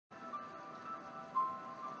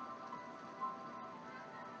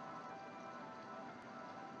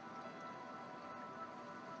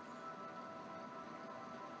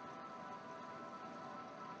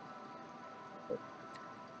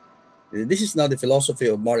This is now the philosophy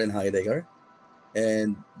of Martin Heidegger,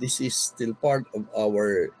 and this is still part of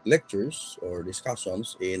our lectures or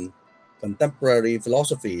discussions in contemporary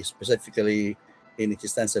philosophy, specifically in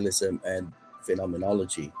existentialism and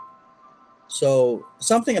phenomenology. So,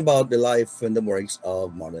 something about the life and the works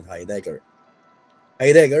of Martin Heidegger.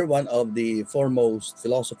 Heidegger, one of the foremost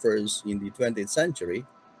philosophers in the 20th century,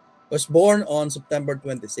 was born on September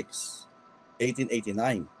 26,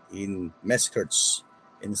 1889, in Meschkertz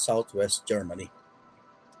in southwest Germany.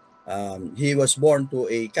 He was born to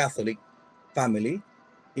a Catholic family.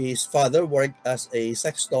 His father worked as a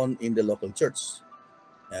sexton in the local church.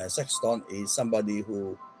 Sexton is somebody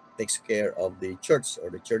who takes care of the church or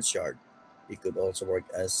the churchyard. He could also work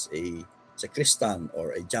as a sacristan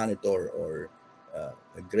or a janitor or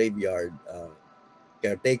a graveyard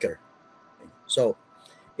caretaker. So,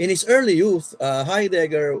 in his early youth,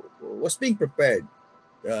 Heidegger was being prepared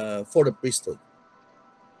for the priesthood.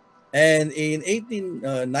 And in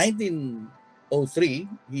 1903,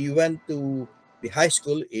 he went to the high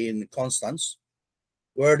school in Constance,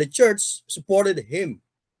 where the church supported him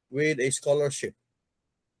with a scholarship.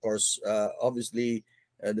 Of course, obviously,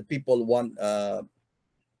 the people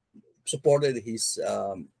supported his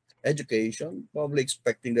education, probably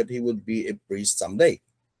expecting that he would be a priest someday.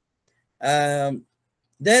 Um,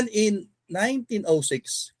 then in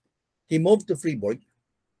 1906, he moved to Fribourg.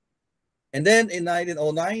 And then in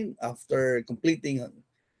 1909, after completing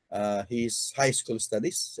his high school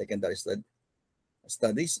studies,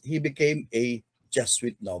 studies, he became a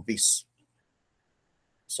Jesuit novice.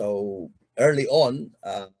 So early on,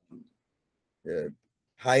 uh,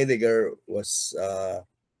 Heidegger was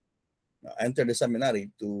entered the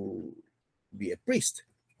seminary to be a priest,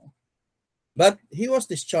 but he was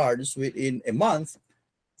discharged within a month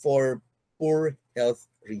for poor health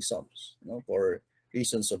reasons. For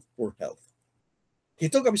reasons of poor health. He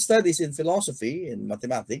took up studies in philosophy, in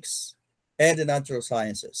mathematics, and the natural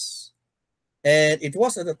sciences. And it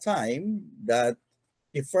was at the time that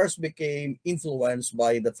he first became influenced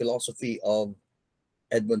by the philosophy of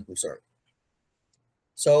Edmund Husserl.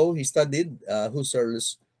 So he studied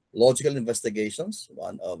Husserl's logical investigations,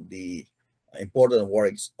 one of the important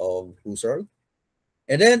works of Husserl.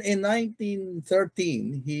 And then in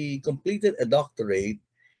 1913, he completed a doctorate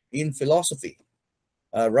in philosophy,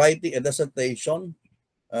 writing a dissertation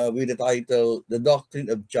with the title The Doctrine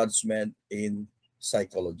of Judgment in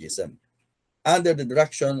Psychologism, under the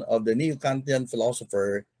direction of the Neo Kantian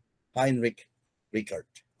philosopher Heinrich Rickert.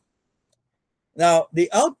 Now,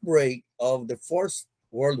 the outbreak of the First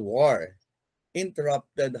World War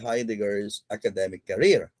interrupted Heidegger's academic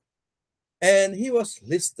career, and he was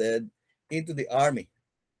listed into the army.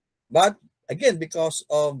 But again, because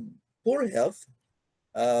of poor health,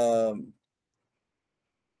 um,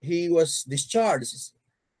 he was discharged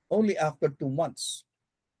only after 2 months.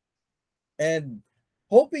 And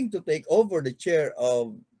hoping to take over the chair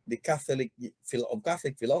of the Catholic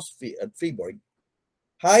philosophy at Fribourg,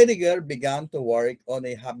 Heidegger began to work on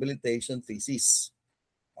a habilitation thesis.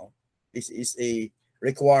 This is a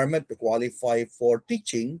requirement to qualify for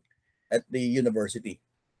teaching at the university.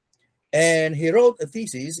 And he wrote a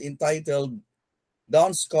thesis entitled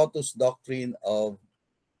Duns Scotus Doctrine of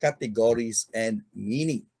Categories and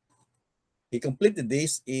Meaning. He completed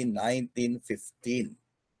this in 1915.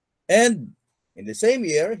 And in the same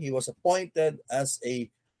year, he was appointed as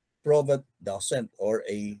a provost docent or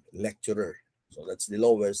a lecturer. So that's the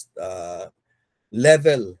lowest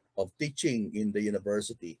level of teaching in the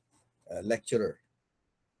university, lecturer.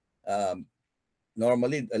 Um,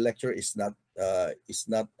 Normally, a lecturer is not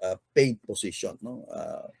a paid position. No,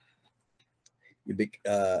 you be,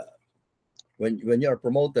 when you are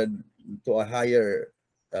promoted to a higher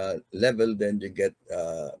level, then you get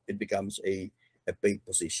it becomes a paid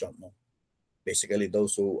position. No? Basically,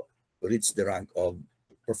 those who reach the rank of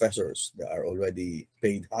professors, they are already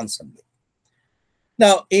paid handsomely.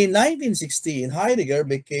 Now, in 1916, Heidegger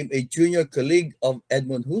became a junior colleague of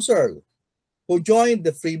Edmund Husserl, who joined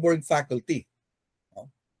the Fribourg faculty.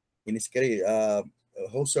 In his career,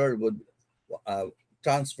 Husserl would uh,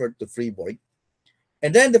 transfer to Fribourg.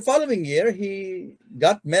 And then the following year, he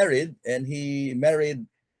got married and he married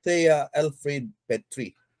Thea Elfried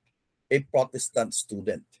Petri, a Protestant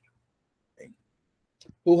student, okay,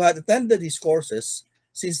 who had attended his courses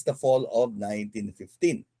since the fall of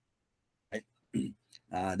 1915. Right?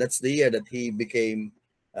 That's the year that he became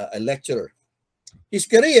a lecturer. His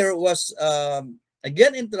career was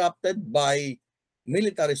again interrupted by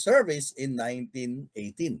military service in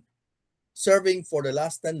 1918, serving for the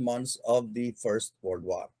last 10 months of the First World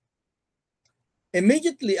War.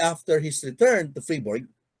 Immediately after his return to Fribourg,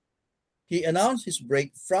 he announced his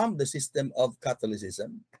break from the system of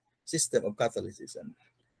Catholicism,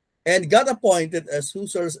 and got appointed as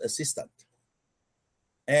Husserl's assistant.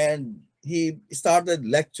 And he started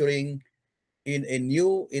lecturing in a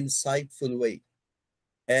new, insightful way.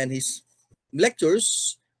 And his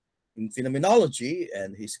lectures in phenomenology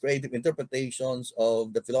and his creative interpretations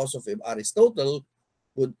of the philosophy of Aristotle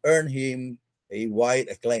would earn him a wide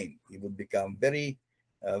acclaim. He would become very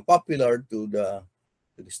popular to the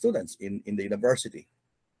students in the university.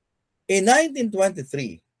 In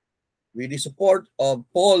 1923, with the support of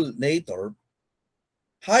Paul Nator,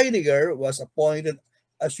 Heidegger was appointed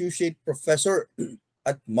associate professor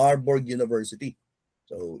at Marburg University.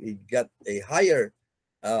 So he got a higher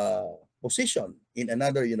position in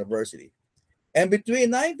another university. And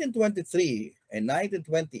between 1923 and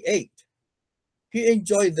 1928, he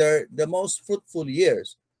enjoyed there the most fruitful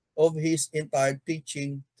years of his entire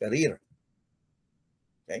teaching career.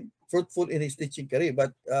 Okay, fruitful in his teaching career,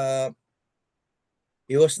 but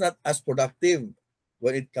he was not as productive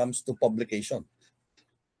when it comes to publication.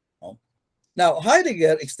 No? Now,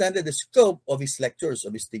 Heidegger extended the scope of his lectures,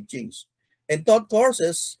 of his teachings, and taught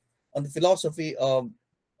courses on the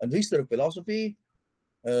on the history of philosophy,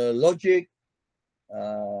 logic,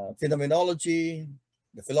 phenomenology,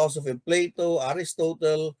 the philosophy of Plato,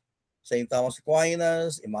 Aristotle, St. Thomas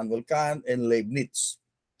Aquinas, Immanuel Kant, and Leibniz.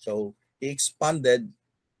 So he expanded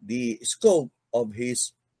the scope of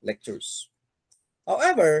his lectures.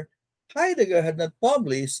 However, Heidegger had not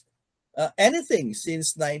published anything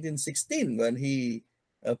since 1916 when he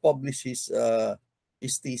published his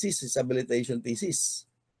thesis, his habilitation thesis,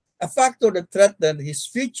 a factor that threatened his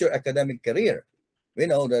future academic career. We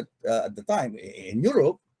know that at the time in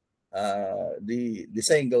Europe, the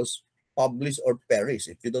saying goes, publish or perish.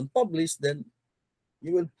 If you don't publish, then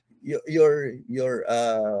you will your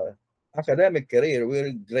academic career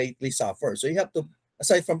will greatly suffer. So you have to,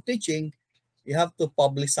 aside from teaching, you have to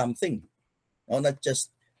publish something. No, not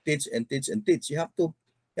just teach and teach and teach. You have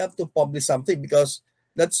to publish something, because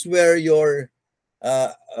that's where your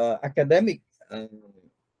uh, uh, academic uh,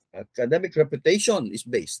 academic reputation is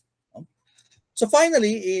based. No? So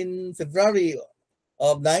finally, in February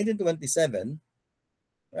of 1927,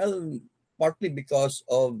 well, partly because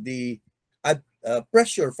of the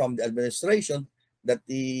pressure from the administration that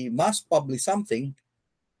he must publish something,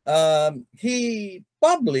 he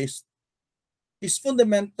published his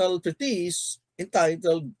fundamental treatise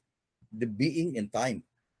entitled The Being in Time.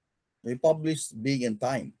 He published Being in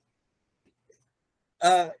Time.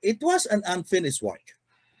 It was an unfinished work,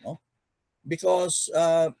 no? Because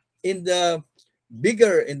in the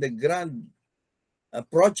grand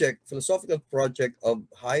philosophical project of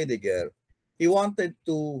Heidegger, he wanted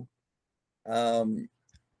to, um,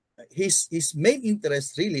 his main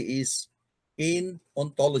interest really is in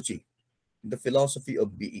ontology, the philosophy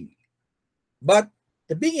of being. But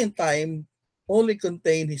the Being in Time only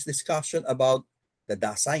contained his discussion about the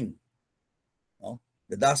Dasein, no?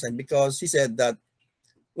 The Dasein, because he said that,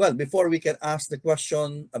 well, before we can ask the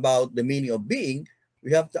question about the meaning of being,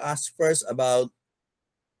 we have to ask first about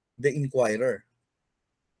the inquirer.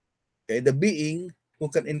 Okay, the being who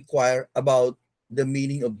can inquire about the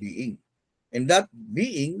meaning of being. And that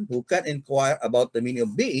being who can inquire about the meaning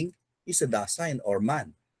of being is a Dasein, or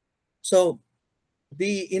man. So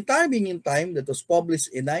the entire Being in Time that was published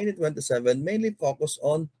in 1927 mainly focused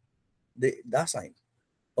on the Dasein,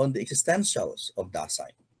 on the existentials of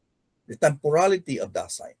Dasein, the temporality of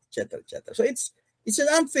Dasein, etc., etc. So it's an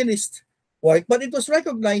unfinished work, but it was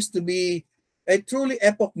recognized to be a truly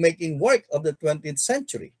epoch-making work of the 20th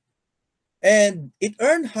century. And it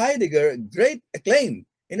earned Heidegger great acclaim,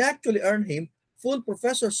 and actually earned him full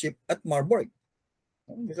professorship at Marburg.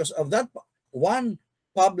 Because of that one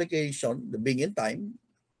publication, The Being in Time,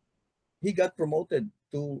 he got promoted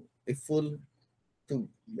to a full to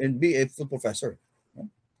and be a full professor.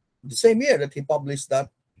 The same year that he published the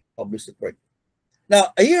work.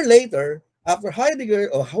 Now, a year later, after Heidegger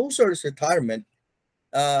or Husserl's retirement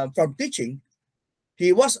from teaching,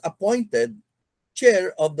 he was appointed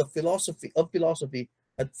chair of the philosophy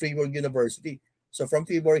at Freiburg University. So from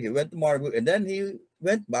Freiburg, he went to Marburg, and then he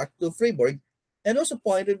went back to Freiburg and was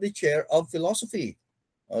appointed the chair of philosophy,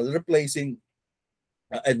 replacing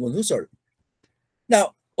Edmund Husserl.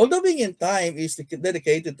 Now, although Being in Time is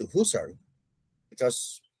dedicated to Husserl,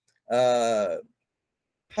 because uh,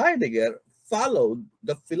 Heidegger followed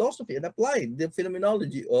the philosophy and applied the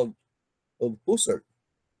phenomenology of Husserl.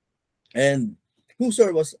 And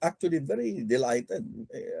Husserl was actually very delighted,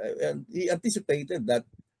 and he anticipated that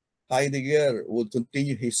Heidegger would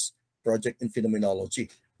continue his project in phenomenology.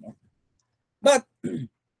 But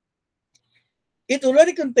It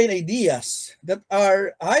already contained ideas that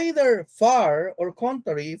are either far or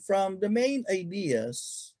contrary from the main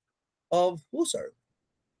ideas of Husserl,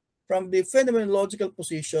 from the phenomenological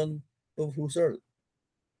position of Husserl.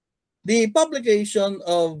 The publication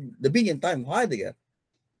of The Beginning Time of Heidegger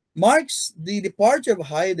marks the departure of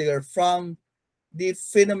Heidegger from the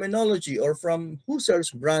phenomenology or from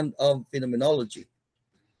Husserl's brand of phenomenology.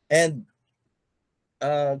 And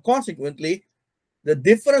consequently, the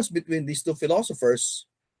difference between these two philosophers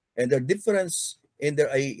and their difference in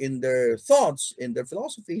their thoughts, in their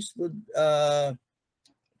philosophies, would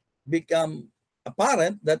become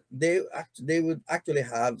apparent that they would actually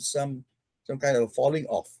have some kind of falling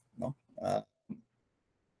off. No,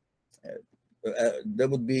 there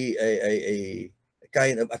would be a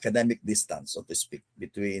kind of academic distance, so to speak,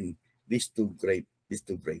 between these two great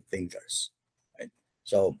thinkers. Right?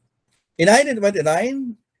 So, in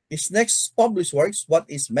 1929, his next published works, What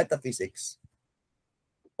is Metaphysics?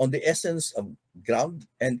 On the Essence of Ground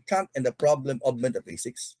and Kant and the Problem of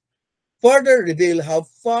Metaphysics, further reveal how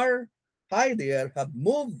far Heidegger had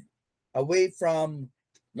moved away from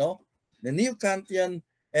the Neo Kantian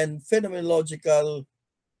and phenomenological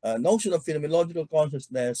notion of phenomenological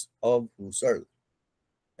consciousness of Husserl.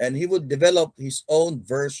 And he would develop his own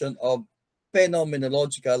version of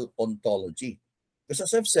phenomenological ontology. Because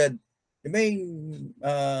as I've said, the main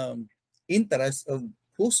interest of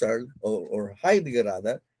Husserl, or Heidegger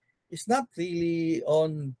rather, is not really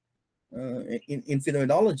in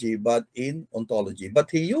phenomenology, but in ontology.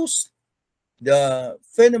 But he used the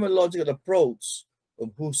phenomenological approach of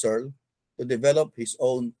Husserl to develop his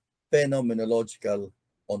own phenomenological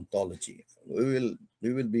ontology. We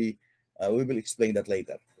will explain that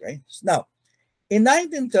later. Right now, in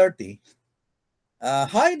 1930,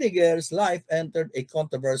 Heidegger's life entered a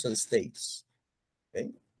controversial stage. Okay,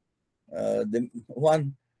 the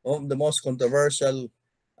one of the most controversial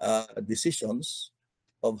decisions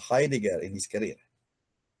of Heidegger in his career.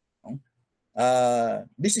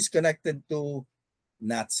 This is connected to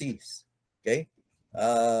Nazis. Okay,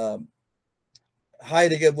 uh,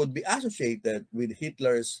 Heidegger would be associated with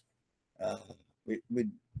Hitler's uh,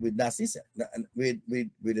 with Nazis with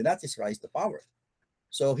the Nazis' rise to power.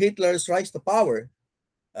 So Hitler's rise to power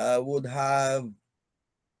would have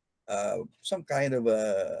some kind of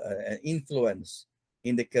an influence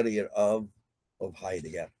in the career of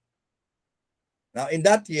Heidegger. Now, in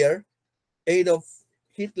that year, Adolf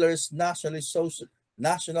Hitler's National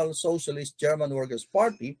Socialist German Workers'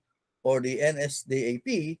 Party, or the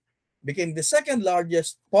NSDAP, became the second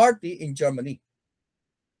largest party in Germany,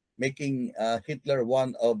 making Hitler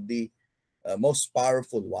one of the most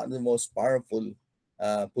powerful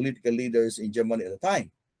political leaders in Germany at the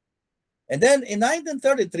time. And then in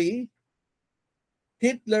 1933,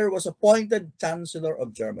 Hitler was appointed Chancellor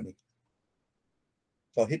of Germany.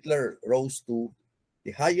 So Hitler rose to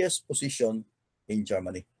the highest position in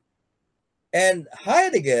Germany. And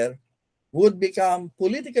Heidegger would become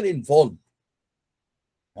politically involved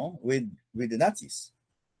with the Nazis.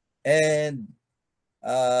 And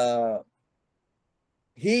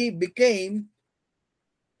he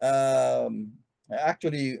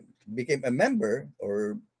actually became a member,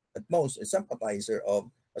 or at most a sympathizer,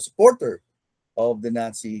 of a supporter of the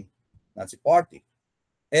Nazi Party.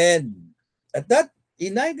 And at that,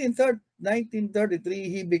 in 1933,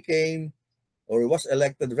 he became, or was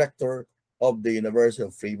elected, rector of the University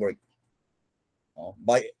of Freiburg.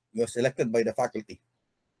 Was elected by the faculty.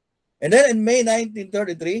 And then in May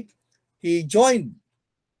 1933, he joined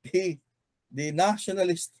the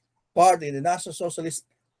Nationalist Party, the National Socialist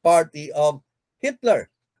Party of Hitler.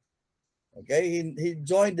 Okay, he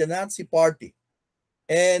joined the Nazi Party,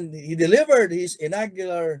 and he delivered his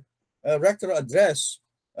inaugural rector address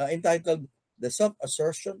entitled "The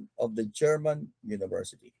Self-Assertion of the German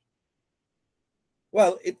University."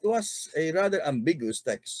 Well, it was a rather ambiguous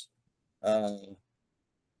text,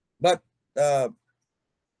 but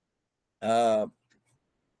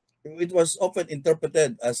it was often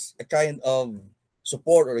interpreted as a kind of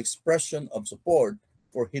support or expression of support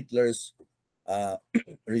for Hitler's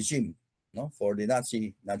regime, for the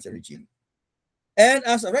Nazi regime. And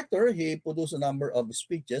as a rector, he produced a number of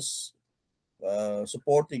speeches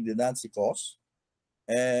supporting the Nazi cause,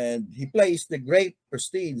 and he placed the great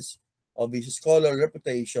prestige of his scholarly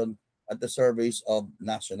reputation at the service of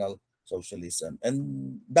National Socialism.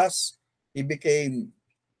 And thus, he became,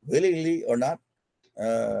 willingly or not,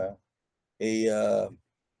 uh, a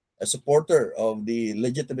supporter of the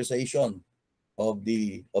legitimization of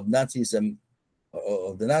Nazism,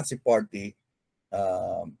 of the Nazi Party,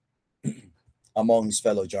 um, among his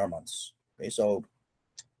fellow Germans. Okay, so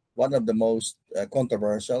one of the most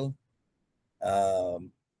controversial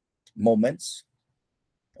um, moments,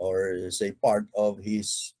 or say part of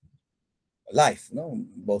his life,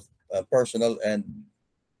 both personal and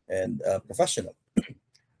professional.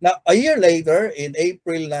 Now, a year later, in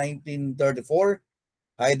April 1934,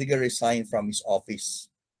 Heidegger resigned from his office,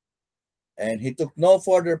 and he took no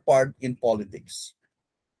further part in politics.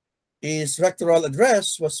 His rectoral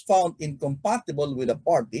address was found incompatible with the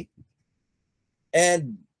party,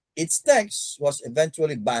 and its text was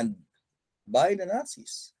eventually banned by the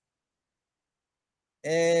Nazis.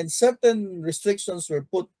 And certain restrictions were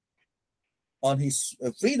put on his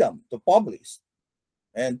freedom to publish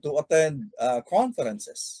and to attend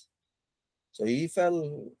conferences. So he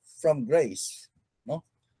fell from grace, no,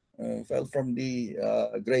 fell from the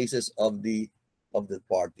graces of the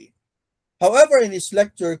party. However, in his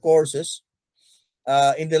lecture courses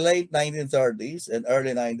in the late 1930s and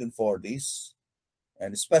early 1940s,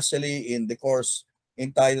 and especially in the course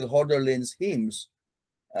entitled Hölderlin's Hymns,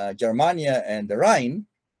 Germania and the Rhine,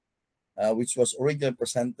 which was originally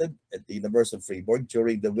presented at the University of Freiburg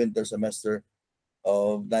during the winter semester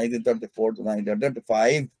of 1934 to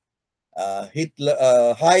 1935,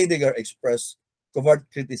 Heidegger expressed covert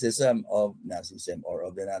criticism of Nazism, or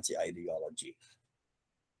of the Nazi ideology.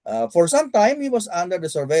 For some time, he was under the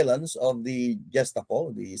surveillance of the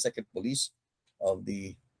Gestapo, the secret police of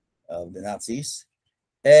the Nazis.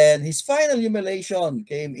 And his final humiliation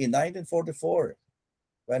came in 1944,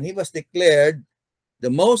 when he was declared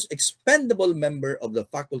the most expendable member of the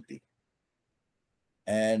faculty.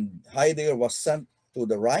 And Heidegger was sent to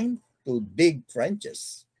the Rhine to dig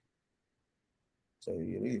trenches. So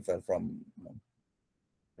he really fell from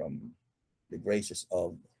the graces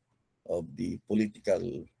of the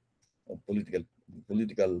political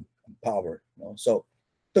political power. So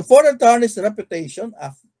to further tarnish the reputation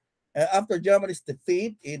after Germany's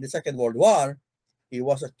defeat in the Second World War, he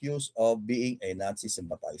was accused of being a Nazi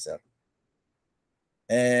sympathizer,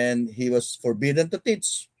 and he was forbidden to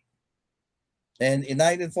teach. And in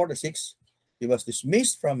 1946, he was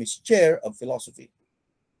dismissed from his chair of philosophy.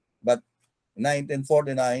 But in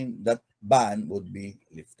 1949, that ban would be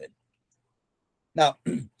lifted. Now,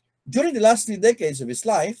 during the last 3 decades of his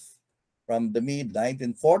life, from the mid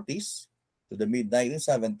 1940s to the mid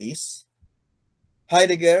 1970s,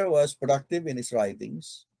 Heidegger was productive in his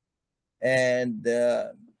writings, and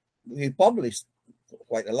he published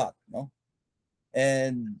quite a lot.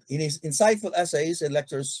 And in his insightful essays and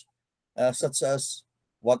lectures, such as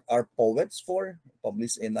What Are Poets For,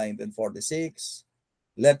 published in 1946,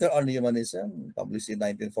 Letter on Humanism, published in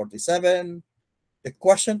 1947, The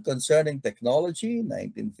Question Concerning Technology,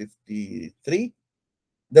 1953,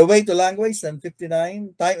 The Way to Language,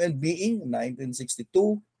 1959, Time and Being,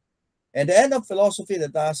 1962, and The End of Philosophy, The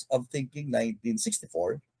Task of Thinking,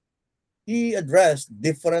 1964, he addressed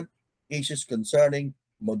different issues concerning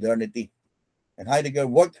modernity. And Heidegger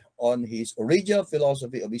worked on his original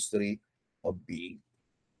philosophy of history of being.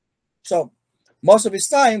 So most of his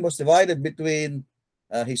time was divided between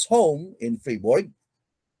his home in Freiburg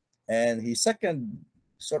and his second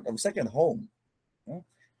home,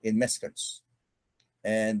 in Meskerts,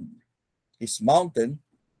 and his mountain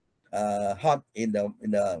hut in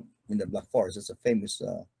the Black Forest. It's a famous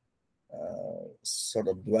sort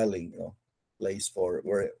of dwelling, place for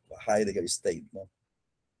where Heidegger stayed.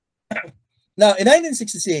 Now, in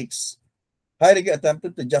 1966, Heidegger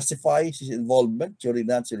attempted to justify his involvement during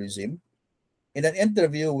Nazi regime in an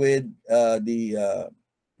interview with the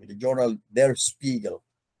journal Der Spiegel,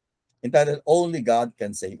 entitled "Only God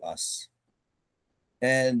Can Save Us."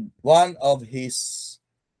 And one of his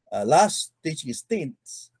last teaching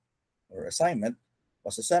stints or assignment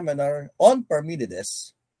was a seminar on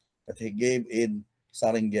Parmenides that he gave in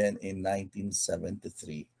Saringen in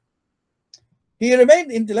 1973. He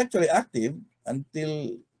remained intellectually active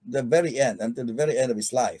until the very end of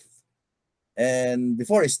his life. And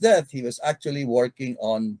before his death, he was actually working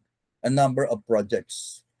on a number of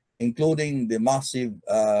projects, including the massive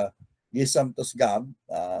Gesamtausgabe,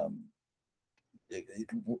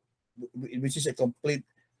 which is a complete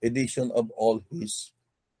edition of all his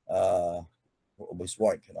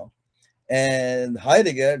work. And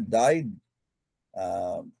Heidegger died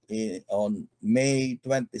on May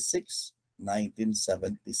 26,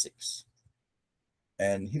 1976,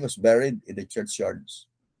 and he was buried in the churchyards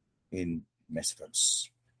in Meskerts.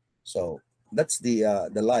 So that's the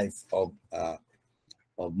life of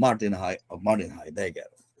Martin Heidegger.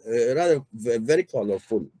 Rather very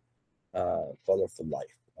colorful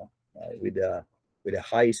life, with the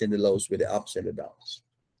highs and the lows, with the ups and the downs.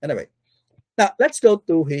 Anyway, now let's go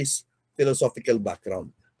to his philosophical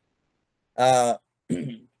background. Uh,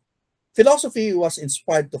 Philosophy was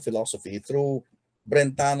inspired to philosophy through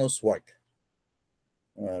Brentano's work.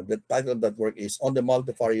 The title of that work is On the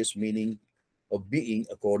Multifarious Meaning of Being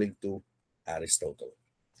According to Aristotle.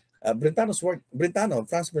 Brentano's work,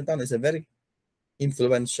 Franz Brentano is a very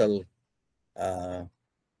influential uh,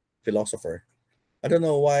 philosopher. I don't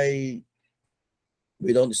know why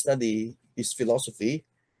we don't study his philosophy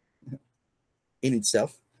in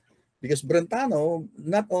itself, because Brentano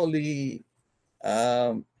not only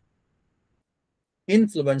um,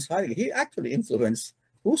 influenced Heidegger, he actually influenced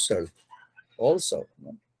Husserl also.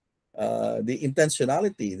 The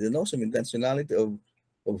intentionality, the notion of intentionality of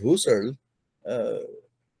Husserl uh,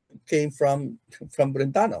 came from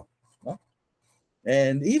Brentano. No?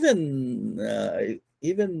 And even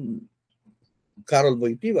Karol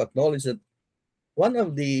Wojtyła acknowledged that one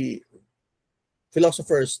of the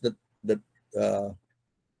philosophers that uh,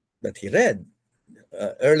 that he read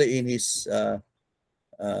early in his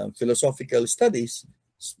philosophical studies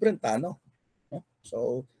is Brentano. No?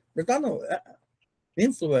 So Brentano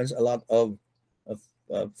influenced a lot of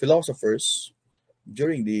philosophers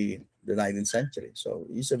during the 19th century. So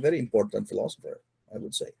he's a very important philosopher, I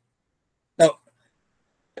would say. Now,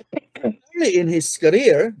 early in his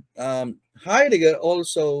career, Heidegger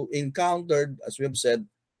also encountered, as we have said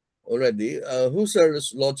already,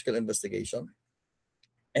 Husserl's logical investigation.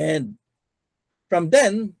 And from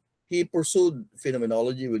then, he pursued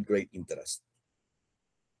phenomenology with great interest.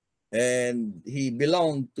 And he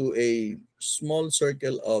belonged to a small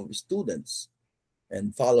circle of students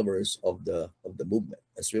and followers of the movement.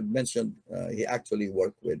 As we mentioned, he actually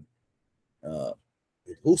worked uh,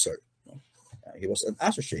 with Husserl. He was an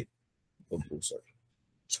associate of Husserl.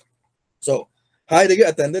 So Heidegger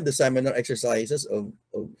attended the seminar exercises of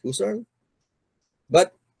Husserl,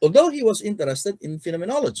 but although he was interested in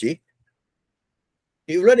phenomenology,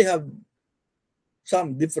 he already had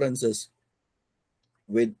some differences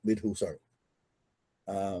with Husserl.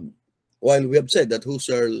 Um, while we have said that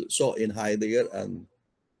Husserl saw in Heidegger an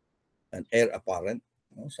heir apparent,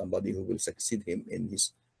 somebody who will succeed him in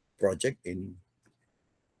his project, in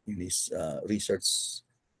his research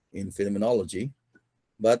in phenomenology,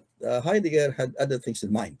 but Heidegger had other things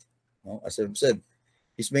in mind. As I've said,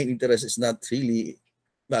 his main interest is not really,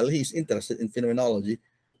 well, he's interested in phenomenology,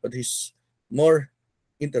 but he's more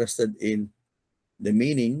interested in the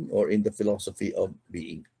meaning or in the philosophy of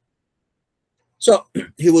being. So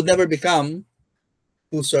he would never become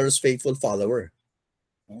Husserl's faithful follower,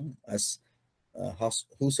 as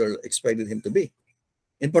Husserl expected him to be.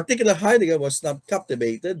 In particular, Heidegger was not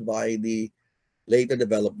captivated by the later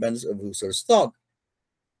developments of Husserl's thought,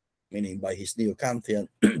 meaning by his neo-Kantian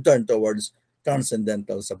turn towards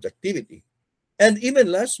transcendental subjectivity, and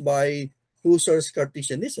even less by Husserl's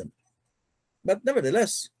Cartesianism. But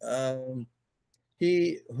nevertheless,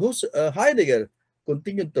 Heidegger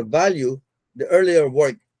continued to value the earlier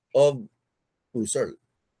work of Husserl,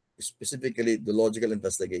 specifically the logical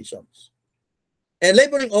investigations. And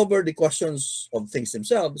laboring over the questions of things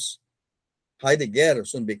themselves, Heidegger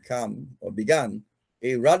soon began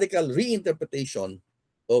a radical reinterpretation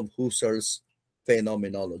of Husserl's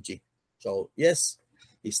phenomenology. So yes,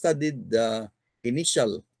 he studied the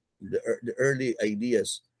early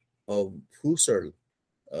ideas of Husserl,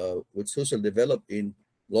 which Husserl developed in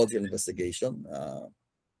logical investigation,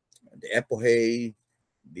 the epoche,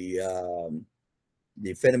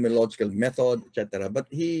 the phenomenological method, etc. But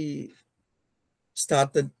he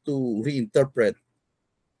started to reinterpret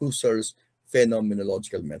Husserl's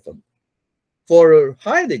phenomenological method. For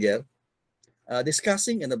Heidegger,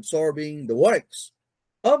 discussing and absorbing the works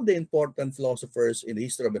of the important philosophers in the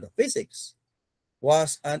history of metaphysics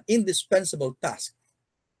was an indispensable task,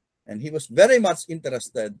 and he was very much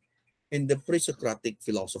interested in the pre-Socratic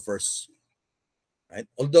philosophers. Right?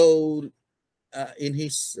 Although in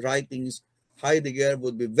his writings, Heidegger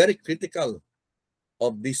would be very critical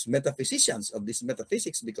of these metaphysicians, of this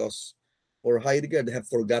metaphysics, because for Heidegger, they have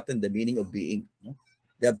forgotten the meaning of being.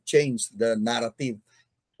 They have changed the narrative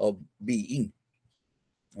of being.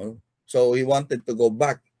 So he wanted to go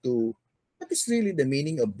back to what is really the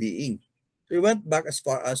meaning of being. So he went back as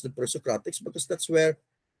far as the pre-Socratics, because that's where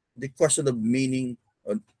the question of meaning,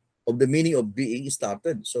 of the meaning of being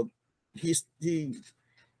started. So he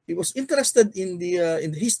was interested in the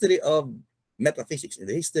history of metaphysics, in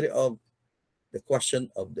the history of the question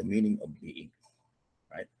of the meaning of being,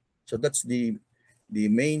 right? So that's the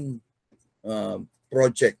main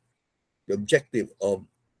project, the objective of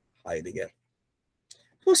Heidegger.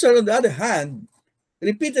 Husserl, on the other hand,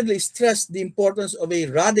 repeatedly stressed the importance of a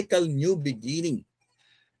radical new beginning,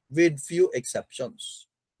 with few exceptions,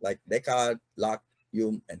 like Descartes, Locke,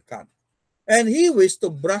 Hume, and Kant. And he wished to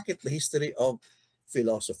bracket the history of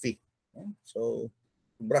philosophy. So,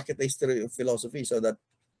 bracket the history of philosophy so that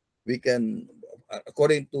we can,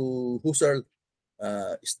 according to Husserl,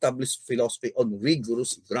 establish philosophy on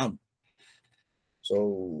rigorous ground.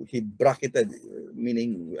 So he bracketed,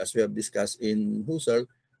 meaning, as we have discussed in Husserl,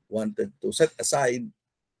 wanted to set aside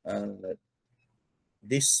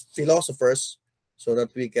these philosophers so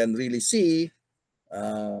that we can really see,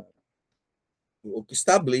 uh,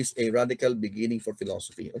 establish a radical beginning for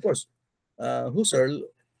philosophy. Of course, Husserl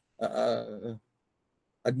uh,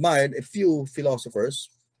 admired a few philosophers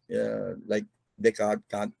like Descartes,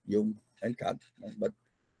 Kant, Jung, and Kant, but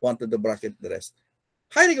wanted to bracket the rest.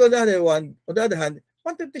 Heidegger, on the other hand,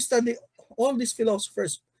 wanted to study all these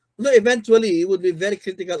philosophers. Although eventually he would be very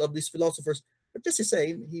critical of these philosophers, but just the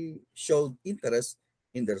same, he showed interest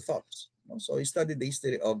in their thoughts. So he studied the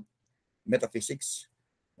history of metaphysics,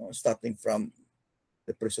 starting from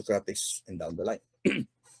the pre-Socratics and down the line.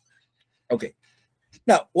 Okay.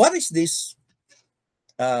 Now, what is this?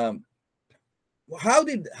 Um, how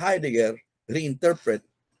did Heidegger reinterpret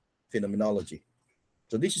phenomenology?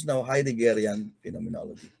 So this is now Heideggerian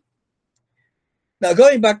phenomenology. Now,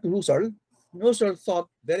 going back to Husserl, Husserl thought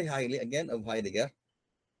very highly again of Heidegger.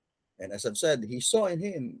 And as I've said, he saw in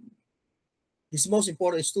him his most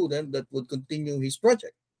important student that would continue his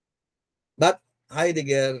project. But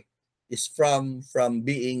Heidegger is from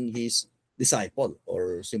being his disciple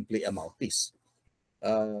or simply a mouthpiece.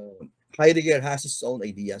 Heidegger has his own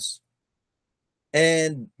ideas.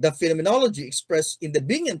 And the phenomenology expressed in the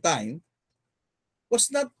being and time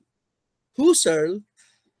was not Husserl,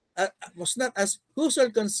 was not as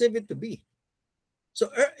Husserl conceived it to be.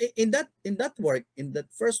 So in that work, in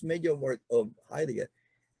that first major work of Heidegger,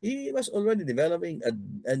 he was already developing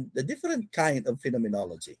a different kind of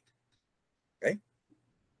phenomenology. Okay,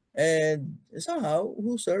 and somehow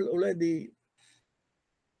Husserl already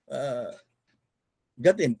uh,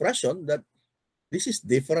 got the impression that this is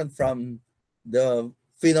different from the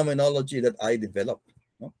phenomenology that I developed.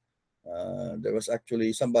 No? There was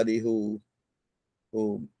actually somebody who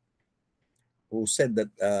who said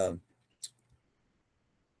that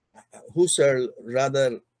Husserl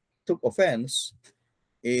rather took offense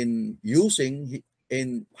in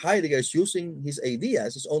in Heidegger's using his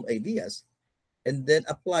ideas, his own ideas, and then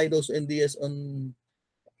apply those ideas on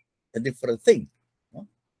a different thing. No?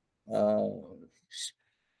 Uh,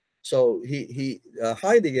 so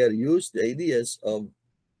Heidegger used the ideas of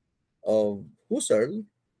Husserl,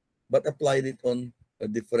 but applied it on a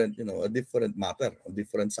different, a different matter, a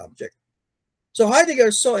different subject. So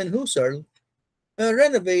Heidegger saw in Husserl a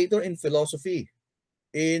renovator in philosophy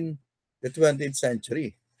in the 20th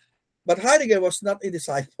century. But Heidegger was not a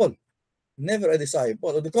disciple, never a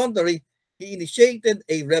disciple. On the contrary, he initiated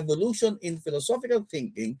a revolution in philosophical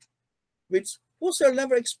thinking, which Husserl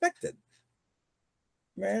never expected.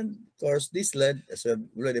 And of course, this led, as I've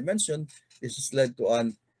already mentioned, this has led to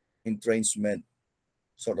an entrenchment,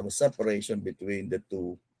 sort of a separation between the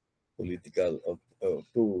two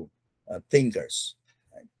two thinkers.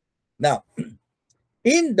 Right? Now,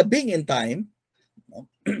 in the being and time,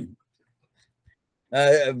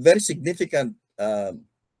 a very significant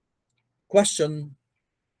question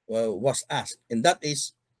was asked, and that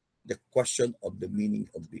is the question of the meaning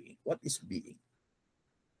of being. What is being?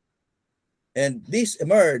 And this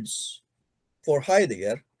emerged for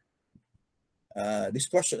Heidegger. This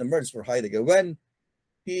question emerged for Heidegger when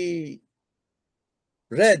he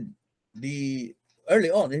read the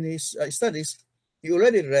early on in his studies. He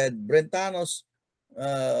already read Brentano's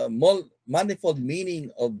manifold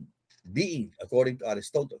meaning of being according to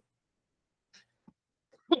Aristotle.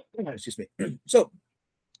 Excuse me. So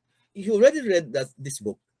he already read this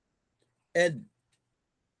book, and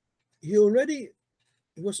he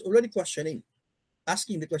was already questioning,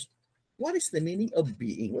 asking the question, what is the meaning of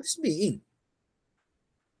being? What is being?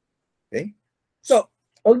 Okay. So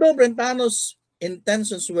although Brentano's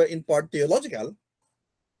intentions were in part theological,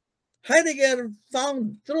 Heidegger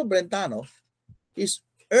found through Brentano his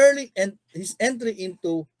his entry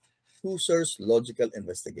into Husserl's logical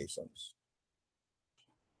investigations.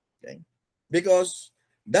 Okay. Because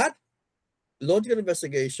that logical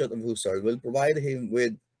investigation of Husserl will provide him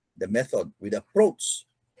with the method, with approach,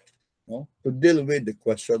 to deal with the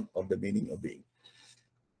question of the meaning of being.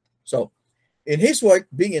 So, in his work,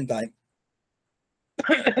 Being in Time,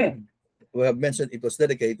 we have mentioned it was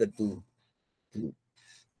dedicated to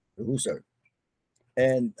Husserl.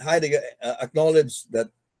 And Heidegger acknowledged that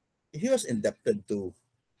he was indebted to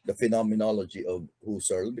the phenomenology of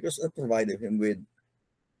Husserl because it provided him with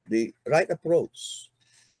the right approach,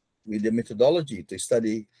 with the methodology to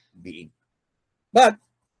study being. But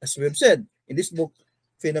as we have said, in this book,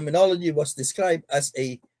 phenomenology was described as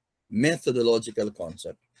a methodological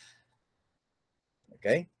concept.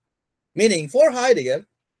 Okay? Meaning, for Heidegger,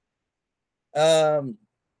 um,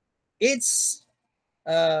 it's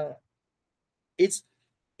uh, it's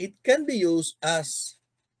it can be used as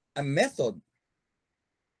a method,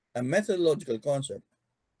 a methodological concept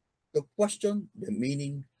to question the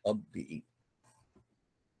meaning of being.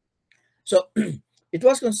 So it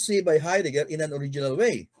was conceived by Heidegger in an original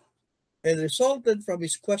way and resulted from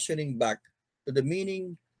his questioning back to the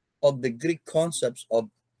meaning of the Greek concepts of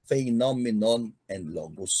phenomenon and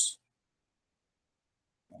logos.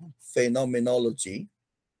 Phenomenology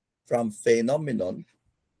from phenomenon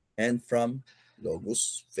and from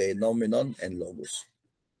logos. Phenomenon and logos.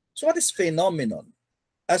 So what is phenomenon?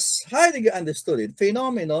 As Heidegger understood it,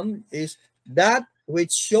 phenomenon is that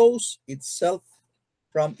which shows itself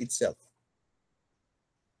from itself.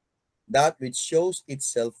 That which shows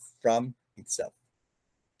itself from itself.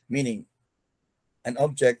 Meaning, an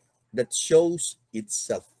object that shows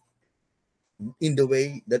itself in the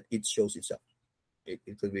way that it shows itself. It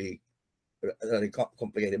could be very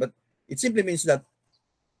complicated, but it simply means that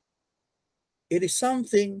it is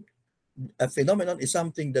something, a phenomenon is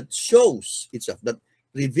something that shows itself, that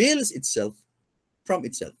reveals itself from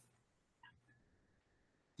itself.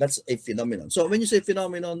 That's a phenomenon. So when you say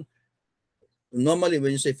phenomenon, normally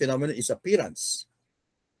when you say phenomenon, is appearance.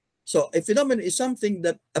 So a phenomenon is something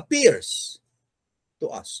that appears to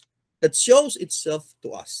us, that shows itself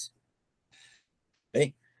to us.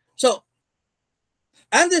 Okay? So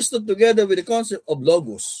understood together with the concept of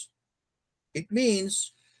logos, it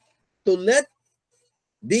means to let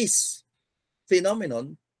this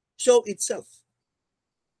phenomenon show itself,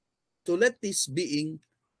 to let this being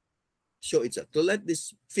show itself, to let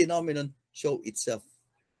this phenomenon show itself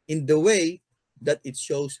in the way that it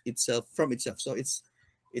shows itself from itself. So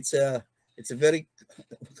it's a very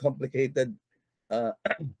complicated uh,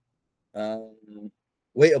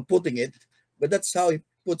 way of putting it, but that's how he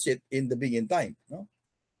puts it in the beginning time. No?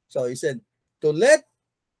 So he said to let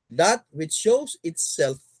that which shows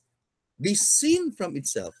itself be seen from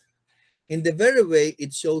itself in the very way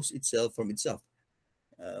it shows itself from itself.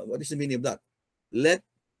 What is the meaning of that? Let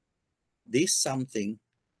this something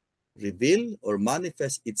reveal or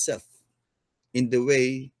manifest itself in the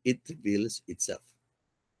way it reveals itself.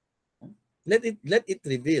 Let it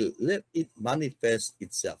reveal, let it manifest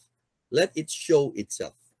itself, let it show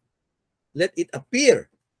itself, let it appear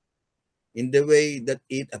in the way that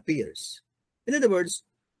it appears. In other words,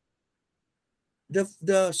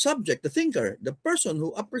 the subject, the thinker, the person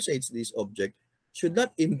who appreciates this object should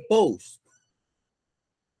not impose,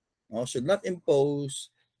 should not impose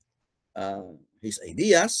his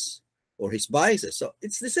ideas or his biases. So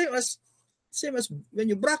it's the same as when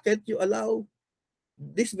you bracket, you allow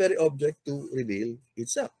this very object to reveal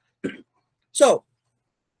itself. So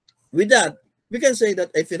with that, we can say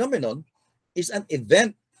that a phenomenon is an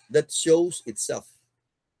event that shows itself.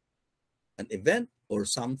 An event or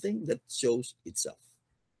something that shows itself.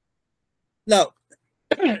 Now,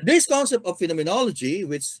 this concept of phenomenology,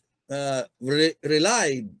 which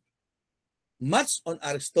relied much on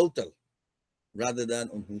Aristotle rather than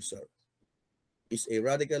on Husserl, is a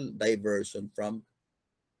radical diversion from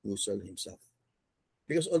Husserl himself.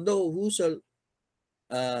 Because although Husserl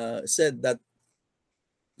said that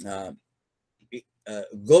uh,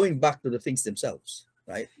 going back to the things themselves,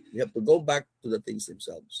 right? We have to go back to the things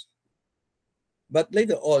themselves. But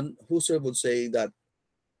later on, Husserl would say that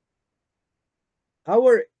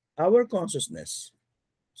our consciousness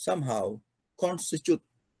somehow constitute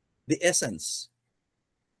the essence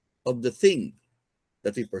of the thing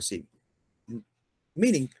that we perceive.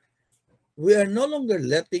 Meaning, we are no longer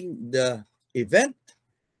letting the event,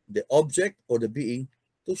 the object, or the being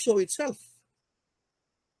to show itself.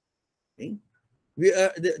 Okay?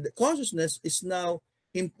 The consciousness is now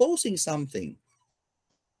imposing something,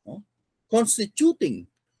 no? Constituting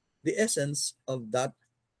the essence of that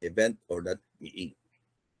event or that being.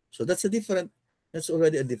 So that's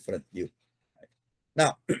already a different view.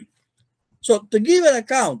 Now, so to give an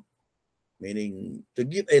account, meaning to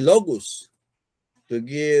give a logos, to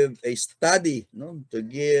give a study, no, to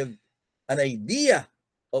give an idea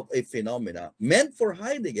of a phenomena meant for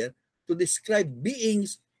Heidegger to describe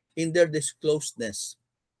beings in their disclosedness.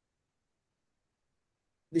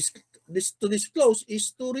 This to disclose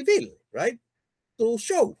is to reveal, right? To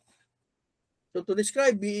show. So to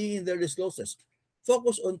describe being in their disclosedness,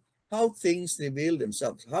 focus on how things reveal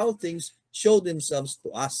themselves, how things show themselves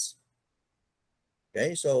to us.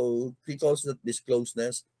 Okay, so he calls that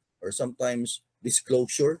disclosedness or sometimes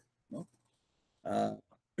disclosure. No?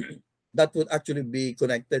 that would actually be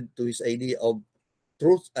connected to his idea of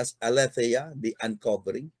truth as aletheia, the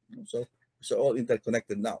uncovering. So all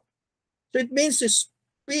interconnected now. So it means to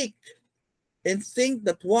speak and think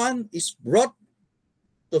that one is brought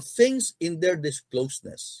to things in their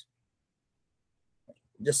discloseness.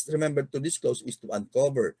 Just remember, to disclose is to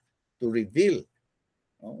uncover, to reveal.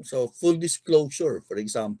 No? So full disclosure, for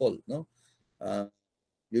example, no,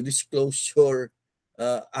 you disclose your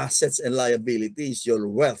assets and liabilities, your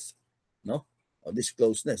wealth, no, or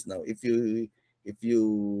discloseness. Now, if you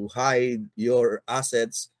hide your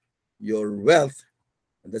assets, your wealth,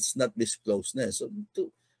 that's not discloseness.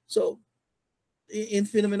 So in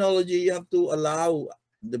phenomenology, you have to allow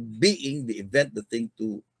the being, the event, the thing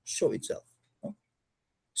to show itself. No?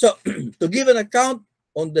 So to give an account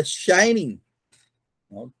on the shining,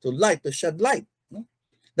 no, to shed light, no,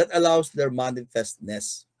 that allows their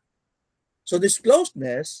manifestness. So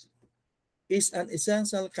discloseness is an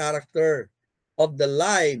essential character of the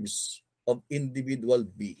lives of individual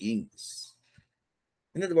beings.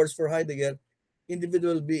 In other words, for Heidegger,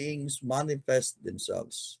 individual beings manifest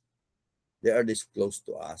themselves. They are disclosed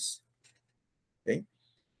to us. Okay?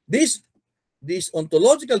 This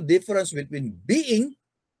ontological difference between being,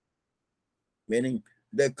 meaning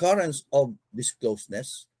the occurrence of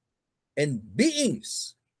discloseness, and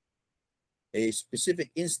beings, a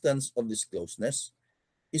specific instance of discloseness,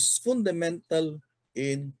 is fundamental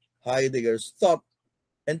in Heidegger's thought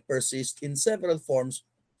and persists in several forms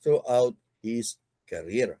throughout his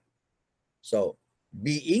career. So,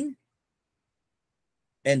 being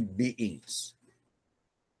and beings.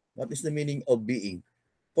 What is the meaning of being?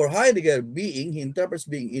 For Heidegger, being, he interprets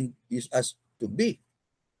being is as to be,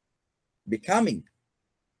 becoming.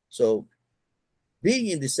 So, being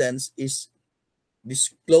in this sense is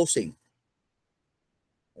disclosing,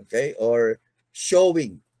 okay, or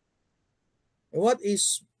showing. What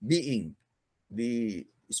is being? The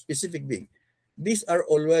specific being. These are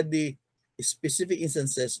already specific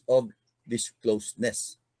instances of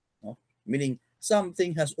disclosedness, no? Meaning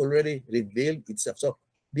something has already revealed itself. So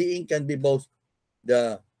being can be both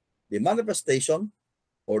the manifestation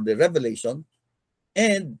or the revelation,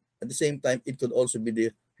 and at the same time it could also be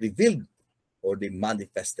the revealed or the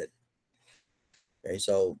manifested. Okay,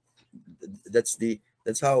 so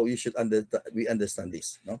that's how you should we understand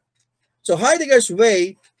this, no? So Heidegger's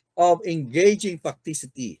way of engaging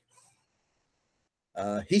facticity,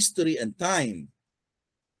 history, and time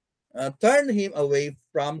turned him away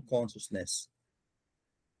from consciousness,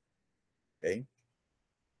 okay,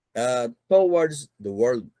 towards the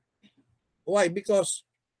world. Why? Because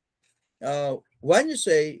when you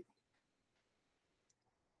say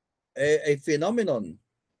a phenomenon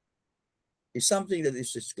is something that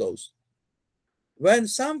is disclosed, when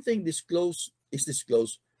something is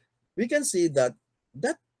disclosed, we can see that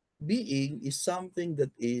that being is something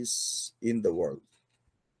that is in the world.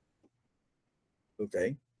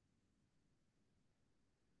 Okay,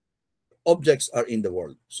 objects are in the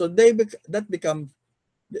world, so that become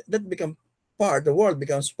part. The world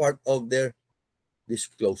becomes part of their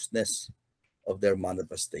disclosedness, of their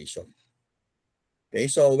manifestation. Okay,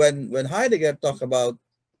 so when Heidegger talk about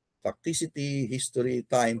facticity, history,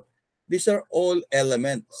 time, these are all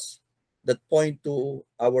elements that point to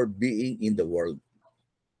our being in the world.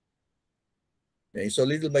 Okay, so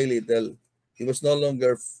little by little, he was no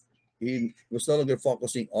longer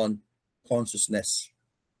focusing on consciousness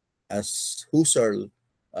as Husserl,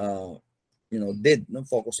 did, no,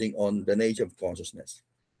 focusing on the nature of consciousness.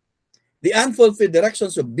 The unfulfilled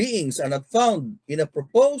directions of beings are not found in a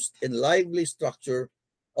proposed and lively structure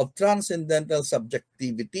of transcendental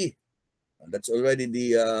subjectivity. And that's already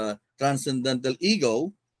the transcendental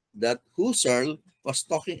ego that Husserl was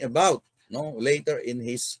talking about, no, later in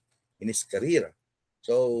his career.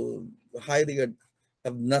 So Heidegger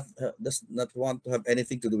does not want to have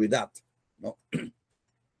anything to do with that, no,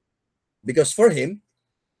 because for him,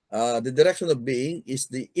 the direction of being is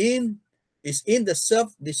in the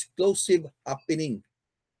self-disclosive happening,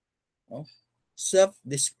 no?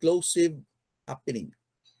 Self-disclosive happening,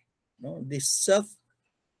 no? This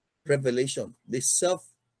self-revelation, this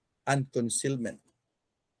self-unconcealment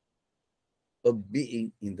of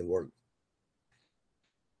being in the world.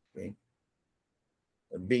 Okay?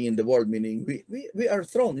 Being in the world meaning we are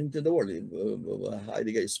thrown into the world.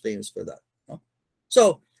 Heidegger is famous for that. No?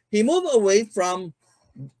 So he moved away from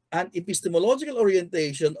an epistemological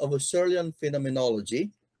orientation of Husserlian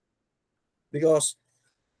phenomenology because,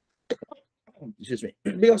 excuse me,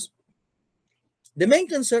 because the main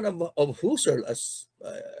concern of Husserl, as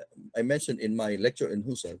I mentioned in my lecture in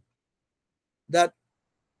Husserl, that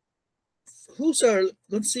Husserl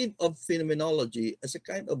conceived of phenomenology as a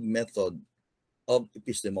kind of method of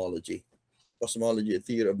epistemology, cosmology, a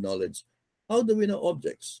theory of knowledge. How do we know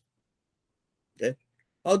objects? Okay.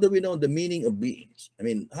 How do we know the meaning of beings? I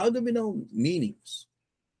mean, how do we know meanings?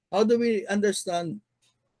 How do we understand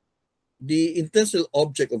the intentional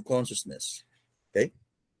object of consciousness? Okay.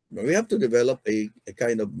 We have to develop a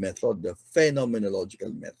kind of method, the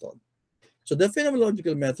phenomenological method. So the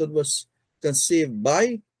phenomenological method was conceived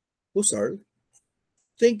by Husserl,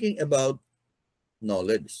 thinking about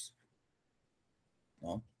knowledge,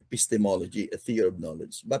 no? Epistemology, a theory of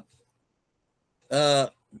knowledge. But uh,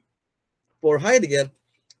 for Heidegger,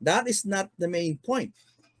 that is not the main point.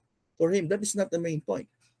 For him, that is not the main point.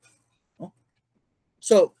 No?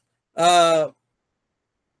 So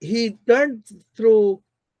he turned through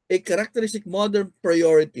a characteristic modern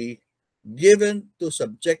priority given to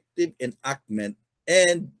subjective enactment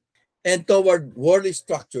and toward worldly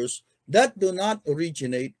structures that do not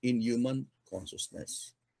originate in human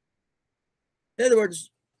consciousness. In other words,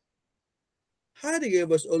 Heidegger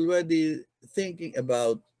was already thinking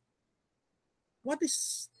about what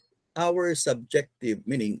is our subjective,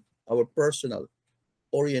 meaning our personal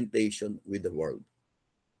orientation with the world.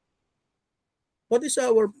 What is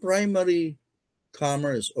our primary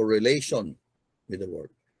commerce or relation with the world?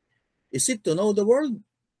 Is it to know the world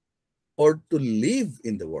or to live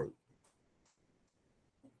in the world?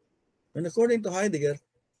 And according to Heidegger,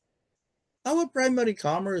 our primary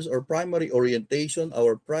commerce or primary orientation,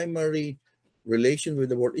 our primary relation with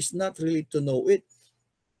the world is not really to know it,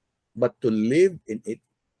 but to live in it,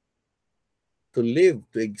 to live,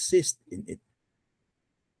 to exist in it.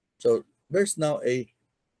 So there's now a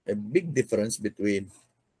big difference between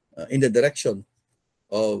in the direction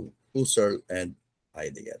of Husserl and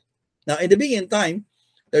Heidegger. Now, in the beginning time,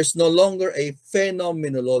 there's no longer a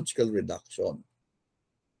phenomenological reduction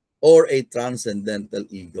or a transcendental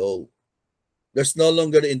ego. There's no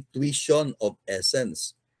longer the intuition of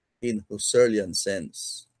essence in Husserlian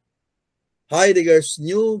sense. Heidegger's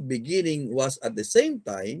new beginning was at the same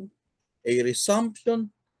time a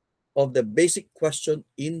resumption of the basic question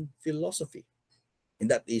in philosophy, and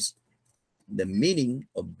that is the meaning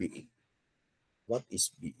of being. What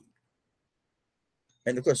is being?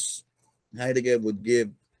 And of course, Heidegger would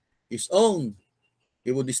give his own,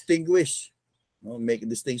 he would distinguish, make a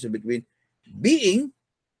distinction between being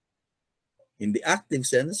in the active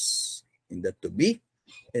sense, in the to be,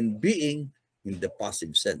 and being in the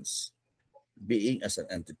passive sense, being as an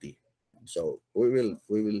entity. So we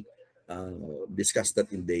will discuss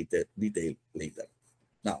that in detail later.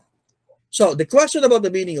 Now, so the question about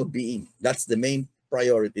the meaning of being, that's the main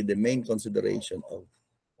priority, the main consideration of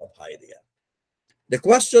Heidegger. The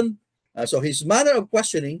question, so his manner of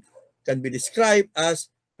questioning can be described as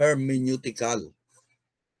hermeneutical,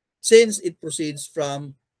 since it proceeds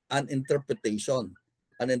from an interpretation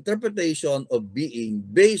of being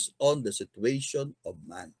based on the situation of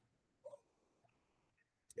man.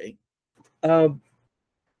 Okay.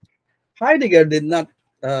 Heidegger did not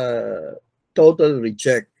totally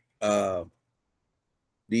reject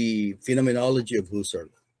the phenomenology of Husserl.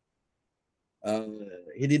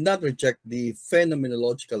 He did not reject the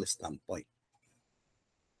phenomenological standpoint.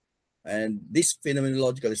 And this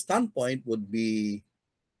phenomenological standpoint would be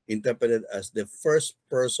interpreted as the first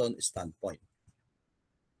person standpoint.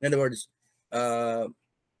 In other words,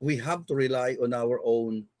 we have to rely on our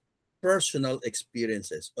own personal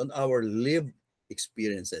experiences, on our lived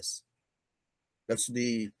experiences. That's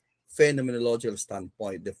the phenomenological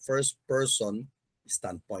standpoint, the first person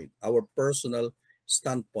standpoint, our personal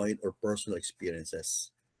standpoint or personal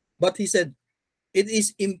experiences. But he said, it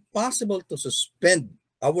is impossible to suspend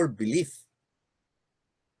our belief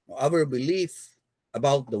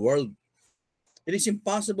about the world. It is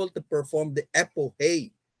impossible to perform the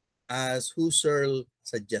epoche as Husserl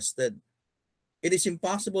suggested. It is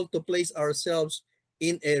impossible to place ourselves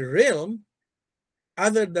in a realm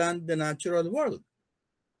other than the natural world.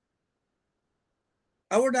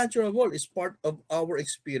 Our natural world is part of our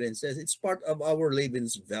experiences. It's part of our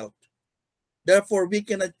Lebenswelt. Therefore, we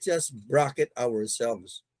cannot just bracket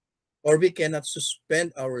ourselves or we cannot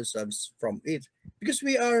suspend ourselves from it because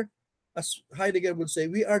we are, as Heidegger would say,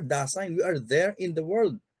 we are Dasein. We are there in the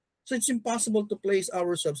world. So it's impossible to place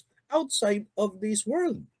ourselves outside of this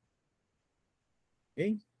world.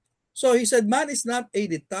 Okay? So he said, man is not a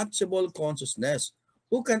detachable consciousness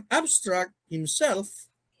who can abstract himself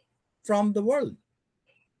from the world.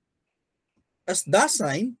 As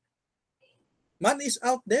Dasein, man is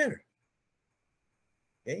out there.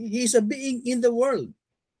 Okay? He is a being in the world.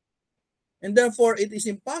 And therefore, it is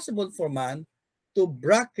impossible for man to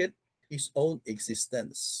bracket his own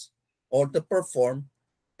existence. or to perform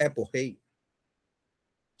epoche.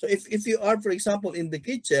 So if you are, for example, in the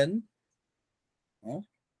kitchen, oh,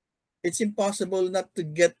 it's impossible not to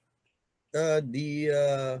get uh,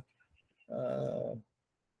 the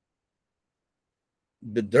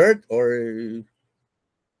dirt or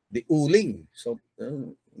the uling. So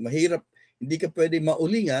mahirap, hindi ka pwede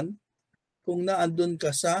maulingan kung naandun ka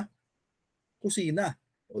sa kusina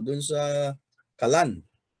o dun sa kalan.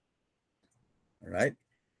 All right?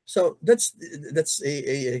 So that's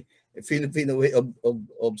a Filipino way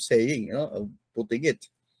of saying, of putting it.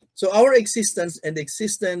 So our existence and the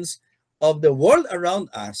existence of the world around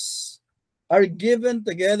us are given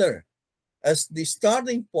together as the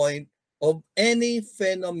starting point of any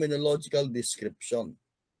phenomenological description.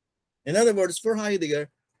 In other words, for Heidegger,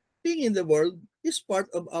 being in the world is part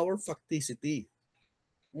of our facticity.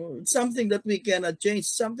 It's something that we cannot change,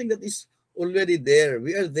 something that is already there.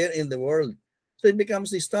 We are there in the world. So it becomes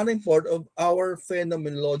the starting point of our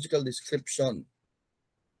phenomenological description.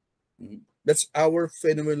 That's our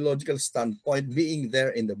phenomenological standpoint, being there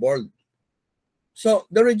in the world. So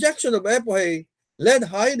the rejection of epoche led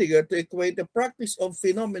Heidegger to equate the practice of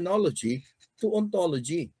phenomenology to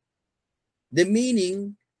ontology. The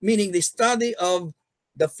meaning the study of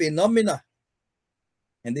the phenomena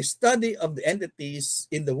and the study of the entities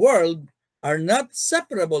in the world are not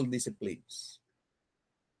separable disciplines.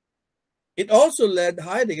 It also led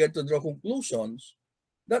Heidegger to draw conclusions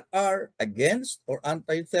that are against or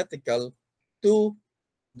antithetical to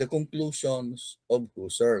the conclusions of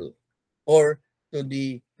Husserl or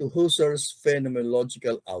to Husserl's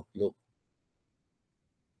phenomenological outlook.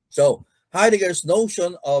 So Heidegger's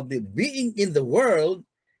notion of the being in the world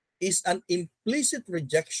is an implicit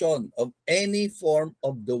rejection of any form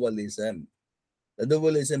of dualism. The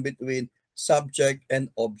dualism between subject and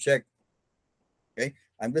object. Okay,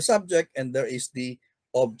 I'm the subject and there is the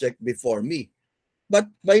object before me. But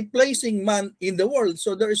by placing man in the world,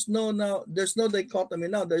 so there's no dichotomy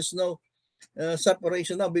now. There's no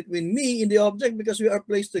separation now between me and the object because we are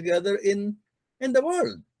placed together in the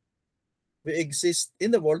world. We exist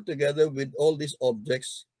in the world together with all these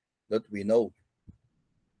objects that we know.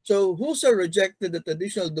 So Husserl rejected the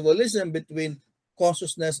traditional dualism between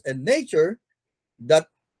consciousness and nature, that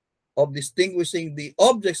of distinguishing the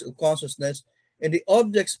objects of consciousness and the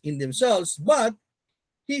objects in themselves, but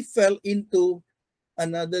he fell into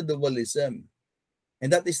another dualism.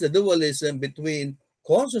 And that is the dualism between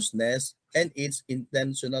consciousness and its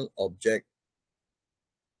intentional object.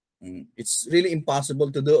 It's really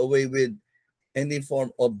impossible to do away with any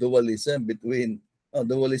form of dualism between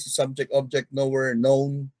dualism, subject, object, knower,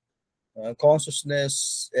 known,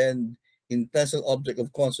 consciousness, and intentional object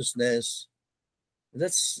of consciousness.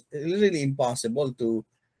 That's really impossible to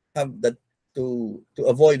have that, to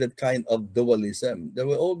avoid that kind of dualism. There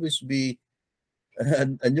will always be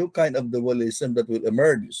a new kind of dualism that will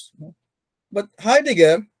emerge. But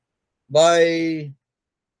Heidegger, by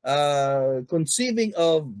conceiving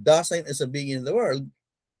of Dasein as a being in the world,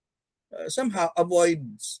 somehow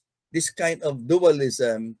avoids this kind of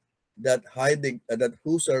dualism that that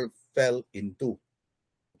Husserl fell into.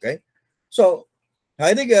 Okay, so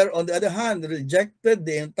Heidegger, on the other hand, rejected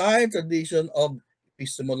the entire tradition of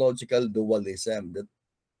epistemological dualism, that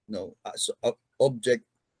object,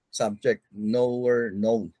 subject, knower,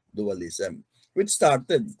 known dualism, which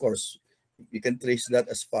started, of course, you can trace that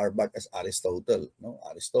as far back as Aristotle,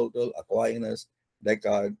 Aristotle, Aquinas,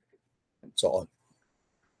 Descartes, and so on.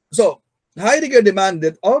 So Heidegger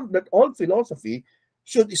demanded that all philosophy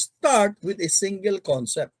should start with a single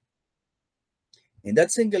concept. In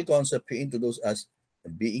that single concept, he introduced as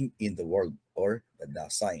being in the world, or the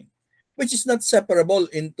Dasein, which is not separable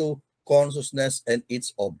into consciousness and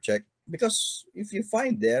its object. Because if you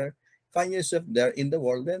find yourself there in the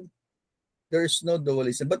world, then there is no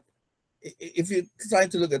dualism. But if you try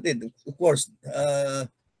to look at it, of course,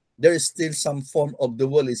 there is still some form of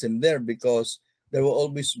dualism there, because there will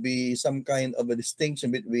always be some kind of a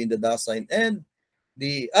distinction between the Dasein and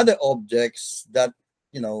the other objects that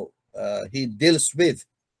he deals with,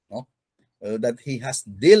 that he has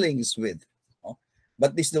dealings with.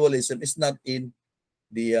 But this dualism is not in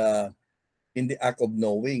the act of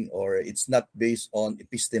knowing, or it's not based on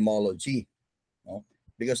epistemology,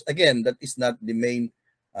 because again, that is not the main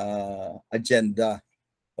agenda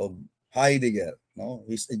of Heidegger.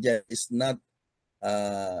 His agenda is not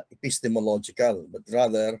epistemological, but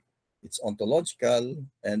rather it's ontological,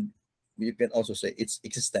 and you can also say it's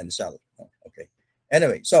existential. Okay.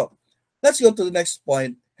 Anyway, so let's go to the next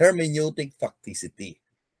point: hermeneutic facticity.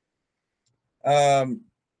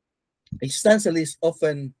 Existentialists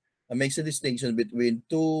often makes a distinction between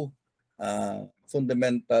two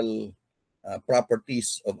fundamental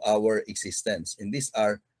properties of our existence, and these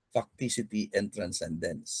are facticity and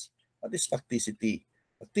transcendence. What is facticity?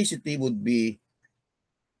 Facticity would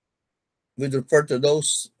refer to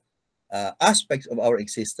those aspects of our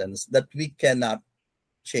existence that we cannot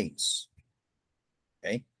change.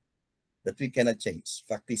 Okay, that we cannot change.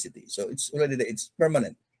 Facticity. So it's already there, it's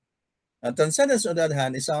permanent. Transcendence, on the other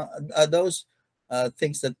hand, are those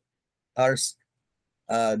things that are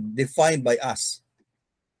defined by us,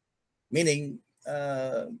 meaning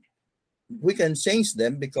we can change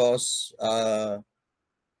them because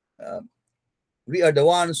we are the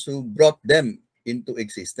ones who brought them into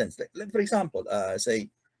existence. Like for example, say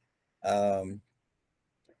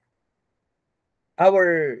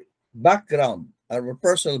our background, our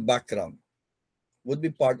personal background, would be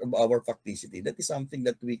part of our facticity. That is something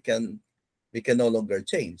that we can no longer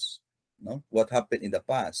change. No, what happened in the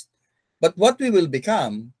past, but what we will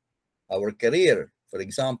become, our career, for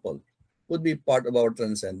example, would be part of our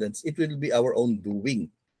transcendence. It will be our own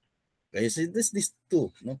doing. Okay, so this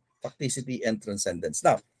two, no, facticity and transcendence.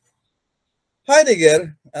 Now,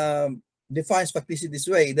 Heidegger defines facticity this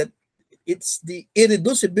way, that it's the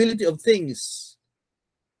irreducibility of things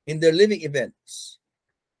in their living events.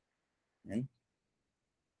 Okay?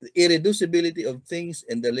 The irreducibility of things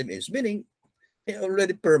in their living events, meaning they're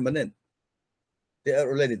already permanent. They are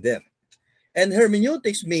already there. And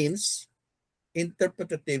hermeneutics means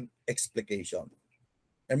interpretative explication.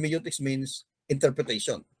 Hermeneutics means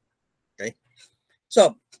interpretation. Okay?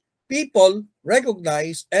 So, people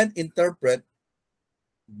recognize and interpret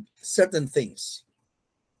certain things,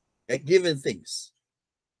 okay, given things,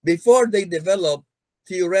 before they develop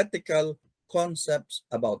theoretical concepts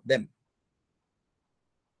about them.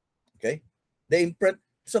 Okay?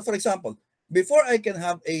 So, for example, before I can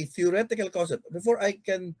have a theoretical concept, before I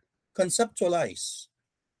can conceptualize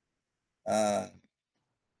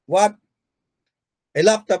what a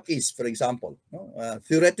laptop is, for example, no?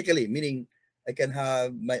 Theoretically, meaning I can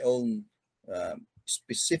have my own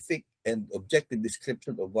specific and objective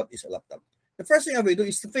description of what is a laptop. The first thing I will do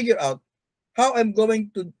is to figure out how I'm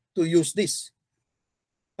going to use this,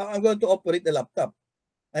 how I'm going to operate the laptop.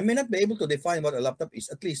 I may not be able to define what a laptop is,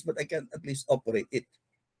 at least, but I can at least operate it.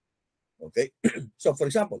 Okay. So, for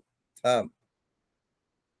example,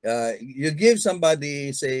 you give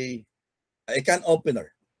somebody, say, a can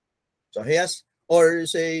opener. So he has, or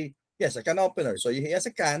say, yes, a can opener. So he has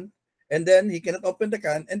a can, and then he cannot open the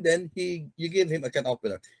can, and then you give him a can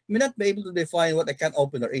opener. He may not be able to define what a can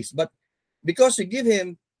opener is, but because you give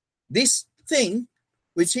him this thing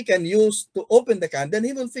which he can use to open the can, then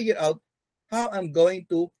he will figure out how I'm going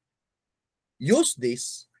to use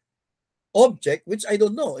this object, which I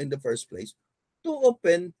don't know in the first place, to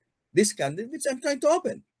open this can which I'm trying to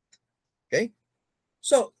open. Okay?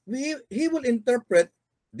 So he will interpret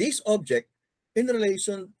this object in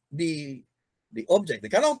relation the object, the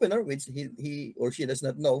can opener, which he or she does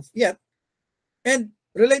not know yet, and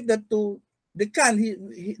relate that to the can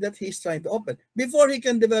that he's trying to open before he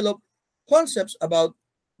can develop concepts about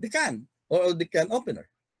the can or the can opener.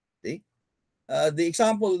 See? The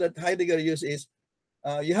example that Heidegger used is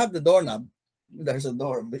you have the doorknob. There's a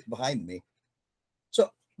door behind me. So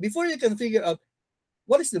before you can figure out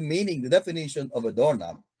what is the meaning, the definition of a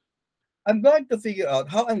doorknob, I'm going to figure out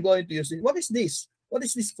how I'm going to use it. What is this? What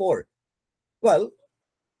is this for? Well,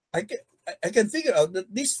 I can figure out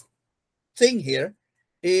that this thing here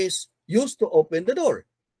is used to open the door.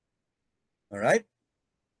 All right.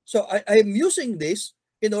 So I'm using this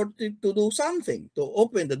in order to do something, to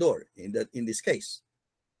open the door in this case.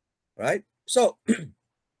 Right. So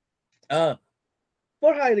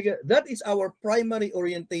for Heidegger, that is our primary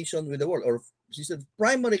orientation with the world, or she said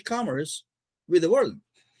primary commerce with the world.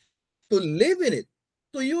 To live in it,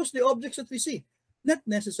 to use the objects that we see, not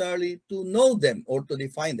necessarily to know them or to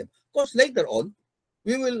define them. Because later on,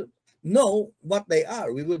 we will know what they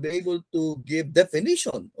are. We will be able to give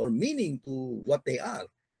definition or meaning to what they are.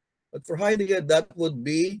 But for Heidegger, that would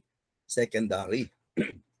be secondary.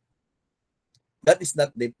 That is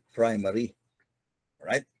not the primary.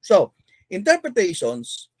 Right? So,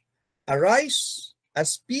 interpretations arise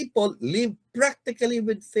as people live practically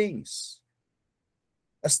with things,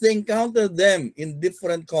 as they encounter them in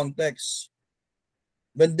different contexts,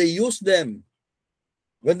 when they use them,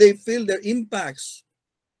 when they feel their impacts.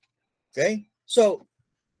 Okay? So,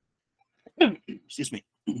 excuse me.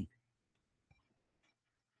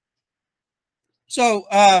 So,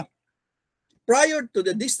 prior to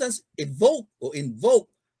the distance evoked or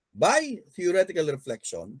invoked by theoretical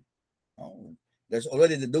reflection, there's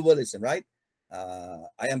already the dualism, right?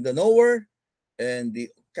 I am the knower, and the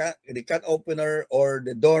can opener or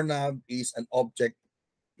the doorknob is an object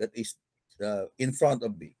that is in front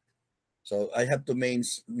of me. So I have to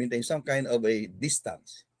maintain some kind of a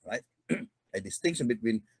distance, right? A distinction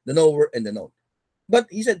between the knower and the known. But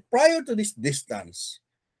he said, prior to this distance,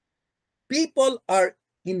 people are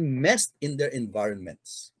immersed in their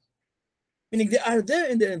environments. Meaning they are there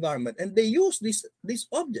in their environment and they use these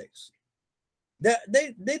objects.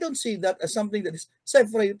 They don't see that as something that is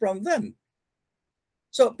separate from them.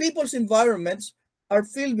 So people's environments are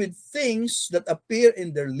filled with things that appear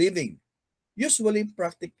in their living, usually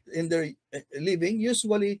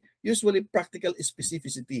usually practical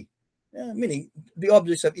specificity. Meaning the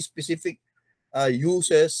objects have specific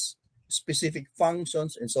uses, specific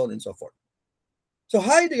functions, and so on and so forth. So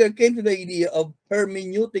Heidegger came to the idea of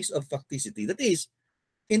hermeneutics of facticity, that is,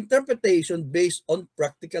 interpretation based on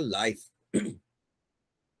practical life.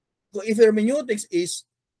 So if hermeneutics is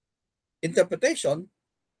interpretation,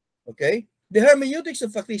 okay, the hermeneutics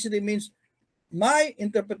of facticity means my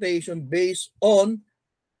interpretation based on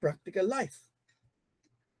practical life.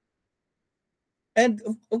 And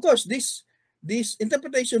of course, this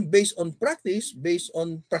interpretation based on practice, based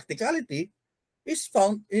on practicality, is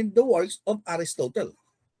found in the works of Aristotle.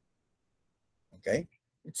 Okay,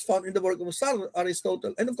 it's found in the work of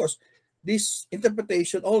Aristotle, and of course, this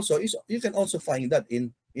interpretation also is, you can also find that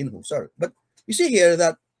in Husserl. But you see here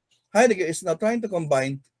that Heidegger is now trying to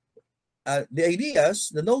combine the ideas,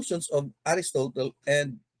 the notions of Aristotle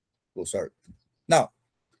and Husserl. Now,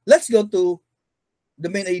 let's go to the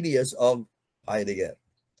main ideas of Heidegger: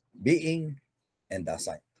 being and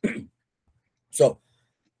Dasein. So,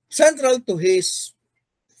 central to his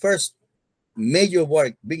first major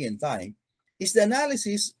work, Being and Time, is the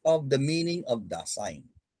analysis of the meaning of Dasein.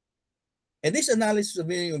 And this analysis of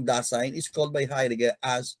meaning of Dasein is called by Heidegger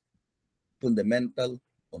as fundamental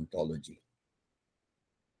ontology.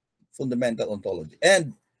 Fundamental ontology.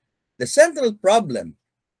 And the central problem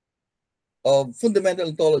of fundamental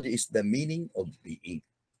ontology is the meaning of being.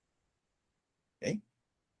 Okay?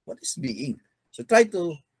 What is being? So try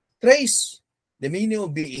to trace the meaning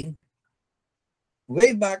of being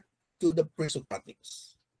way back to the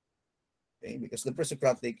pre-Socratics. Okay? Because the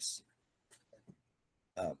pre-Socratics,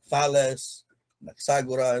 Thales,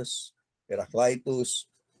 Anaxagoras, Heraclitus,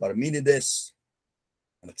 Parmenides,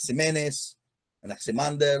 Anaximenes,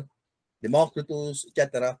 Anaximander, Democritus,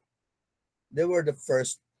 etc., they were the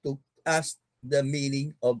first to ask the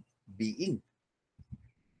meaning of being.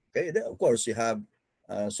 Okay, then of course you have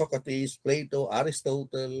Socrates, Plato,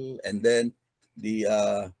 Aristotle, and then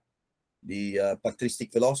the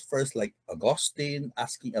patristic philosophers like Augustine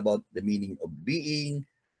asking about the meaning of being,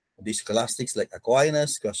 the scholastics like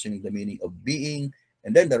Aquinas questioning the meaning of being,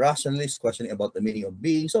 and then the rationalists questioning about the meaning of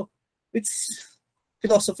being. So it's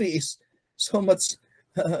philosophy is so much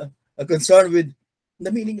a concern with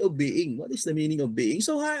the meaning of being. What is the meaning of being?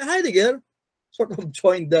 So Heidegger sort of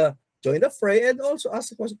joined the fray and also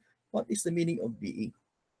asked the question, what is the meaning of being?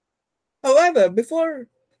 However, before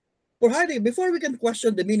we can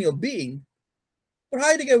question the meaning of being, for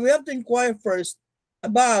Heidegger, we have to inquire first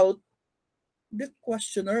about the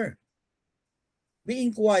questioner, the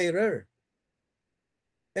inquirer.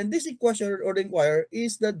 And this questioner or the inquirer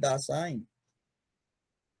is the Dasein.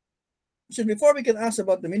 So before we can ask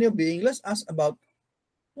about the meaning of being, let's ask about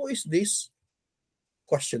who is this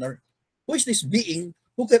questioner? Who is this being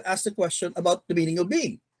who can ask the question about the meaning of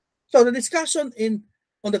being? So the discussion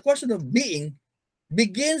on the question of being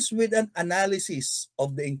begins with an analysis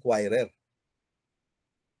of the inquirer,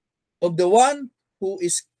 of the one who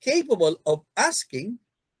is capable of asking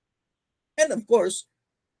and, of course,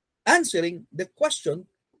 answering the question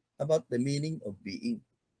about the meaning of being.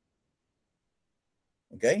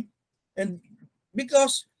 Okay? And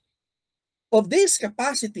because of this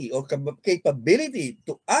capacity or capability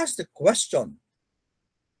to ask the question,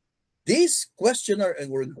 this questioner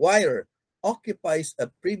or inquirer occupies a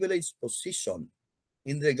privileged position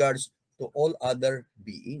in regards to all other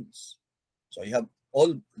beings. So you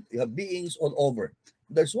have beings all over.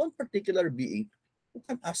 There's one particular being who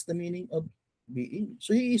can ask the meaning of being.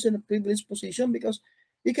 So he is in a privileged position because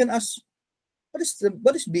he can ask, what is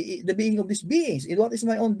the being of these beings? And what is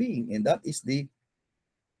my own being? And that is the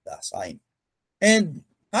Dasein. And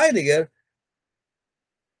Heidegger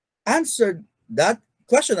answered that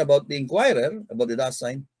question about the inquirer, about the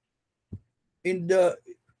Dasein, in the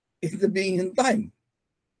Being in Time.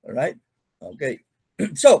 All right? Okay.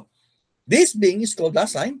 So, this being is called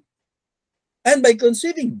Dasein. And by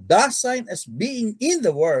conceiving Dasein as being in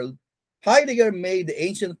the world, Heidegger made the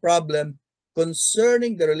ancient problem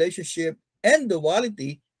concerning the relationship and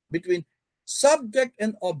duality between subject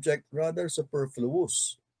and object rather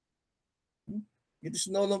superfluous. It is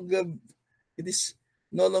no longer, it is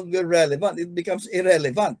no longer relevant. It becomes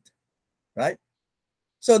irrelevant, right?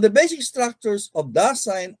 So the basic structures of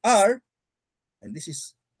Dasein are, and this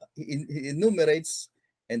is, he enumerates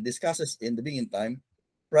and discusses in the beginning time,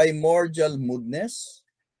 primordial moodness,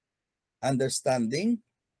 understanding,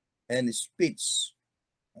 and speech.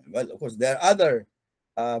 Well, of course, there are other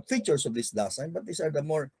features of this Dasein, but these are the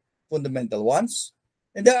more fundamental ones.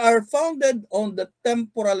 And they are founded on the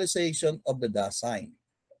temporalization of the Dasein.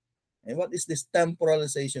 And what is this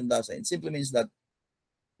temporalization Dasein? It simply means that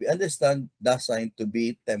we understand Dasein to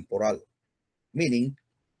be temporal, meaning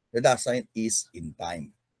the Dasein is in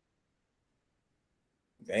time.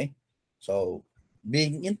 Okay? So,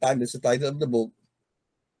 being in time is the title of the book.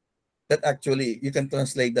 That actually, you can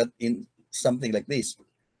translate that in something like this.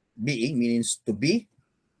 Being means to be,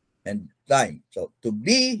 and time. So, to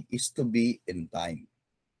be is to be in time.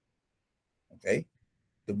 Okay?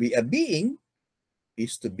 To be a being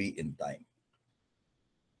is to be in time.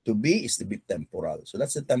 To be is to be temporal. So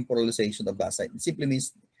that's the temporalization of Dasein. It simply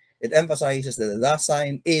means it emphasizes that the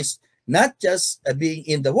Dasein is not just a being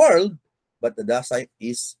in the world, but the Dasein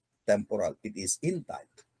is temporal. It is in time.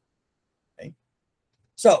 Okay?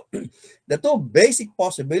 So the two basic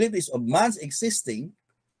possibilities of man's existing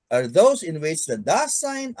are those in which the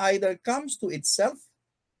Dasein either comes to itself,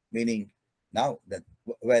 meaning now that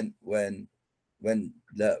when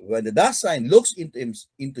the Dasein looks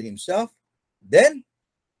into himself, then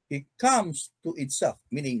he comes to itself,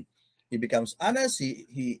 meaning he becomes honest,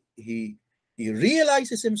 he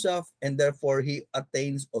realizes himself, and therefore he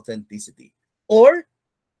attains authenticity. Or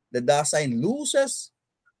the Dasein loses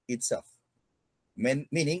itself,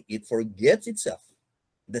 meaning it forgets itself,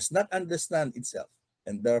 does not understand itself,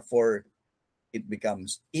 and therefore it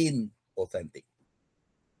becomes inauthentic.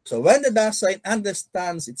 So when the Dasein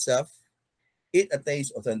understands itself, it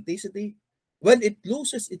attains authenticity. When it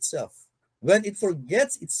loses itself, when it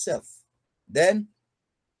forgets itself, then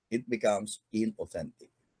it becomes inauthentic.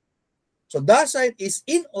 So Dasein is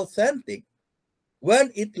inauthentic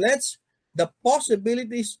when it lets the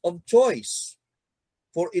possibilities of choice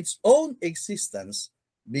for its own existence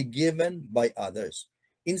be given by others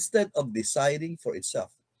instead of deciding for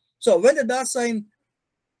itself. So when the Dasein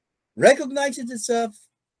recognizes itself,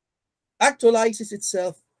 actualizes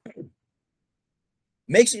itself,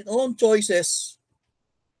 makes its own choices,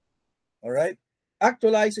 all right,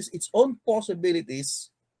 actualizes its own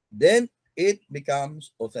possibilities, then it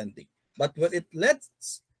becomes authentic. But when it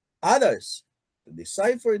lets others to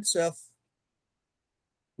decide for itself,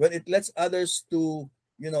 when it lets others to,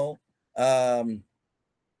 um,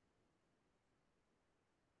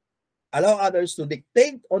 allow others to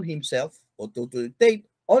dictate on himself or to dictate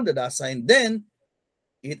on the Dasein, then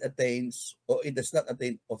it attains, or it does not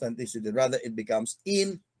attain authenticity. Rather, it becomes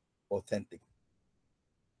inauthentic.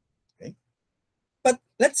 Okay. But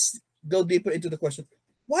let's go deeper into the question.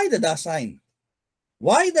 Why the Dasein?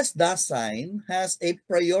 Why does Dasein has a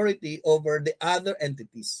priority over the other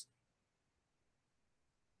entities?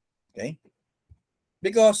 Okay.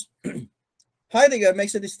 Because Heidegger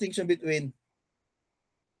makes a distinction between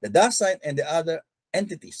the Dasein and the other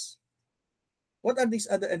entities. What are these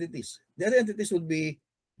other entities? The other entities would be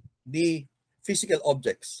the physical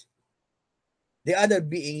objects, the other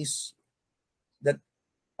beings that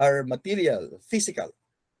are material, physical.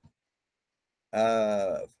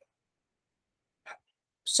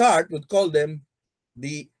 Sartre would call them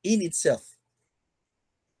the in itself.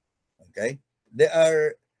 Okay, they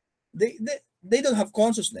don't have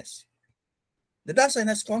consciousness. The Dasein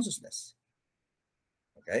has consciousness.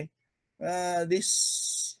 Okay,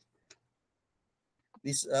 this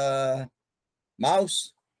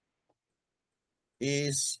mouse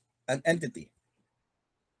is an entity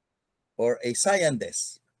or a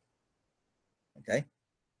scientist. Okay,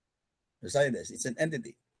 the scientist, it's an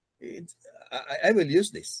entity. I will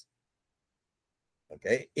use this.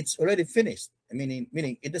 Okay, it's already finished.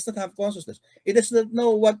 Meaning it does not have consciousness. It does not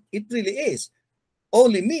know what it really is.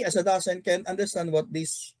 Only me as a Dasein can understand what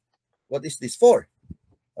is this for.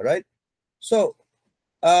 All right. So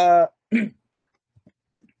the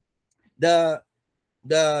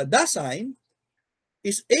Dasein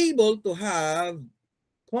is able to have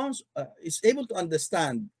is able to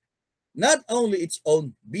understand not only its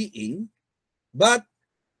own being, but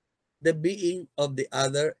the being of the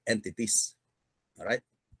other entities. All right.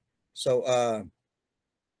 So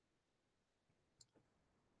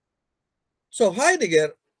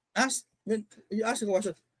Heidegger asked, when you ask the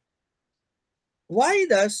question, why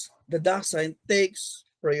does the Dasein takes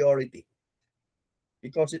priority?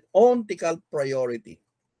 Because it's ontological priority.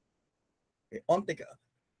 Okay, ontological,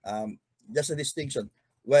 just a distinction.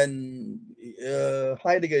 when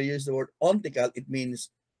Heidegger used the word ontical, it means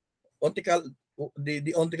ontical.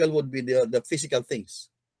 The ontical would be the physical things.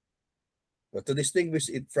 But to distinguish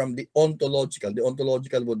it from the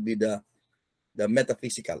ontological would be the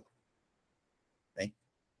metaphysical. Okay?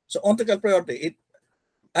 So ontical priority.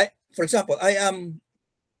 For example, I am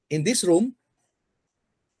in this room.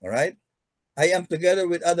 All right. I am together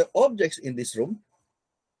with other objects in this room.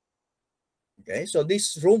 Okay, so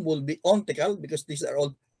this room will be ontical because these are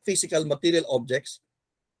all physical material objects.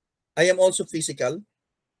 I am also physical.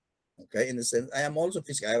 Okay, in a sense, I am also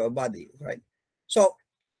physical. I have a body, right? So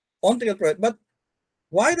ontical priority. But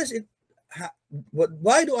why does it?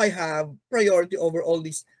 Why do I have priority over all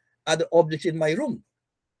these other objects in my room?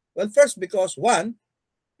 Well, first, because one,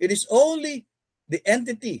 it is only the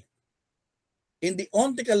entity in the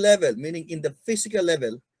ontical level, meaning in the physical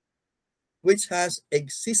level, which has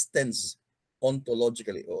existence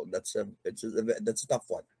ontologically. Oh, that's a tough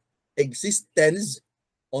one. Existence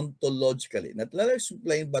ontologically. Not let us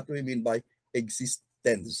explain what we mean by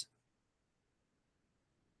existence.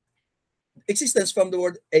 Existence from the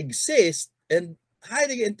word exist, and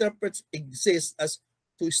Heidegger interprets exist as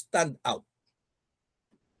to stand out.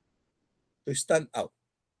 To stand out.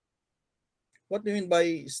 What do you mean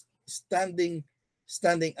by standing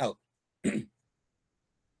out?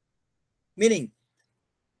 Meaning,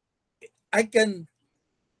 I can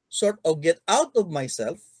sort of get out of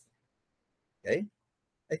myself. Okay,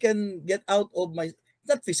 I can get out of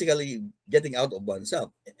not physically getting out of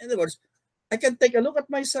oneself. In other words, I can take a look at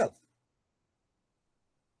myself.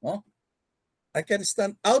 No? I can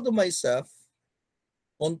stand out of myself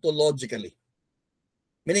ontologically.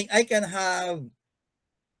 Meaning I can have,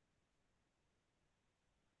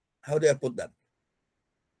 how do I put that?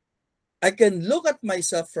 I can look at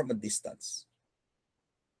myself from a distance.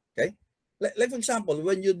 Okay? Like for example,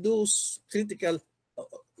 when you do critical,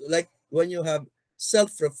 like when you have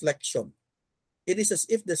self-reflection, it is as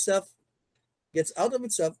if the self gets out of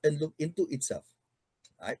itself and look into itself.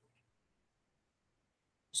 Right?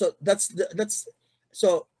 So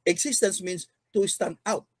so existence means to stand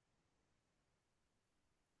out.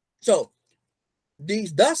 So the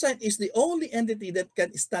Dasein is the only entity that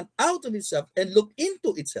can stand out of itself and look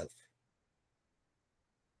into itself.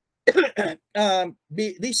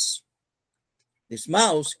 This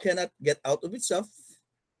mouse cannot get out of itself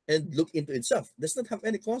and look into itself. Does not have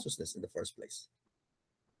any consciousness in the first place.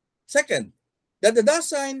 Second, that the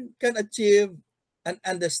Dasein can achieve an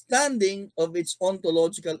understanding of its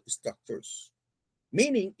ontological structures,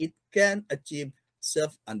 meaning it can achieve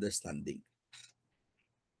self-understanding.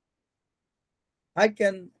 I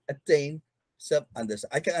can attain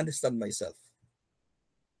self-understanding. I can understand myself.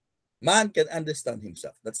 Man can understand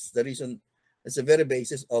himself. That's the reason. It's the very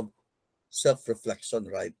basis of self-reflection,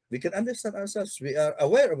 right? We can understand ourselves. We are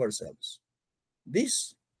aware of ourselves.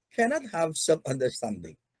 This cannot have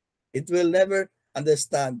self-understanding. It will never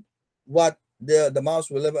understand what the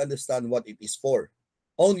mouse will never understand what it is for.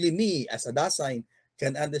 Only me as a Dasein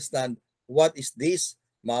can understand what is this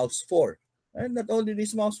mouse for. And not only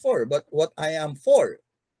this mouse for, but what I am for.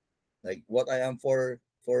 Like what I am for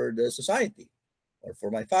the society, or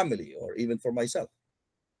for my family, or even for myself.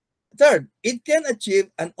 Third, it can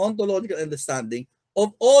achieve an ontological understanding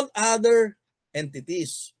of all other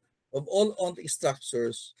entities, of all ontological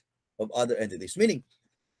structures of other entities. Meaning,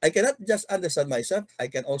 I cannot just understand myself, I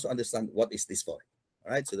can also understand what is this for.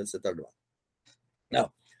 All right, so that's the third one.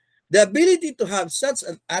 Now, the ability to have such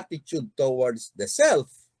an attitude towards the self,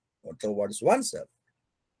 or towards oneself,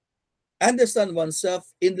 understand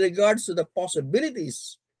oneself in regards to the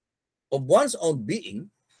possibilities of one's own being,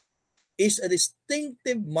 is a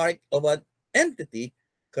distinctive mark of an entity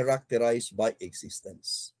characterized by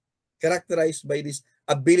existence, characterized by this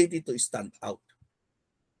ability to stand out.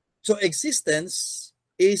 So existence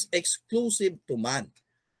is exclusive to man.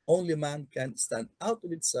 Only man can stand out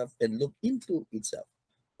of itself and look into itself.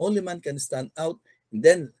 Only man can stand out and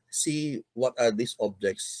then see what are these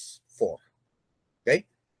objects for. Okay?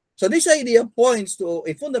 So this idea points to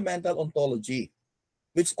a fundamental ontology,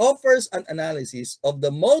 which offers an analysis of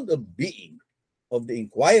the mode of being of the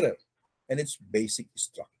inquirer and its basic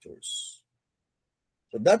structures.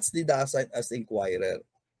 So that's the Dasein as the inquirer.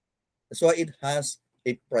 That's why it has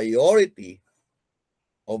a priority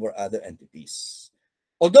over other entities.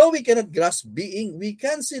 Although we cannot grasp being, we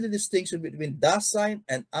can see the distinction between Dasein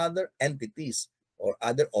and other entities or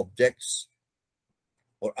other objects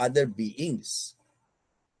or other beings.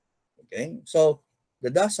 Okay, so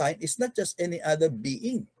the Dasein is not just any other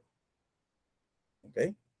being.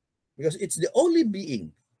 Okay, because it's the only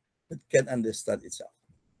being that can understand itself.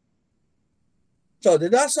 So the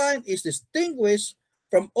Dasein is distinguished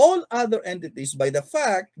from all other entities by the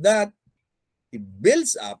fact that he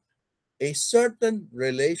builds up a certain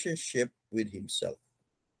relationship with himself.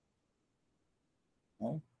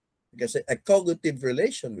 No? You can say a cognitive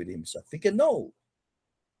relation with himself. He can know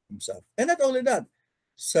himself. And not only that,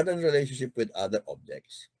 certain relationship with other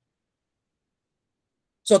objects.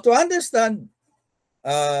 So to understand,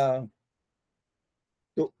 uh,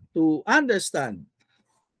 to understand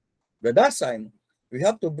the Dasein, we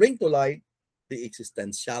have to bring to light the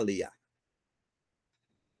existentialia,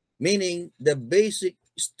 meaning the basic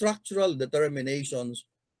structural determinations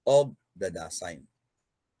of the Dasein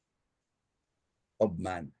of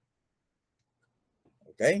man.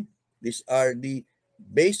 Okay? These are the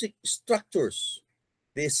basic structures,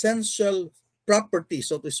 the essential properties,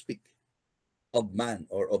 so to speak, of man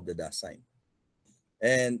or of the Dasein.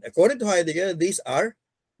 And according to Heidegger, these are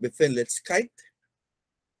Befindlichkeit,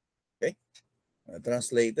 okay,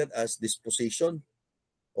 translated as disposition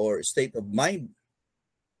or state of mind,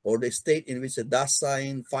 or the state in which the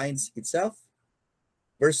Dasein finds itself,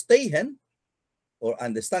 Verstehen, or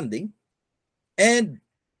understanding, and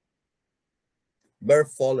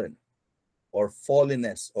Verfallen, or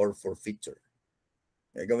fallenness, or forfeiture.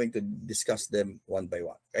 We're going to discuss them one by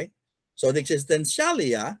one, okay? So the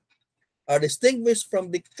existentialia are distinguished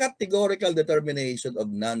from the categorical determination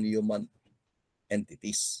of non-human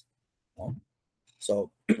entities. No?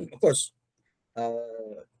 So, of course,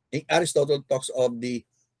 Aristotle talks of the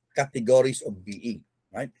categories of being,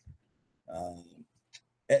 right?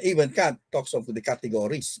 Even Kant talks of the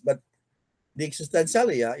categories, but the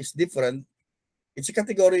existentialia is different. It's a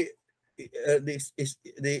category.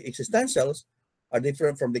 The existentials are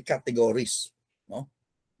different from the categories, no?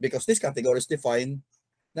 Because these categories define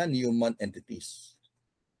non-human entities.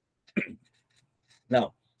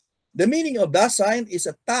 Now, the meaning of Dasein is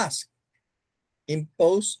a task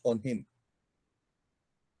imposed on him.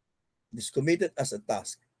 It is committed as a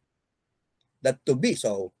task that to be.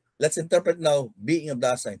 So let's interpret now being of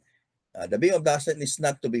Dasein. The being of Dasein is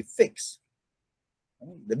not to be fixed.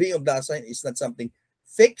 The being of Dasein is not something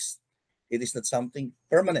fixed. It is not something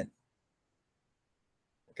permanent.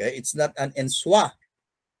 Okay, it's not an en soi.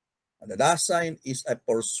 The Dasein is a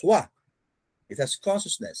pour soi. It has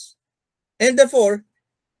consciousness. And therefore,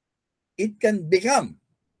 it can become.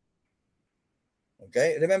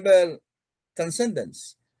 Okay, remember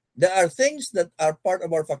transcendence. There are things that are part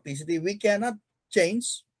of our facticity we cannot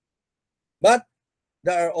change, but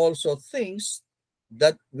there are also things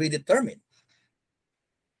that we determine.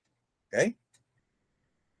 Okay?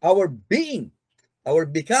 Our being, our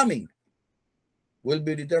becoming will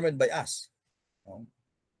be determined by us.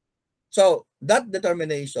 So that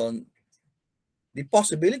determination, the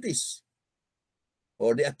possibilities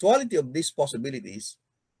or the actuality of these possibilities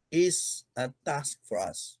is a task for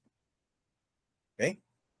us. Okay?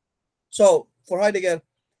 So for Heidegger,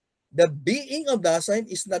 the being of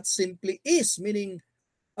Dasein is not simply is, meaning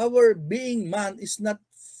our being man is not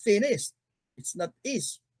finished. It's not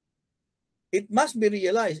is. It must be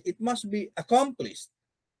realized. It must be accomplished.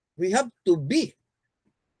 We have to be.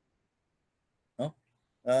 No?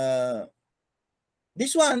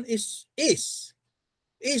 This one is. Is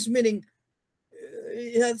meaning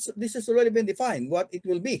this has already been defined, what it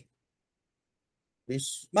will be.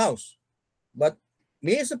 This mouse. But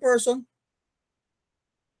me as a person,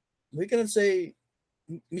 we cannot say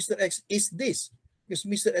Mr. X is this, because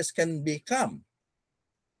Mr. X can become.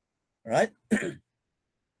 Right?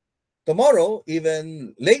 Tomorrow,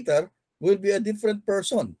 even later, will be a different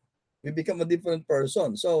person. We become a different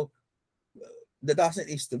person. So the Dasein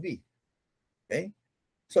is to be. Okay?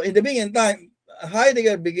 So in the beginning time,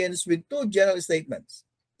 Heidegger begins with two general statements.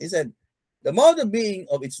 He said, the mode of being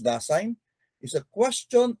of its Dasein is a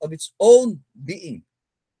question of its own being.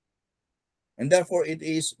 And therefore, it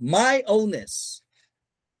is my ownness.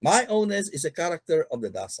 My ownness is a character of the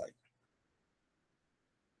Dasein.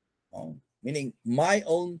 Meaning my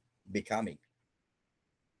own becoming.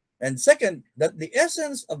 And second, that the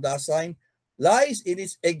essence of Dasein lies in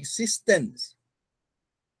its existence,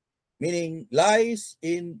 meaning lies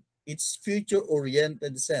in its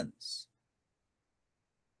future-oriented sense,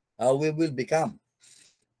 how we will become.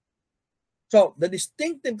 So the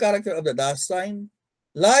distinctive character of the Dasein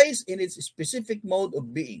lies in its specific mode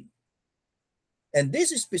of being. And this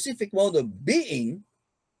specific mode of being,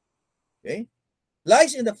 okay,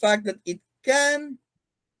 lies in the fact that it can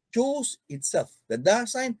choose itself. The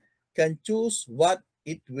Dasein can choose what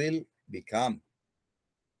it will become.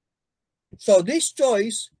 So this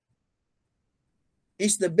choice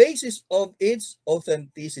is the basis of its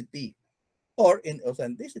authenticity or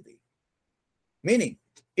inauthenticity. Meaning,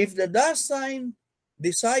 if the Dasein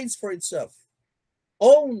decides for itself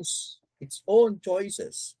owns its own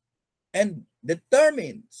choices and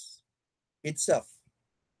determines itself,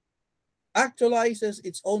 actualizes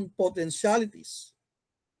its own potentialities,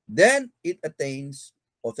 then it attains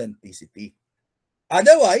authenticity.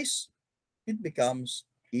 Otherwise, it becomes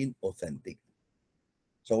inauthentic.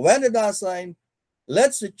 So when the Dasein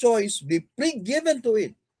lets the choice be pre-given to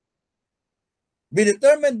it, be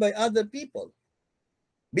determined by other people,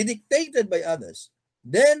 be dictated by others,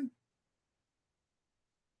 then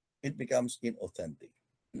it becomes inauthentic.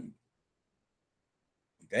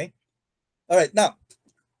 Okay? All right, now,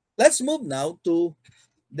 let's move now to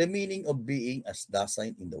the meaning of being as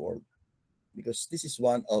Dasein in the world, because this is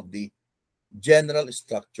one of the general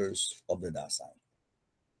structures of the Dasein.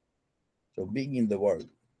 So being in the world.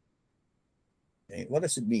 Okay, what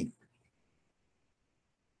does it mean?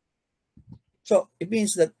 So it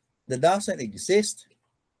means that the Dasein exists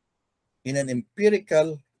in an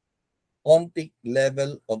empirical ontic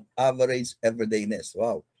level of average everydayness.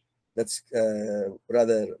 Wow, that's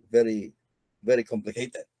rather very, very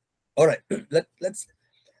complicated. All right, let's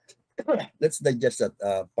digest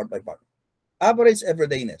that part by part. Average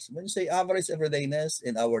everydayness. When you say average everydayness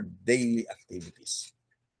in our daily activities,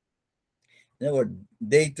 in our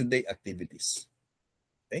day-to-day activities.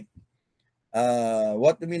 Okay.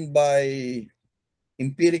 What do you mean by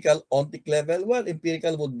empirical ontic level? Well,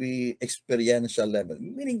 empirical would be experiential level,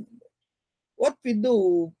 meaning what we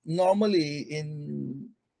do normally in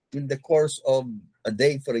the course of a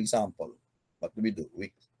day, for example. What do?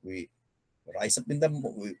 We rise up we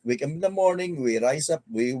wake up in the morning, we rise up,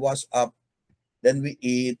 we wash up, then we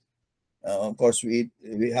eat. Of course, we eat,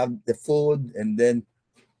 we have the food, and then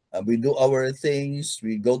we do our things.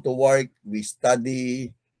 We go to work, we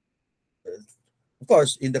study. Of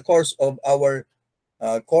course, in the course of our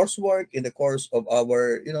coursework, in the course of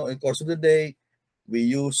our, in the course of the day, we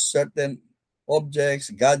use certain objects,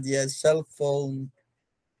 gadgets, cell phone,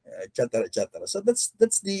 etc., etc. So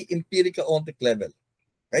that's the empirical ontic level,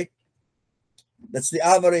 right? That's the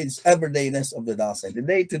average everydayness of the Dasein, the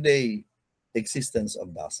day-to-day existence of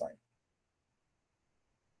Dasein.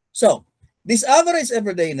 So this average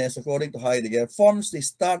everydayness, according to Heidegger, forms the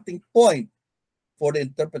starting point for the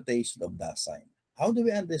interpretation of Dasein. How do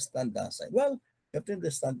we understand Dasein? Well, you have to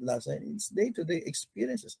understand Dasein. It's day-to-day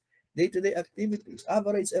experiences, day-to-day activities,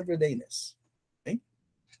 average everydayness. Okay?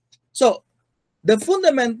 So the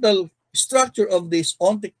fundamental structure of this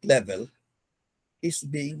ontic level is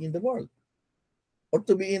being in the world, or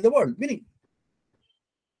to be in the world, meaning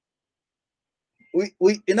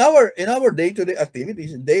we in our day-to-day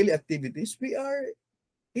activities, daily activities, we are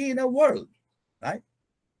in a world, right?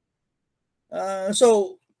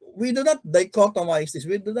 So we do not dichotomize this.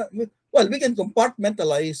 We do not. Well, we can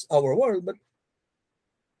compartmentalize our world, but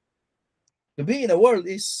to be in a world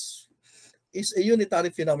is a unitary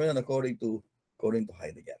phenomenon according to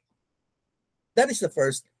Heidegger. That is the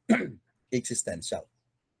first existential.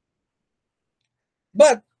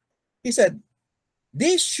 But he said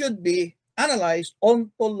this should be analyzed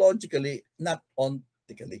ontologically, not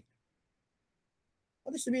ontically.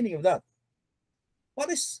 What is the meaning of that? What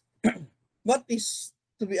is what is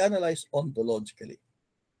to be analyzed ontologically?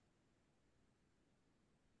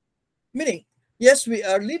 Meaning, yes, we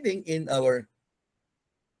are living in our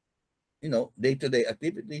day-to-day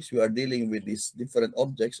activities. We are dealing with these different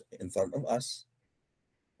objects in front of us: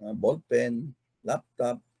 ball pen,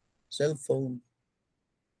 laptop, cell phone,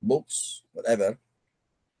 books, whatever.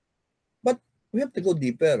 But we have to go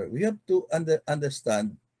deeper. We have to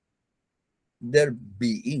understand their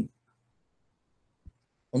being,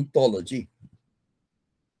 ontology.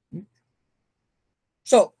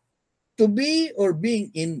 So, to be or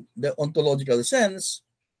being in the ontological sense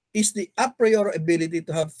is the a priori ability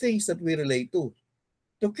to have things that we relate to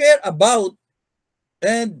care about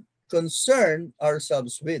and concern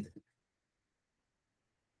ourselves with.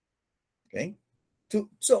 Okay?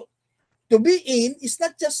 To be in is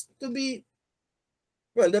not just to be,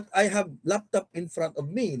 well, that I have laptop in front of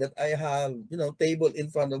me, that I have, table in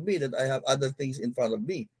front of me, that I have other things in front of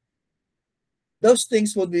me. Those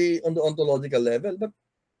things would be on the ontological level, but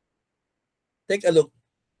take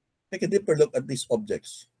a deeper look at these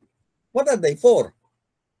objects. What are they for?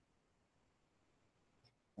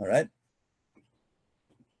 All right.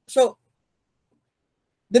 So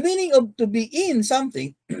the meaning of to be in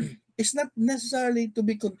something is not necessarily to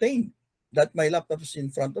be contained. That my laptop is in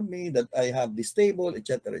front of me, that I have this table,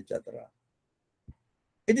 etc., etc.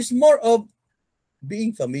 It is more of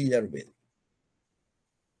being familiar with.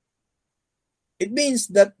 It means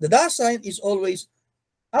that the Dasein is always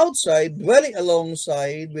outside, dwelling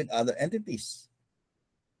alongside with other entities.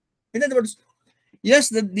 In other words, yes,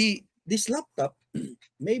 this laptop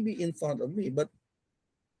maybe in front of me, but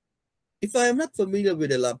if I am not familiar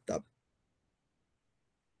with a laptop,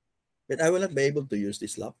 then I will not be able to use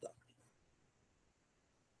this laptop.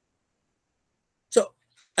 So,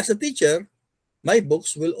 as a teacher, my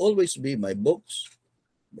books will always be my books,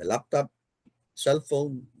 the laptop, cell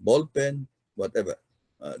phone, ball pen, whatever.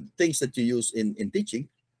 Things that you use in teaching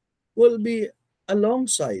will be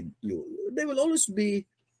alongside you. They will always be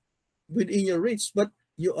within your reach, but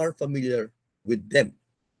you are familiar with them.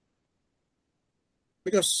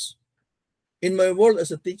 Because in my world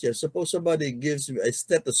as a teacher, suppose somebody gives me a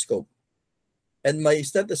stethoscope, and my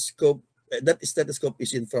stethoscope, that stethoscope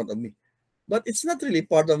is in front of me, but it's not really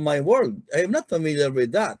part of my world. I am not familiar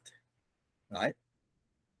with that, right?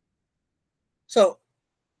 So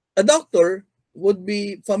a doctor would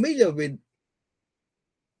be familiar with,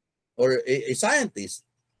 or a scientist,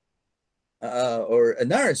 or a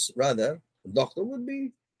nurse rather, a doctor would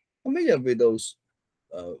be familiar with those,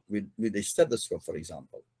 with a stethoscope, for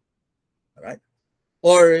example, all right?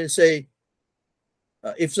 Or say,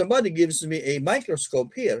 if somebody gives me a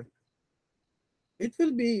microscope here, it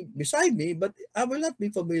will be beside me, but I will not be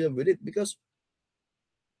familiar with it because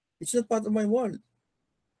it's not part of my world.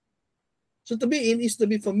 So to be in is to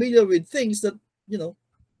be familiar with things that, you know,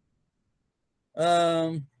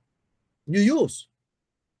 um, you use,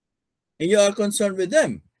 and you are concerned with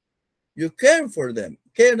them. You care for them.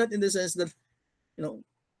 Care not in the sense that, you know,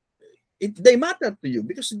 they matter to you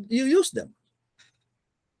because you use them.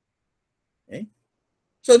 Okay?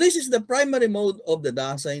 So this is the primary mode of the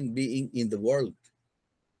Dasein being in the world.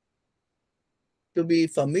 To be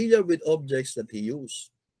familiar with objects that he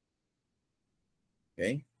used.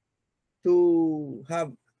 Okay? To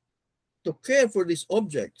care for these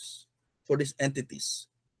objects, for these entities.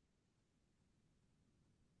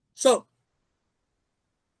 So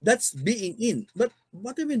that's being in. But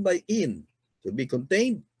what do you mean by in? To be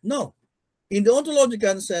contained? No. In the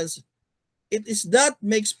ontological sense, it is that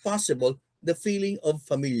makes possible the feeling of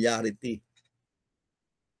familiarity.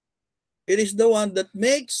 It is the one that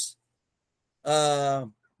makes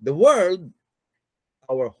the world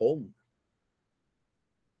our home.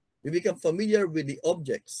 We become familiar with the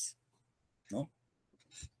objects. No?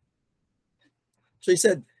 So he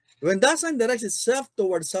said, when Dasein directs itself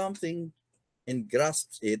towards something and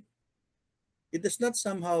grasps it, it does not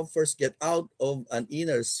somehow first get out of an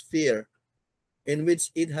inner sphere in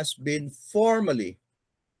which it has been formally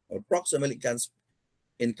or proximally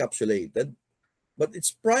encapsulated, but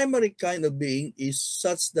its primary kind of being is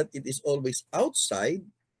such that it is always outside,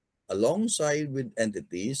 alongside with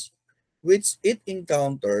entities which it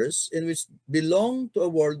encounters and which belong to a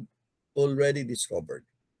world already discovered.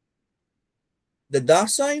 The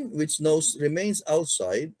Dasein which knows remains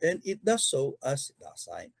outside, and it does so as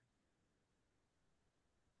Dasein.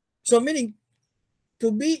 So meaning,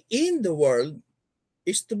 to be in the world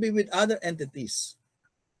is to be with other entities,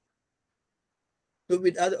 to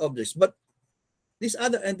be with other objects. But these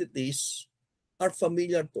other entities are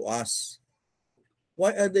familiar to us.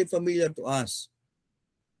 Why are they familiar to us?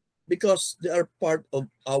 Because they are part of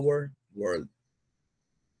our world.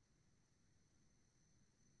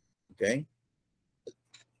 Okay?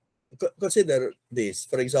 Consider this.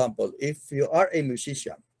 For example, if you are a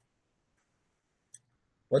musician,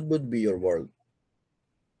 what would be your world?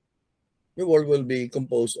 Your world will be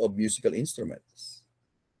composed of musical instruments,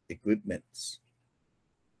 equipments.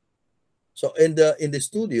 So in the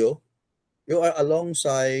studio, you are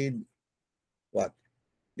alongside what?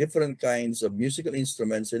 Different kinds of musical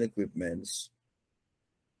instruments and equipments,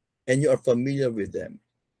 and you are familiar with them.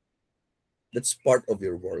 That's part of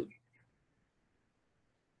your world.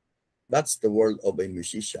 That's the world of a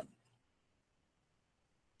musician.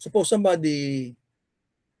 Suppose somebody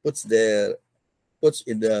puts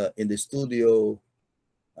in the studio,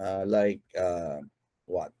 like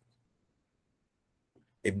what?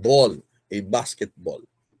 A ball, a basketball.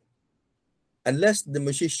 Unless the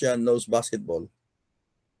musician knows basketball,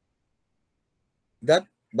 that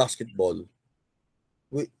basketball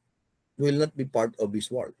will not be part of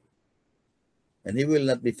his world, and he will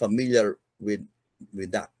not be familiar with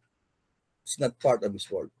that. It's not part of his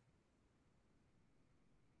world.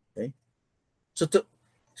 Okay, so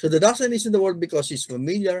the Dasein is in the world because he's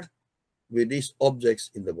familiar with these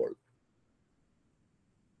objects in the world.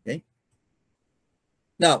 Okay,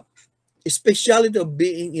 now, speciality of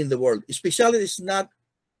being in the world. Speciality is not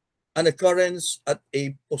an occurrence at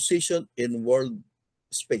a position in world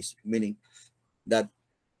space, meaning that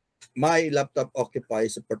my laptop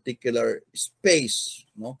occupies a particular space,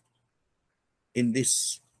 no, in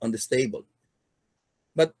this on this table.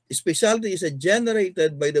 But speciality is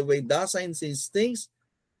generated by the way Dasein sees things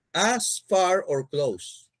as far or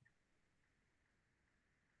close.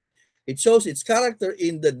 It shows its character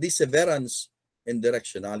in the disseverance and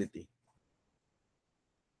directionality.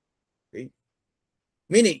 Okay?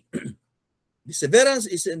 Meaning, disseverance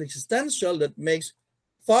is an existential that makes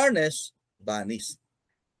farness vanish.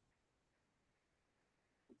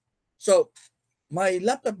 So, my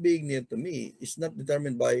laptop being near to me is not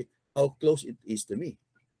determined by how close it is to me.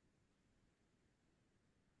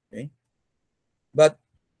 Okay? But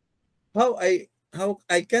how I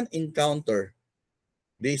can encounter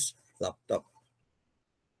this laptop,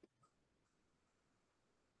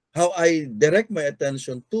 how I direct my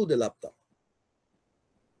attention to the laptop.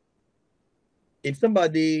 If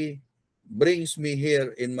somebody brings me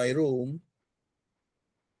here in my room,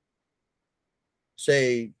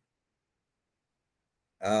 say,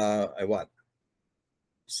 I what?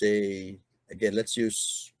 Say, again, let's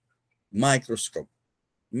use microscope.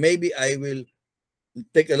 Maybe I will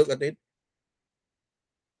take a look at it.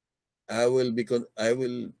 I will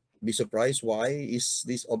be surprised why is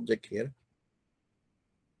this object here.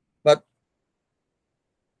 But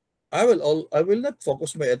I will not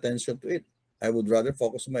focus my attention to it. I would rather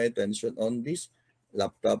focus my attention on this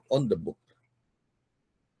laptop, on the book.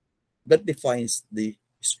 That defines the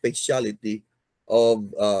spatiality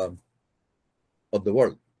of the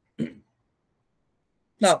world.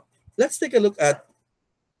 Now, let's take a look at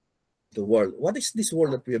the world. What is this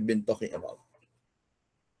world that we have been talking about?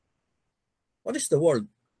 What is the world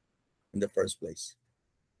in the first place?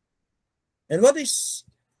 And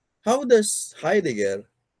how does Heidegger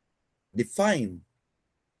define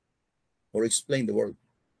or explain the world?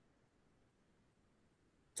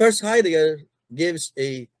 First, Heidegger gives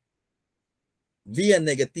a via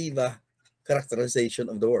negativa characterization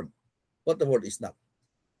of the world, what the world is not.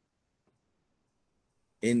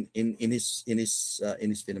 In his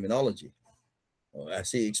phenomenology,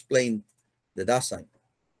 as he explained the Dasein,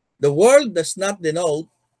 the world does not denote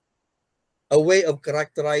a way of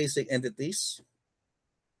characterizing entities,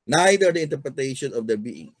 neither the interpretation of their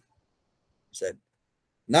being. He said,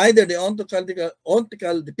 neither the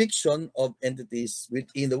ontological depiction of entities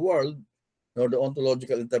within the world, nor the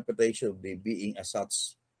ontological interpretation of the being as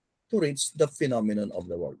such to reach the phenomenon of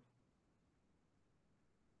the world.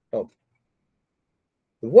 So,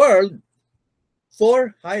 the world,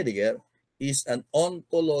 for Heidegger, is an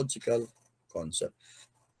ontological concept.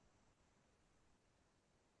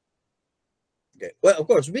 Okay. Well, of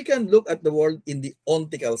course, we can look at the world in the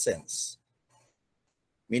ontical sense,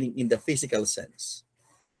 meaning in the physical sense.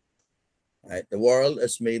 Right? The world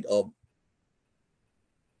is made of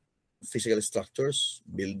physical structures,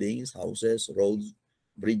 buildings, houses, roads,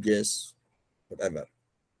 bridges, whatever.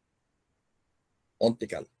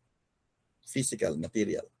 Ontical, physical,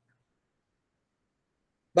 material.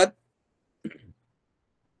 But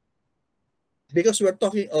because we're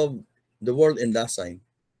talking of the world in Dasein,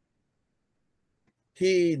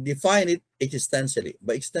 he defined it existentially.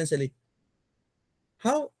 By existentially,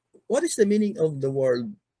 what is the meaning of the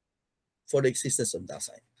world for the existence of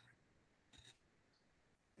Dasein?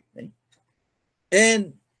 Okay.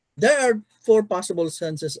 And there are four possible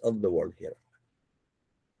senses of the world here.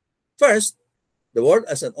 First, the world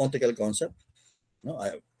as an ontical concept. No,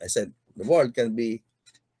 I said the world can be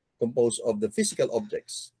composed of the physical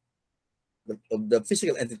objects, of the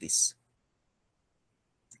physical entities.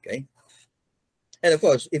 Okay. And of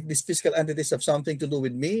course, if these physical entities have something to do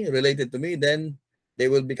with me, related to me, then they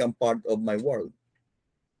will become part of my world.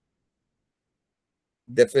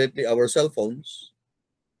 Definitely our cell phones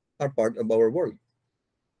are part of our world.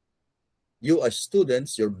 You as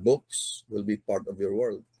students, your books will be part of your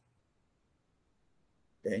world.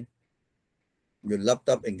 Okay. Your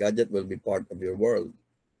laptop and gadget will be part of your world.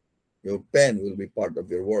 Your pen will be part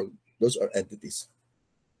of your world. Those are entities.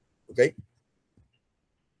 Okay.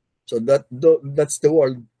 So that's the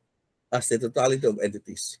world as the totality of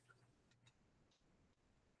entities.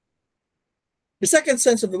 The second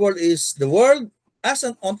sense of the world is the world as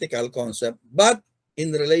an ontical concept, but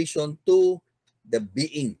in relation to the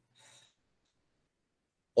being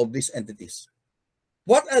of these entities.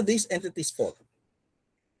 What are these entities for?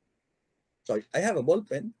 So I have a ball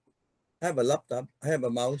pen, I have a laptop, I have a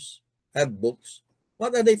mouse, I have books.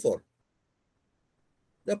 What are they for?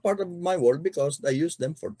 They're part of my world because I use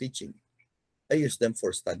them for teaching. I use them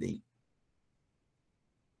for studying.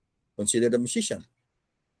 Consider the musician.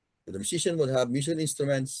 The musician will have musical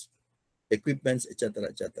instruments, equipments, etc.,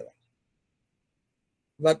 etc.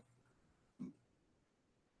 But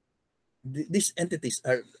these entities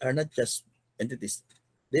are not just entities.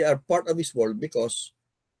 They are part of his world because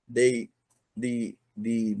the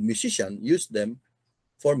musician used them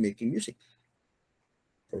for making music.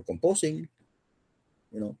 for composing,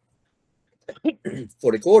 you know,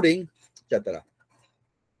 for recording, etc.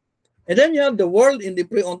 And then you have the world in the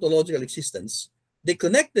pre-ontological existence, the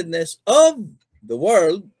connectedness of the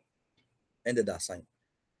world and the Dasein.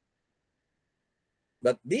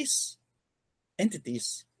 But these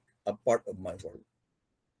entities are part of my world.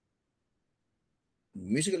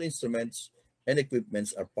 Musical instruments and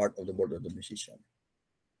equipments are part of the world of the musician.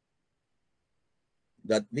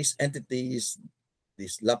 That these entities,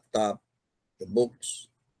 this laptop, the books,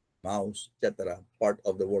 mouse, etc., part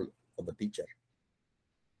of the world of a teacher.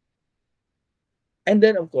 And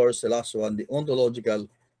then, of course, the last one, the ontological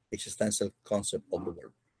existential concept of the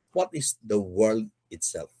world. What is the world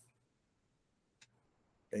itself?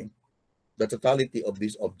 Okay, the totality of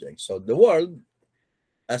these objects. So the world,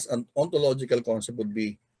 as an ontological concept, would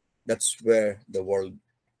be that's where the world,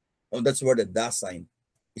 or that's where the Dasein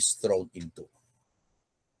is thrown into.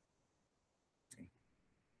 Okay.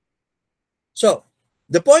 So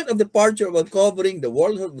the point of departure of uncovering the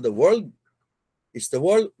worldhood of the world is the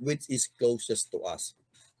world which is closest to us.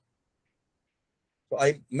 So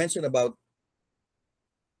I mentioned about,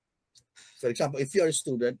 for example, if you're a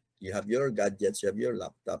student, you have your gadgets, you have your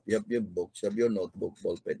laptop, you have your books, you have your notebook,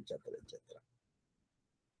 ball pen, etc., etc.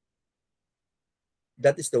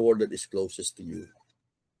 That is the world that is closest to you.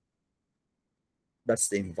 That's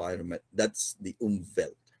the environment. That's the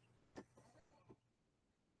Umwelt.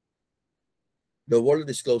 The world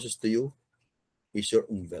that is closest to you is your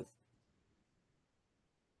Umwelt.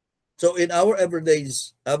 So in our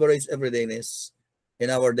everydayness, in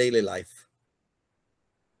our daily life,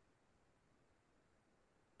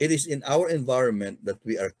 it is in our environment that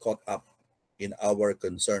we are caught up in our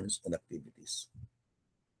concerns and activities.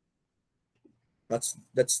 That's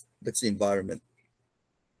the environment.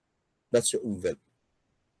 That's your Umwelt.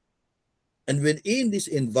 And within this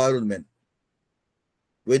environment,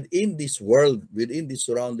 within this world, within this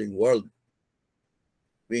surrounding world,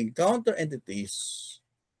 we encounter entities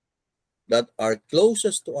that are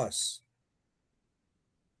closest to us,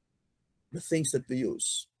 the things that we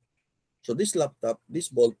use. So this laptop, this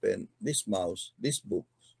ball pen, this mouse, this book,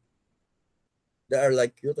 they are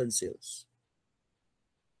like utensils.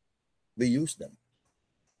 We use them.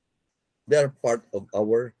 They are part of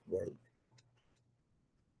our world.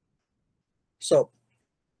 So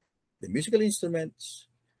the musical instruments,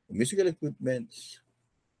 the musical equipments,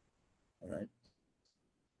 all right,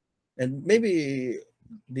 and maybe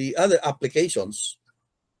the other applications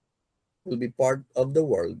will be part of the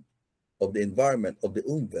world, of the environment, of the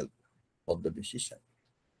Umwelt, of the musician.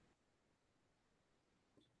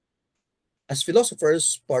 As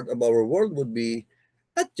philosophers, part of our world would be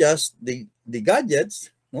not just the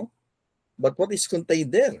gadgets, no, but what is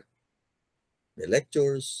contained there. The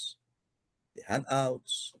lectures, the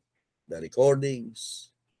handouts, the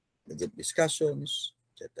recordings, the group discussions,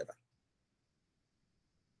 etc.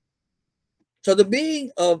 So the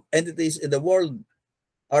being of entities in the world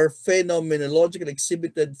are phenomenological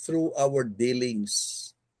exhibited through our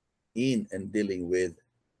dealings in and dealing with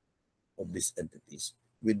of these entities.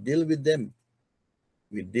 We deal with them.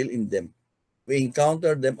 We deal in them. We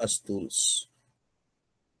encounter them as tools.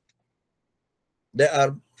 They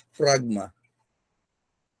are pragma.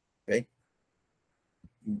 Okay?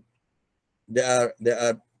 They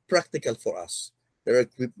are practical for us. They are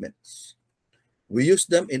equipments. We use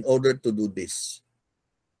them in order to do this.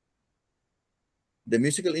 The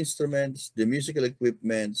musical instruments, the musical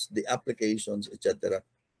equipments, the applications, etc.,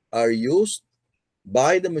 are used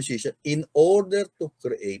by the musician in order to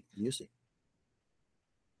create music.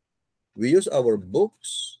 We use our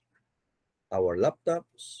books, our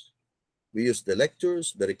laptops, we use the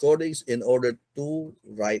lectures, the recordings in order to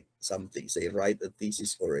write something, say write a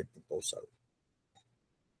thesis or a proposal.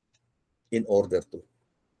 In order to.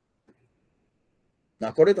 Now,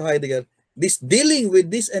 according to Heidegger, this dealing with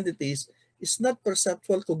these entities is not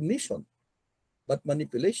perceptual cognition, but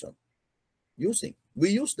manipulation. Using.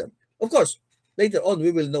 We use them. Of course, later on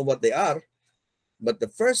we will know what they are, but the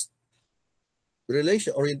first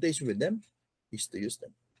orientation with them is to use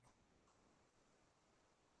them.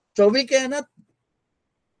 So we cannot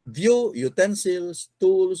view utensils,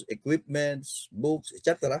 tools, equipments, books,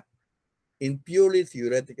 etc. in purely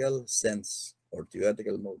theoretical sense or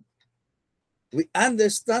theoretical mode. We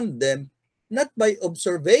understand them not by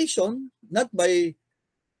observation, not by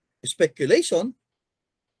speculation,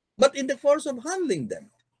 but in the course of handling them,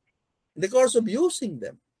 in the course of using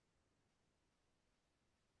them.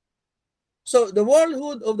 So the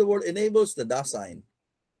worldhood of the world enables the Dasein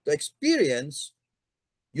to experience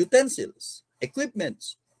utensils,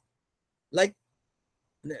 equipments, like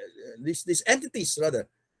these entities rather,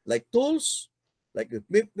 like tools, like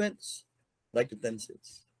equipments, like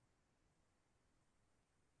utensils.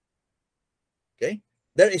 Okay?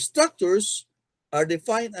 Their structures are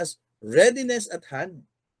defined as readiness at hand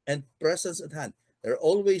and presence at hand. They're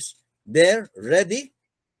always there, ready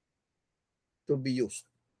to be used.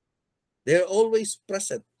 They're always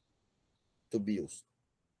present to be used.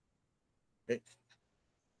 Okay?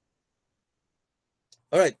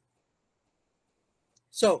 All right.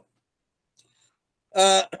 So,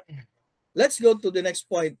 uh, let's go to the next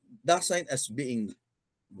point. Dasein as being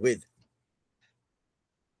with.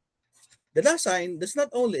 The Dasein does not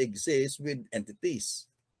only exist with entities.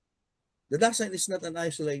 The Dasein is not an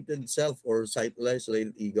isolated self or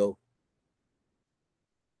isolated ego.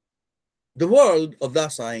 The world of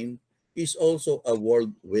Dasein is also a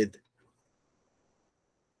world with.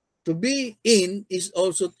 To be in is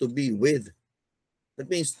also to be with. That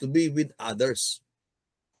means to be with others.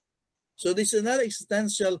 So this is another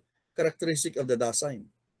existential characteristic of the Dasein.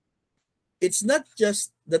 It's not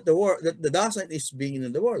just that the Dasein is being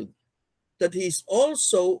in the world, that he's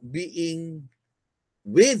also being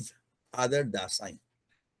with other Dasein.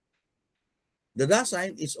 The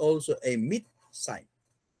Dasein is also a mit sign,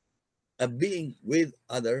 a being with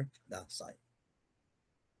other Dasein.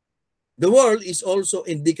 The world is also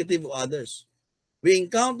indicative of others. We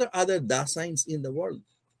encounter other Daseins in the world.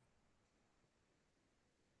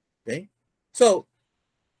 Okay? So,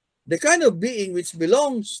 the kind of being which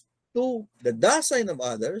belongs to the Dasein of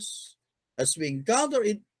others, as we encounter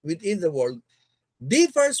it within the world,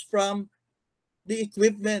 differs from the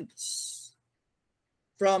equipments,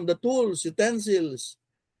 from the tools, utensils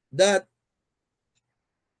that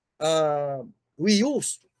we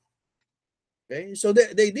use. Okay, so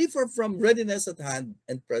they differ from readiness at hand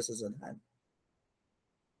and presence at hand.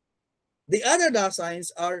 The other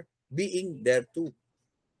Daseins are being there too.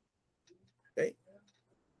 Okay,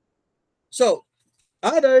 so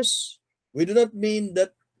others, we do not mean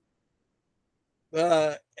that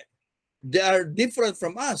uh, they are different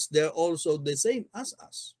from us. They're also the same as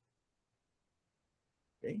us.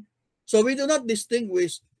 Okay, so we do not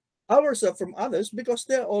distinguish ourselves from others because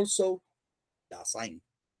they're also Dasein.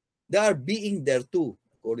 They are being there too,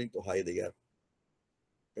 according to Heidegger.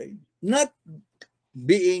 Okay, not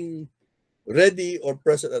being ready or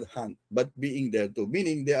present at hand, but being there too,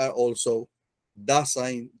 meaning they are also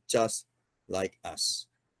Dasein just like us.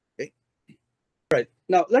 Okay. All right.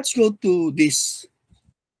 Now let's go to this,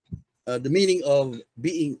 the meaning of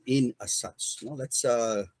being in as such. Now let's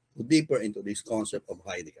go deeper into this concept of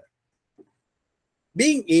Heidegger.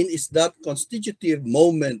 Being in is that constitutive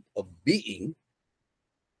moment of being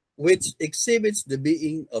which exhibits the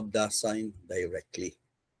being of Dasein directly.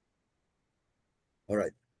 All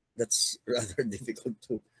right. That's rather difficult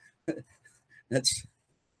to that's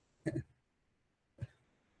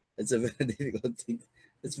it's a very difficult thing.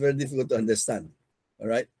 It's very difficult to understand. All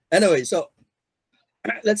right. Anyway, so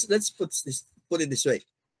let's put it this way.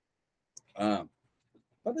 Uh,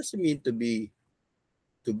 what does it mean to be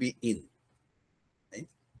in? Right?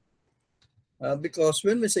 Because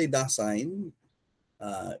when we say Dasein,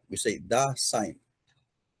 we say Dasein.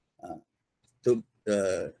 To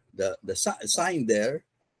sign there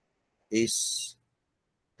is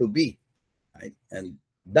to be, right? And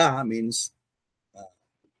Da means uh,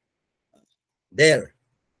 there.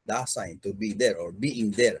 Dasein, to be there or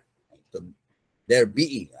being there. To their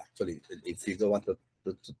being, actually, if you don't want to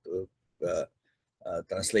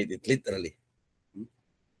translate it literally.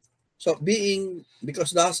 So being,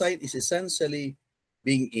 because Dasein is essentially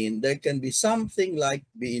being in, there can be something like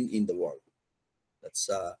being in the world. That's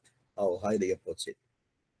how Heidegger puts it.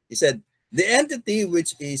 He said, the entity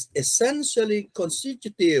which is essentially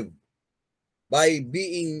constitutive by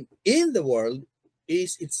being in the world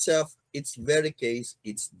is itself, its very case,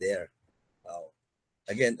 it's there.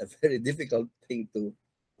 Again, a very difficult thing to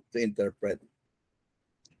interpret.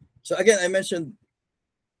 So again, I mentioned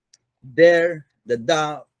there, the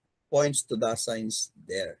Da points to Dasein's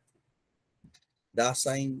there.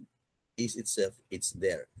 Dasein is itself, it's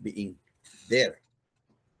there, being there.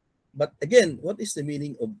 But again, what is the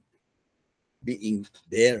meaning of being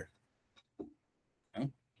there? Huh?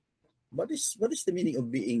 What is the meaning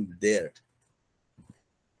of being there?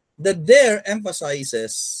 The there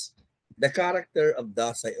emphasizes the character of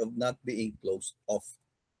Dasein of not being closed off,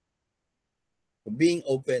 of being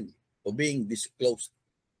open, of being disclosed,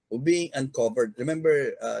 of being uncovered.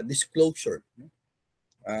 Remember, disclosure.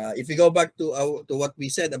 If you go back to what we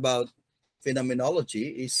said about phenomenology,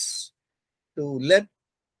 is to let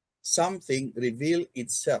something reveal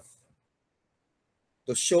itself,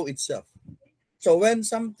 to show itself. So when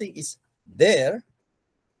something is there,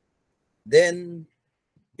 then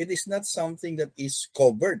It is not something that is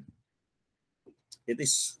covered. It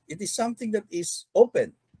is something that is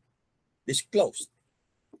open, disclosed.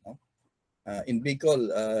 No? In Bicol,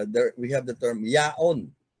 there we have the term yaon.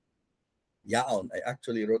 Yaon. I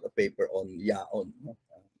actually wrote a paper on yaon. No?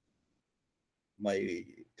 My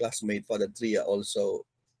classmate Father Tria also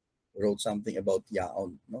wrote something about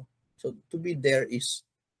yaon. No, so to be there is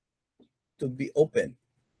to be open,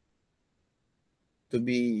 to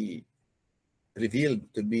be revealed,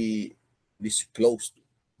 to be disclosed.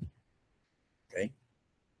 Okay.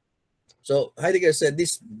 So Heidegger said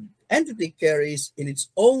this entity carries in its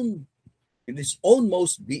own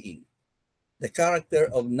most being, the character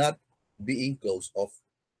of not being closed off.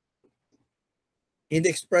 In the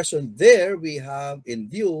expression there, we have in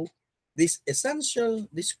view this essential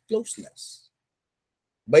discloseness.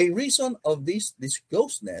 By reason of this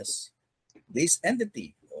discloseness, this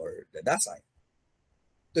entity or the Dasein,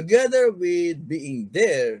 together with being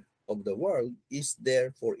there of the world, is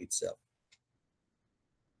there for itself.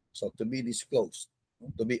 So to be disclosed,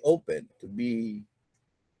 to be open, to be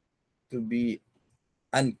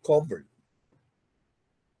uncovered.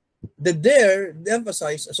 The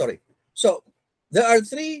emphasize, sorry. So there are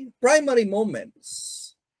three primary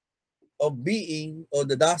moments of being or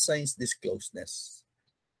the Dasein's discloseness.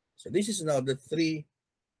 So this is now the three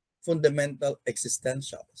fundamental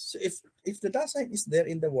existentials. So if the Dasein is there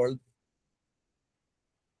in the world,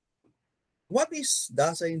 what is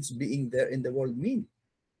Dasein's being there in the world mean?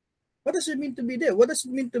 What does it mean to be there? What does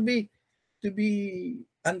it mean to be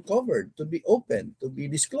uncovered, to be open, to be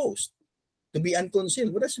disclosed, to be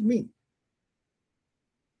unconcealed? What does it mean?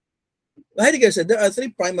 Heidegger said there are three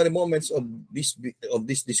primary moments of this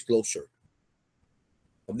disclosure,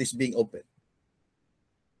 of this being open,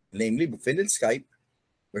 namely Befindlichkeit,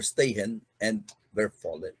 Verstehen, and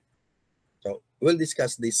Verfallen. So we'll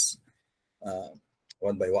discuss this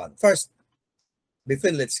one by one. First,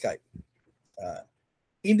 Befindlichkeit.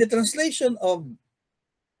 In the translation of,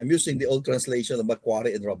 I'm using the old translation of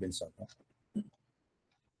Macquarie and Robinson.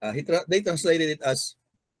 They translated it as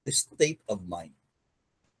the state of mind.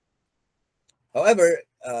 However,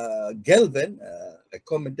 Gelven, a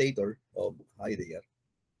commentator of Heidegger,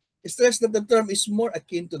 stressed that the term is more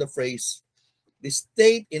akin to the phrase, the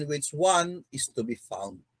state in which one is to be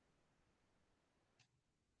found.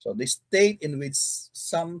 So the state in which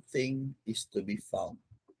something is to be found,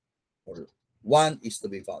 or one is to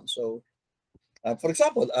be found. So, for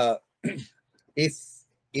example, if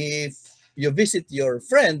you visit your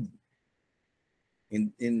friend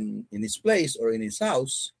in his place or in his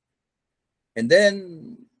house, and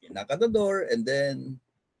then you knock at the door, and then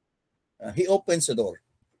he opens the door.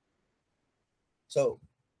 So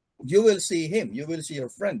you will see him, you will see your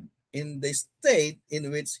friend in the state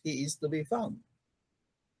in which he is to be found.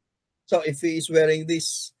 So if he is wearing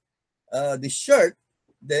this shirt,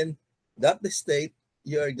 then that's the state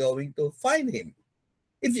you are going to find him.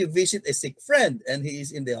 If you visit a sick friend and he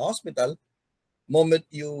is in the hospital, moment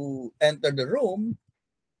you enter the room,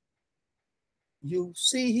 you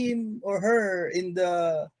see him or her in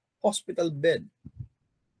the hospital bed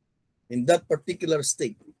in that particular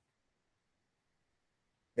state.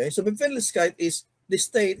 Okay, so Befindlichkeit is the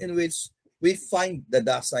state in which we find the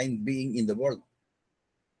Dasein being in the world.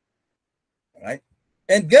 All right?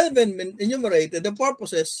 And Gelven enumerated the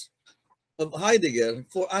purposes of Heidegger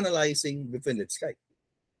for analyzing Befindlichkeit.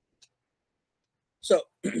 So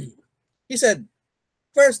he said,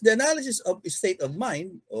 first, the analysis of a state of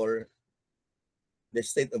mind, or the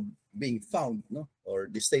state of being found, no, or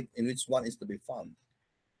the state in which one is to be found,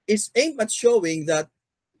 is aimed at showing that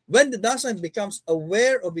when the Dasein becomes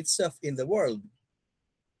aware of itself in the world,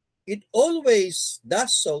 it always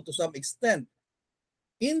does so to some extent,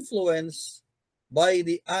 influenced by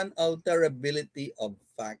the unalterability of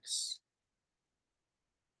facts.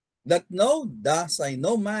 That no Dasein,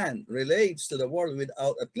 no man relates to the world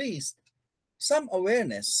without at least some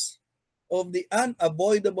awareness of the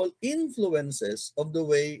unavoidable influences of the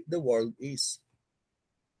way the world is.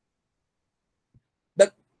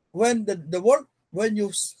 That when when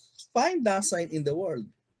you find Dasein in the world,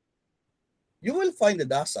 you will find the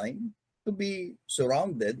Dasein to be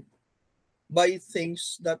surrounded by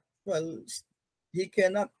things that, well, he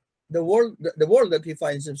cannot, the world that he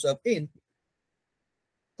finds himself in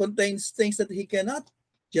contains things that he cannot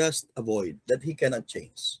just avoid, that he cannot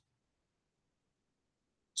change.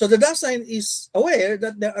 So the Dasein is aware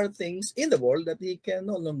that there are things in the world that he can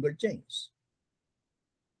no longer change.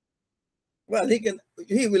 Well,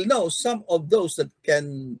 he will know some of those that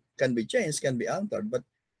can be changed, can be altered, but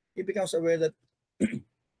he becomes aware that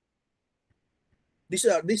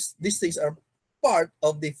these things are part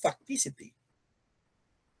of the facticity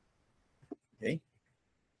Okay.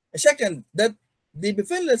 Second, that the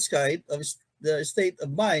Befindlichkeit of the state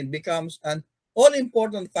of mind becomes an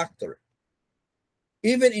all-important factor,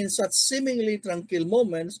 even in such seemingly tranquil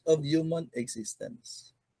moments of human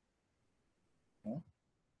existence.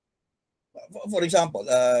 For example,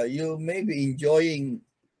 you may be enjoying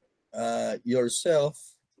yourself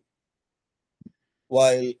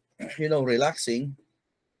while relaxing.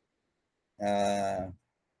 Uh,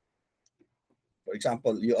 for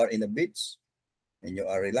example, you are in a beach and you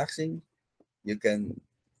are relaxing. You can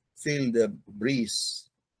feel the breeze,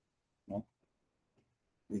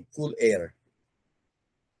 the cool air.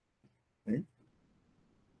 Right?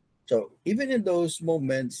 So even in those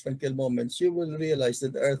moments, tranquil moments, you will realize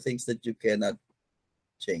that there are things that you cannot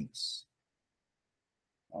change.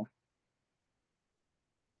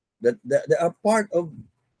 That they are part of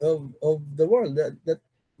the world. That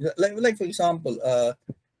like for example,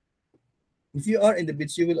 if you are in the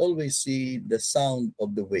beach, you will always see the sound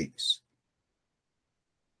of the waves,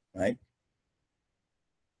 right?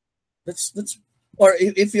 That's or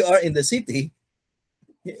if you are in the city,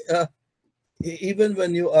 uh, even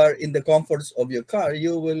when you are in the comforts of your car,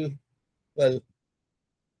 you will, well,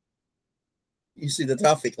 you see the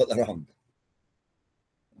traffic all around.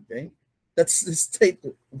 Okay, that's the state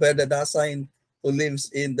where the Dasein who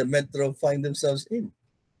lives in the metro find themselves in.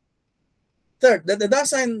 Third, that the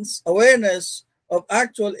Dasein's awareness of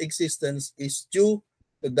actual existence is due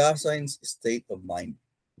to Dasein's state of mind.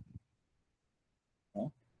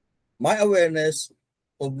 No? My awareness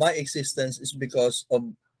of my existence is because of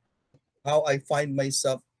how I find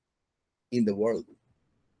myself in the world.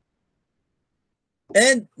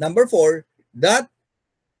 And number four, that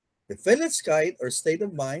the Fehllichkeit or state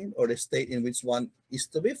of mind or the state in which one is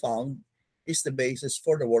to be found is the basis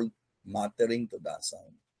for the world mattering to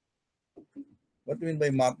Dasein. What do you mean by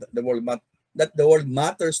matter? That the world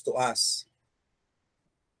matters to us.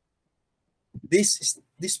 This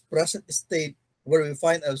present state where we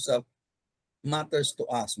find ourselves matters to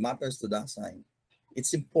us, matters to Dasein.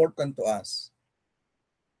 It's important to us.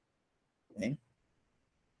 Okay?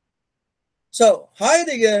 So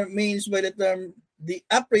Heidegger means by the term the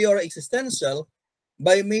a priori existential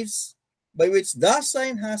by which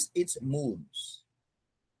Dasein has its moods.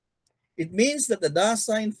 It means that the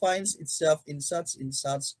Dasein finds itself in such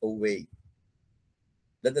a way.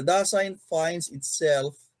 That the Dasein finds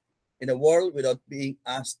itself in a world without being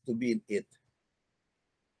asked to be in it.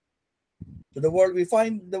 So the world, we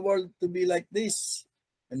find the world to be like this.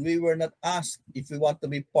 And we were not asked if we want to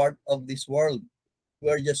be part of this world. We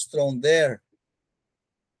are just thrown there.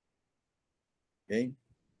 Okay?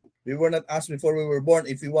 We were not asked before we were born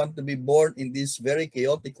if we want to be born in this very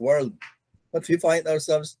chaotic world. But we find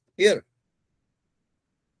ourselves here.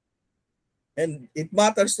 And it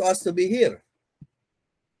matters to us to be here.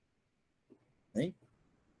 Okay?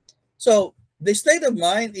 So the state of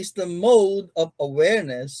mind is the mode of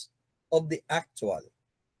awareness of the actual.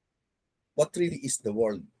 What really is the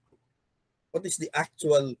world? What is the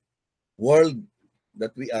actual world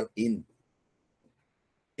that we are in?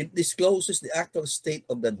 It discloses the actual state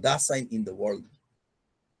of the Dasein in the world.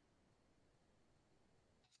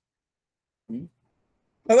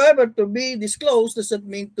 However, to be disclosed doesn't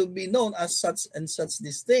mean to be known as such and such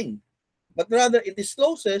this thing, but rather it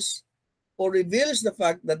discloses or reveals the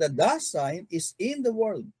fact that the Dasein is in the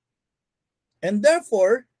world. And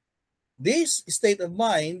therefore, this state of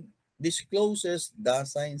mind discloses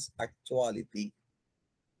Dasein's actuality.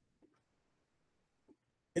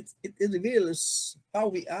 It reveals how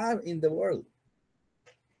we are in the world,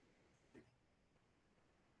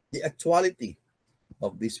 the actuality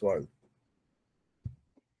of this world.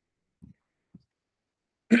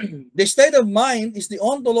 The state of mind is the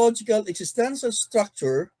ontological existential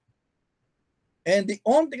structure, and the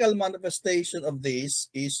ontological manifestation of this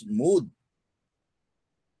is mood.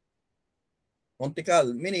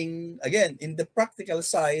 Ontological, meaning, again, in the practical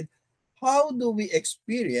side, how do we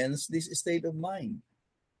experience this state of mind?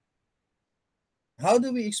 How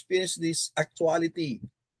do we experience this actuality?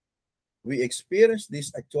 We experience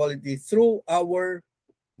this actuality through our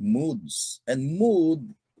moods. And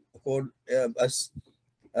mood, as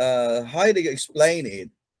Heidegger explained it,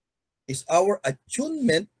 is our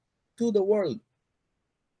attunement to the world.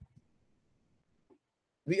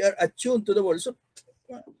 We are attuned to the world. So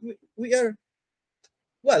we are,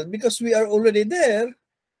 well, because we are already there,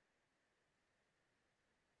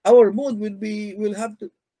 our mood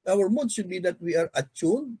our mood should be that we are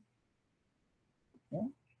attuned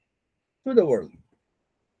to the world.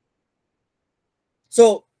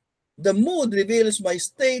 So the mood reveals my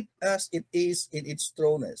state as it is in its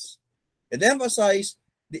truthness. It emphasizes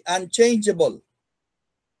the unchangeable.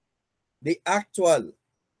 the actual.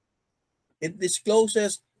 It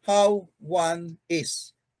discloses how one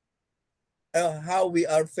is, how we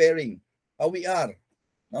are faring, how we are.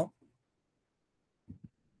 No,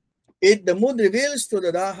 the mood reveals to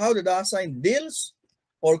how the Dasein deals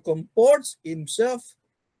or comports himself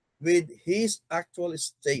with his actual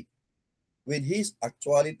state, with his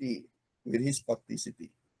actuality, with his facticity.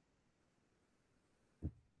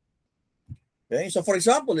 Okay, so for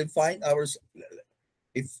example, if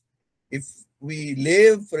if we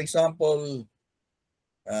live, for example,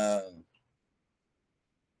 uh,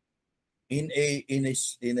 in a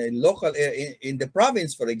local in the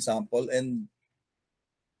province, for example, and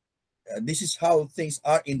this is how things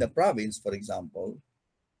are in the province, for example,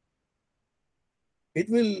 it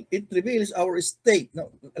reveals our state.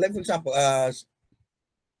 No, like for example,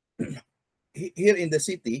 here in the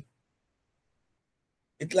city,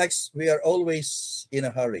 it likes we are always in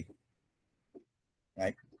a hurry,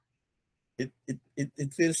 right?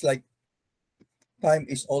 It feels like time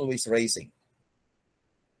is always racing,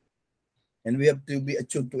 and we have to be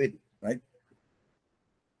attuned to it, right?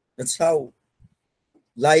 That's how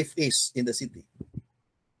life is in the city.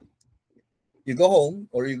 You go home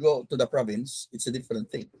or you go to the province, it's a different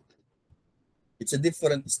thing. It's a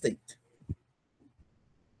different state.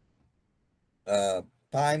 Uh,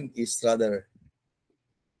 Time is rather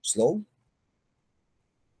slow.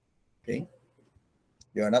 Okay,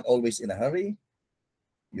 you are not always in a hurry.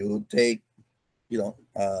 You take, you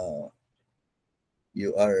know,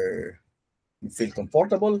 you are you feel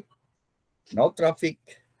comfortable. No traffic.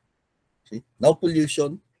 See, no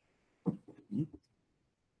pollution. Hmm?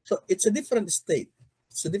 So it's a different state.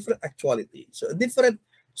 It's a different actuality. So a different.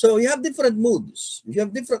 So you have different moods. You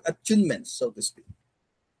have different attunements, so to speak.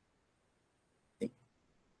 Okay.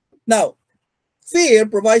 Now, fear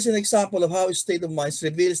provides an example of how a state of mind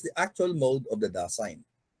reveals the actual mode of the Dasein.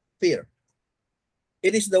 Fear.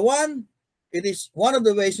 It is the one. It is one of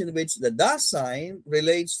the ways in which the Dasein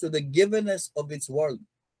relates to the givenness of its world.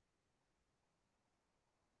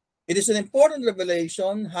 It is an important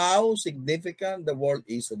revelation how significant the world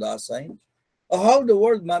is to Dasein, or how the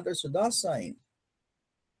world matters to Dasein.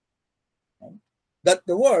 That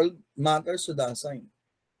the world matters to Dasein.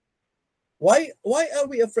 Why are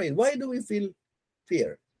we afraid? Why do we feel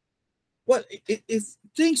fear? Well, if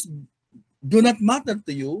things do not matter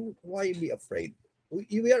to you, why be afraid?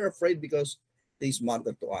 We are afraid because things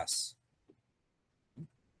matter to us.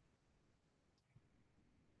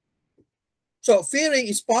 So fearing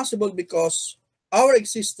is possible because our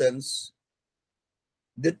existence,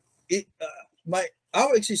 that it, my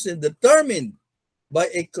our existence determined by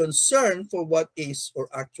a concern for what is or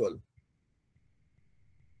actual.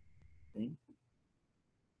 Okay?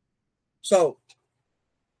 So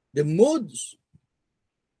the moods,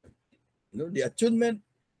 the attunement,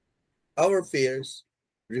 our fears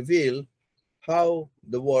reveal how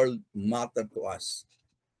the world matter to us,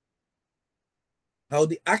 how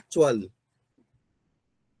the actual,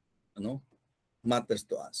 matters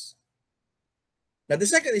to us. Now the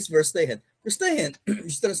second is verstehen. Verstehen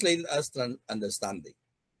is translated as understanding.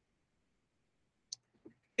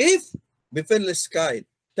 If Befindlichkeit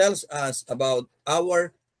tells us about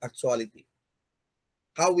our actuality,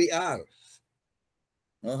 how we are,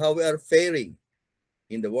 how we are faring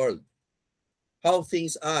in the world, how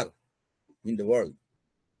things are in the world,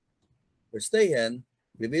 Verstehen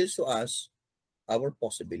reveals to us our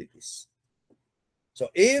possibilities. So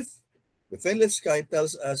if Befindlichkeit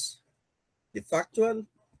tells us the factual,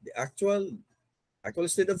 the actual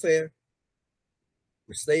state of affair,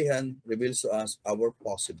 Verstehen reveals to us our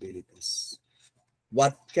possibilities.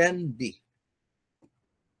 What can be,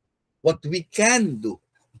 what we can do,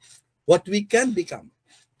 what we can become.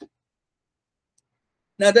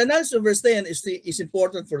 Now, the analysis of Verstehen is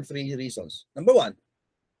important for three reasons. Number one,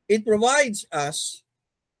 it provides us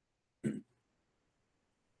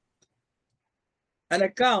an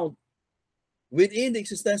account within the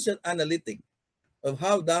existential analytic of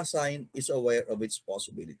how Dasein is aware of its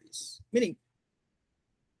possibilities. Meaning,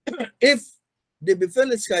 if the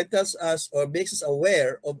Befindlichkeit tells us or makes us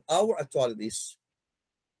aware of our actualities,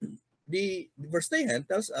 the Verstehen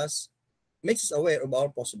tells us, makes us aware of our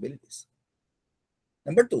possibilities.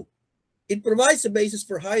 Number two, it provides a basis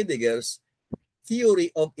for Heidegger's theory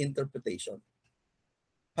of interpretation,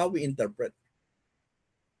 how we interpret.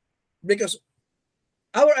 Because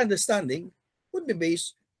our understanding would be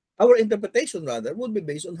based, our interpretation rather, would be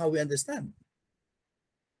based on how we understand.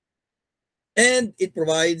 And it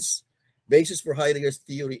provides basis for Heidegger's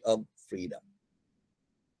theory of freedom.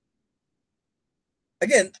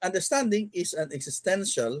 Again, understanding is an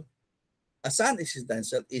existential, as an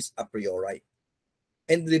existential is a priori.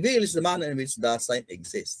 and reveals the manner in which Dasein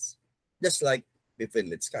exists, just like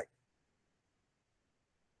Befindlichkeit sky.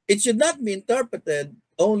 It should not be interpreted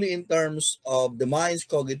only in terms of the mind's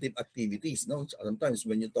cognitive activities. No, sometimes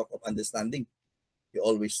when you talk of understanding, you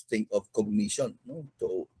always think of cognition. No,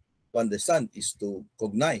 to understand is to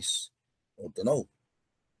cognize or to know.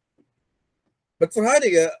 But for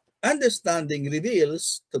Heidegger, understanding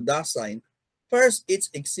reveals to Dasein first its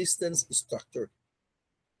existence structure,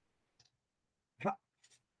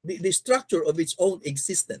 the structure of its own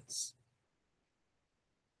existence.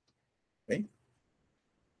 Okay?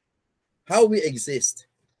 How we exist.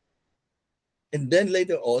 And then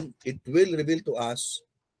later on, it will reveal to us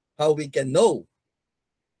how we can know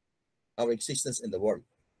our existence in the world.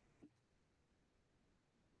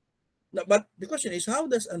 Now, but the question is, how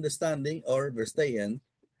does understanding or Verstehen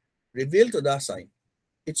reveal to Dasein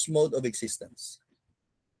its mode of existence?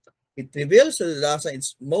 It reveals to the Dasein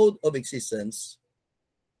its mode of existence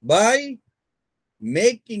by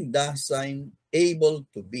making Dasein able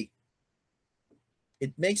to be.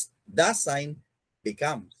 It makes Dasein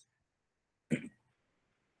become.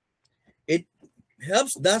 It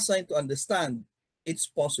helps Dasein to understand its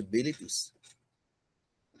possibilities.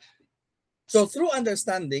 So through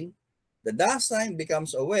understanding, the Dasein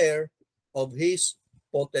becomes aware of his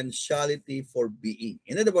potentiality for being.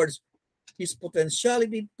 In other words, his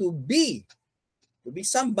potentiality to be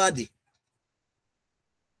somebody.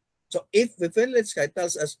 So if Befindlichkeit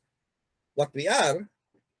tells us what we are,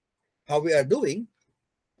 how we are doing,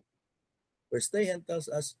 Verstehen tells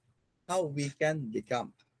us how we can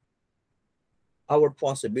become. Our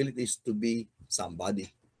possibilities to be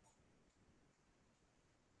somebody.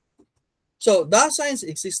 So Dasein's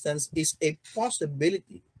existence is a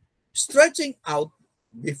possibility stretching out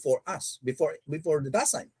before us, before the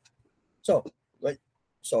Dasein. So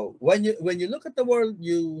when you look at the world,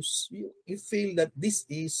 you feel that this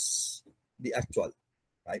is the actual,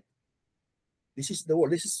 right? This is the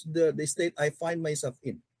world. This is the state I find myself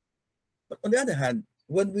in. But on the other hand,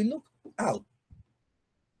 when we look out,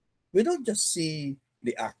 we don't just see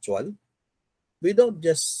the actual. We don't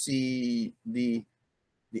just see the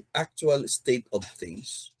actual state of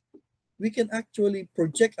things. We can actually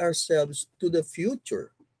project ourselves to the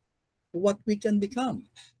future, to what we can become.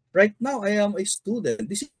 Right now, I am a student.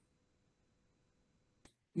 This is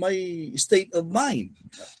my state of mind,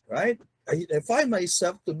 right? I find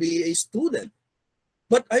myself to be a student.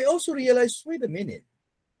 But I also realize, wait a minute,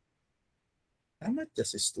 I'm not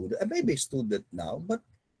just a student. I may be a student now, but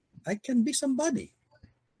I can be somebody.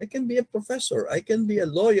 I can be a professor. I can be a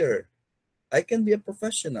lawyer. I can be a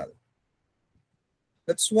professional.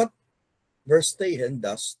 That's what Verstehen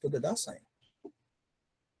does to the Dasein.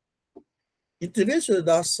 It reveals to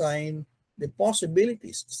the Dasein the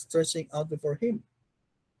possibilities stretching out before him.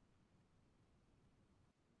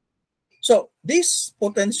 So this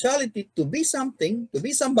potentiality to be something, to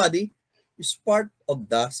be somebody, is part of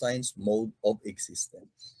Dasein's mode of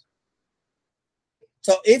existence.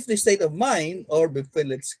 So if the state of mind or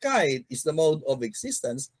Befindlichkeit is the mode of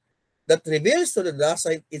existence that reveals to the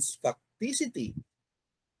Dasein its facticity,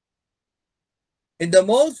 in the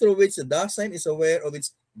mode through which the Dasein is aware of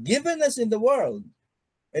its givenness in the world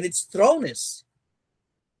and its thrownness.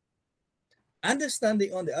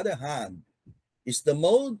 Understanding, on the other hand, is the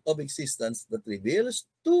mode of existence that reveals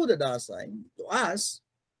to the Dasein, to us,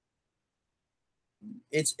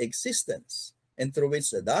 its existence, and through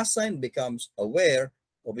which the Dasein becomes aware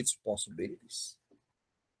of its possibilities.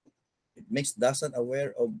 It makes Dasein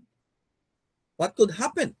aware of what could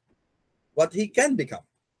happen, what he can become.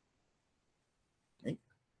 Okay?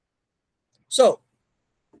 So,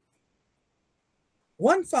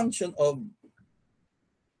 one function of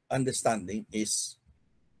understanding is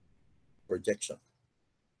projection.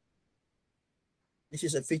 This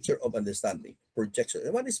is a feature of understanding, projection.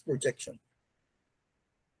 And what is projection?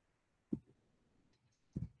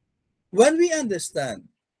 When we understand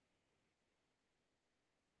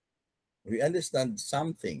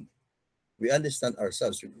something, we understand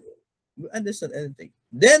ourselves, we understand anything,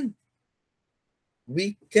 then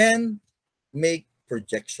we can make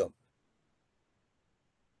projection.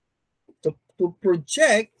 To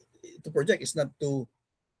project is not to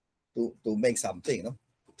make something. No?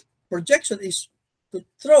 Projection is to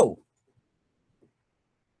throw.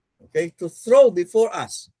 Okay, to throw before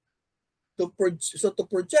us. So to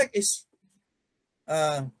project is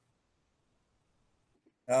like,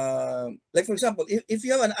 for example, if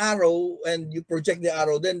you have an arrow and you project the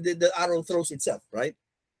arrow, then the arrow throws itself, right?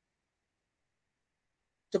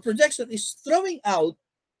 So projection is throwing out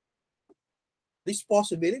these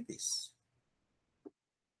possibilities.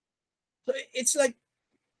 So it's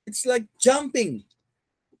like jumping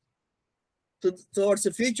towards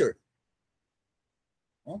the future.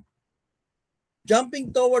 No?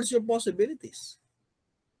 Jumping towards your possibilities.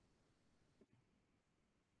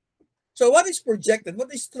 So what is projected,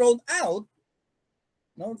 what is thrown out,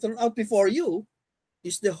 no, thrown out before you,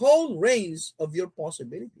 is the whole range of your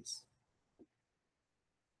possibilities.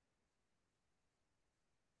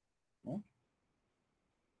 No?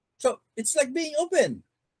 So it's like being open.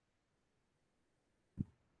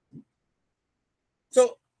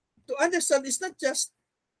 So to understand is not just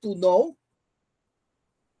to know,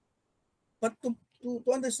 but to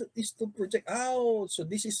understand is to project out. So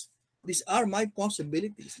these are my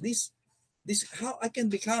possibilities. This how I can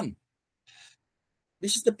become.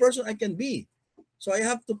 This is the person I can be. So I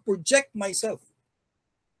have to project myself,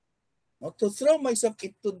 not to throw myself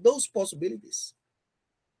into those possibilities.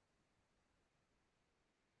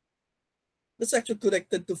 That's actually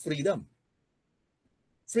connected to freedom.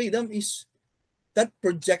 Freedom is that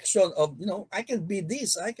projection of, I can be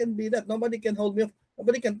this, I can be that. Nobody can hold me up.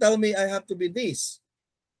 Nobody can tell me I have to be this.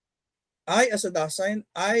 I, as a Dasein,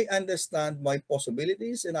 I understand my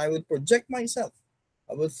possibilities and I will project myself.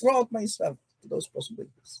 I will throw out myself to those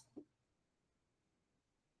possibilities.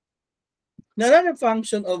 Now, another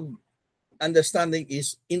function of understanding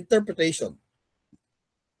is interpretation.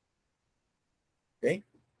 Okay?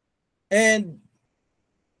 And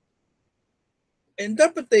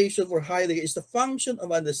interpretation for Heidegger is the function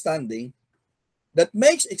of understanding that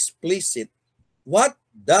makes explicit what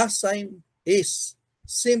Dasein is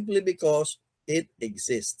simply because it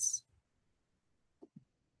exists.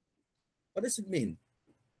 What does it mean?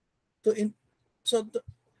 To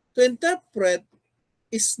interpret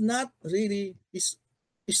is not really is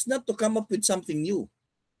not to come up with something new.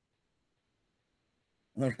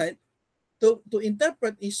 All right? To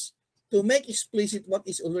interpret is to make explicit what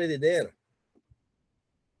is already there.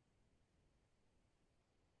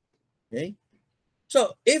 Okay?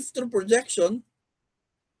 So if through projection,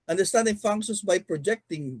 understanding functions by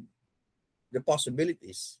projecting the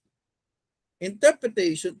possibilities,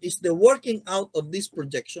 interpretation is the working out of this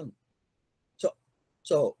projection.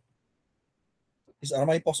 So these are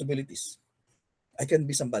my possibilities. I can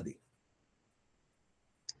be somebody.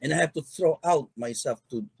 And I have to throw out myself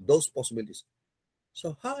to those possibilities.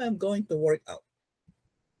 So how am I going to work out?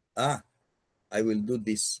 I will do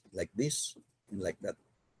this, and like that.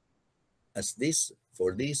 As this,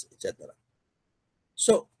 for this, etc.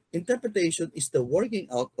 So interpretation is the working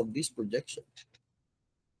out of this projection.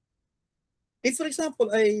 If, for example,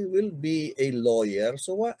 I will be a lawyer,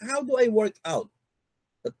 so how do I work out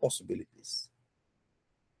the possibilities?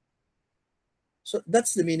 So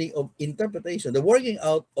that's the meaning of interpretation, the working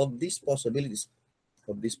out of these possibilities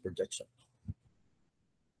of this projection.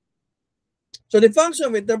 So the function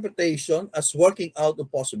of interpretation as working out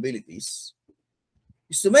of possibilities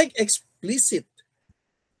is to make explicit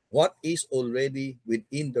what is already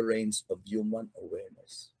within the range of human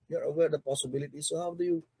awareness. You're aware of the possibilities, so how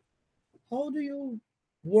do you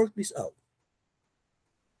work this out?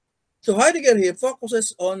 So Heidegger here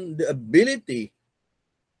focuses on the ability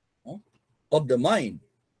of the mind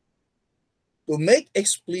to make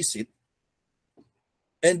explicit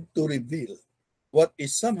and to reveal what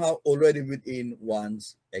is somehow already within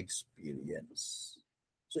one's experience.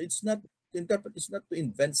 So it's not to interpret, it's not to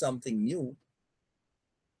invent something new,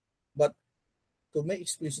 but to make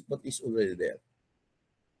explicit what is already there.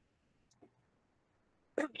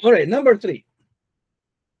 All right, number 3.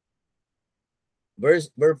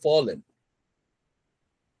 Verb fallen.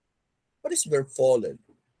 What is verb fallen?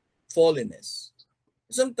 Fallenness.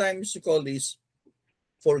 Sometimes you call this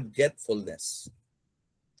forgetfulness.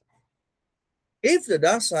 If the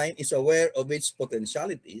Dasein is aware of its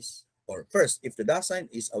potentialities, or first, if the Dasein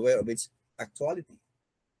is aware of its actuality,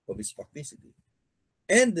 of its facticity,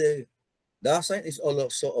 and the Dasein is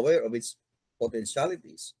also aware of its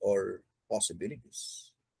potentialities or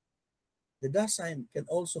possibilities, the Dasein can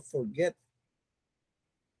also forget.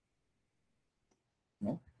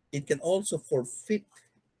 No? It can also forfeit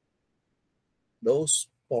those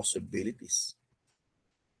possibilities.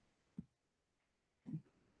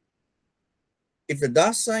 If the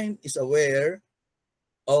Dasein is aware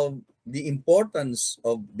of the importance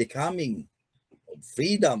of becoming, of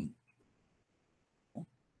freedom,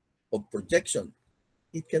 of projection,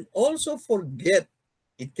 it can also forget,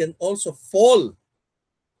 it can also fall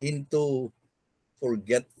into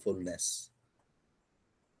forgetfulness.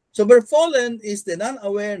 So verfallen is the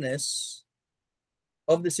non-awareness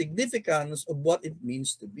of the significance of what it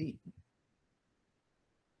means to be.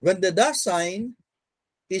 When the Dasein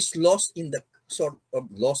is lost in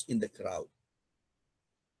the crowd.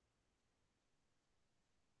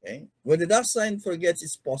 Okay? When the Dasein forgets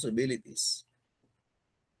its possibilities,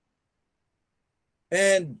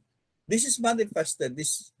 And this is manifested,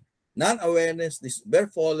 this non-awareness, this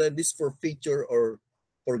fallen, this forfeiture or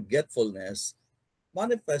forgetfulness,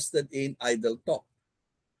 manifested in idle talk.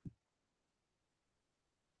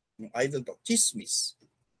 Idle talk, chismis.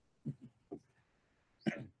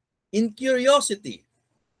 In curiosity.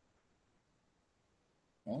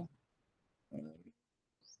 No?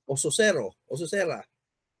 Ososero, ososera,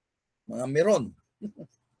 mga meron.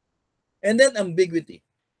 And then ambiguity.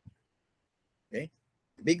 Okay?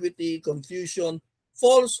 Ambiguity, confusion,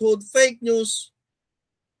 falsehood, fake news.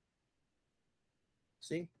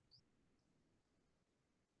 See?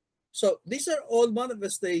 So these are all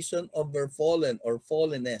manifestation of fallen or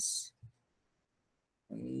fallenness.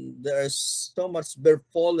 And there's so much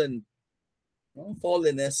fallen. No?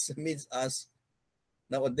 Fallenness means us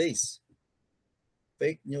nowadays.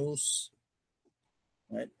 Fake news,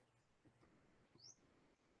 right?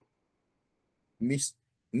 Mis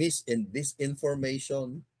and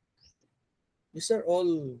disinformation. These are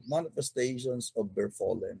all manifestations of their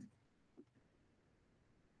fallen.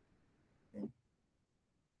 Okay.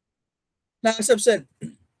 Now, as I've said,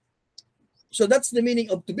 so that's the meaning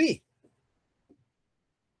of to be.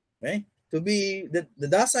 Okay? To be, the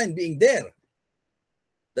Dasein being there.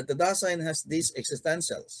 That the Dasein has these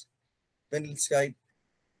existentials. Penelskite,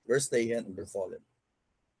 Verstehen, and fallen.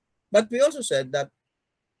 But we also said that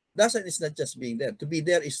Dasein is not just being there. To be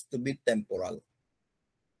there is to be temporal.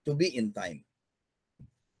 To be in time.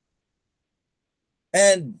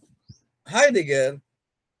 And Heidegger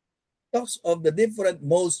talks of the different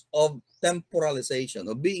modes of temporalization,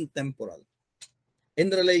 of being temporal, in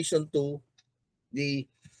relation to the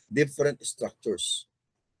different structures.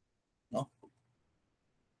 No?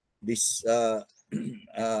 This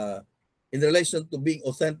in relation to being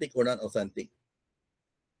authentic or non-authentic.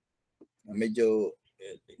 Medyo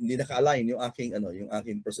hindi naka-align yung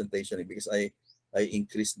aking presentation because I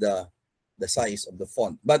increased the size of the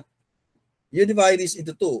font. But you divide this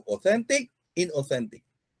into two: authentic, inauthentic.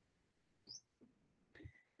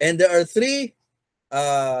 And there are three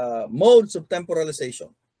modes of temporalization.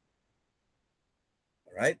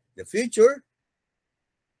 All right? The future,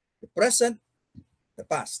 the present, the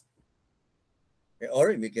past.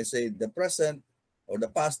 Or we can say the present or the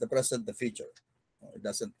past, the present, the future. It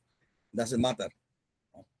doesn't matter.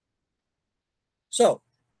 So,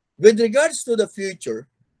 with regards to the future,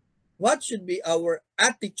 what should be our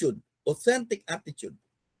attitude, authentic attitude?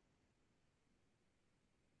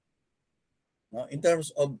 In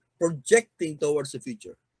terms of projecting towards the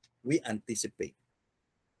future, we anticipate.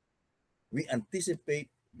 We anticipate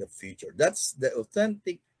the future. That's the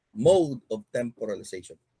authentic mode of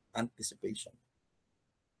temporalization, anticipation.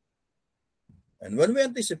 And when we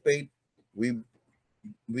anticipate, we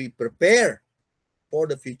prepare for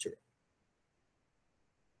the future.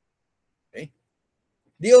 Okay?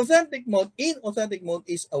 The authentic mode, inauthentic mode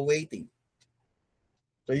is awaiting.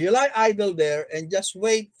 So you lie idle there and just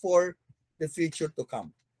wait for the future to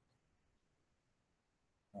come.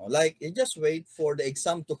 Like you just wait for the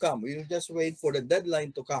exam to come. You just wait for the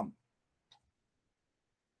deadline to come.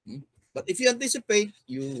 But if you anticipate,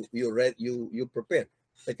 you prepare.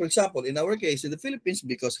 Like for example, in our case in the Philippines,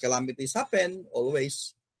 because calamities happen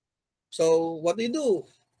always. So what do?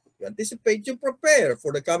 You anticipate, you prepare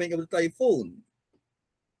for the coming of the typhoon.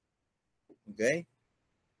 Okay?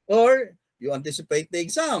 Or you anticipate the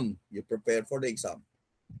exam, you prepare for the exam.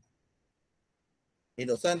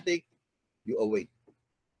 Inauthentic, you await.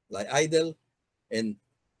 Lie idle and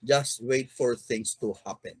just wait for things to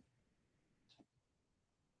happen.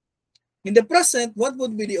 In the present, what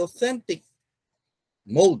would be the authentic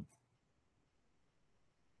mode?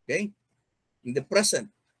 Okay? In the present.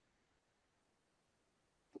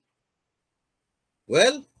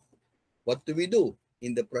 Well, what do we do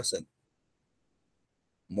in the present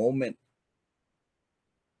moment?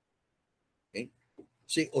 Okay?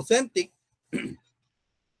 See, authentic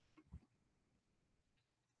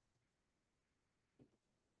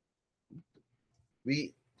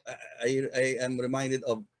I am reminded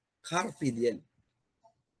of carpe diem.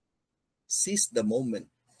 Seize the moment.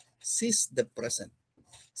 Seize the present.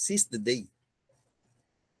 Seize the day.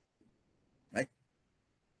 Right?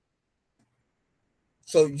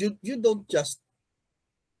 So you don't just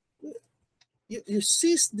you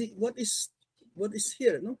seize the what is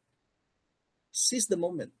here, no? Seize the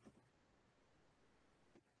moment.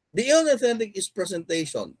 The inauthentic is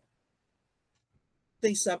presentation.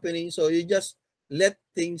 Things happening, so you just let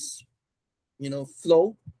things,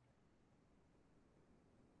 flow.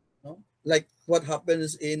 No? Like what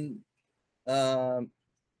happens in the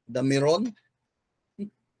Miron,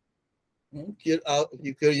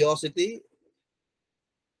 curiosity,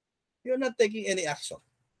 You're not taking any action.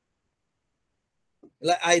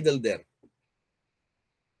 Like idle there.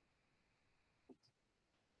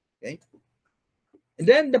 Okay. And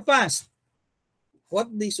then the past. What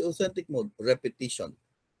is authentic mode? Repetition.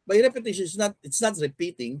 By repetition, it's not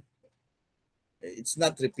repeating. It's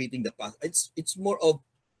not repeating the past. It's more of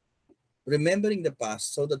remembering the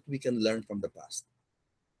past so that we can learn from the past.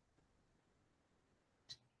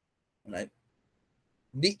 Right?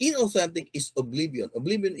 The inauthentic is oblivion.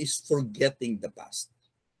 Oblivion is forgetting the past.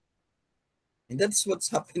 And that's what's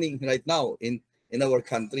happening right now in our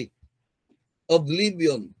country.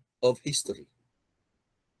 Oblivion of history.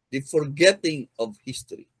 The forgetting of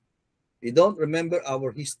history. We don't remember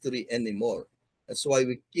our history anymore. That's why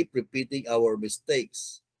we keep repeating our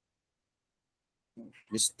mistakes.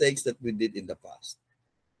 Mistakes that we did in the past.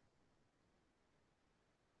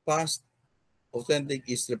 Past authentic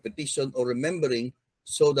is repetition or remembering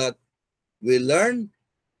so that we learn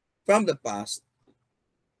from the past,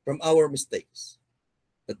 from our mistakes,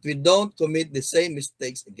 that we don't commit the same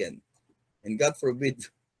mistakes again. And God forbid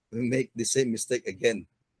we make the same mistake again.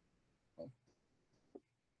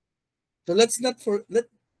 So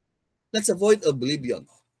let's avoid oblivion.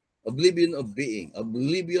 Oblivion of being,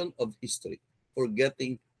 oblivion of history,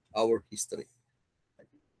 forgetting our history.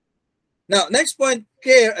 Now, next point,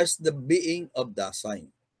 care as the being of Dasein.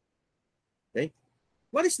 Okay?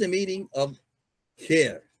 What is the meaning of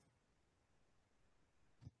care?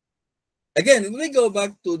 Again, we go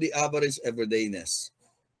back to the average everydayness.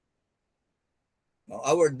 Now,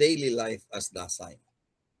 our daily life as Dasein.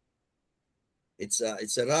 It's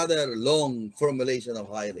a rather long formulation of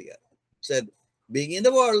Heidegger. Said, being in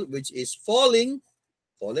the world, which is falling,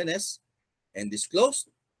 fallenness, and disclosed,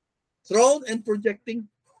 thrown and projecting,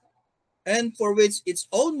 and for which its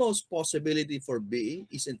almost possibility for being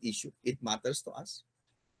is an issue. It matters to us,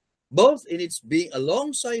 both in its being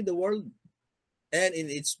alongside the world and in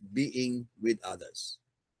its being with others.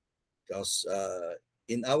 Because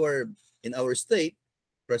in our state,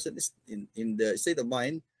 present in the state of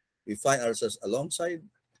mind, we find ourselves alongside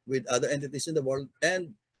with other entities in the world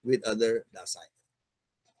and with other Dasein.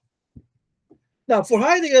 Now, for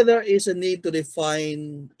Heidegger, there is a need to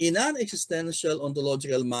define in an existential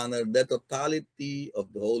ontological manner the totality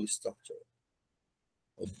of the whole structure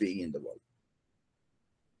of being in the world.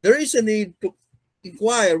 There is a need to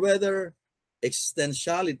inquire whether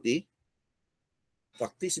existentiality,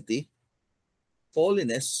 facticity,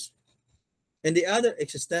 falliness, and the other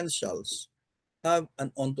existentials have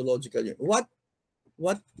an ontological unit.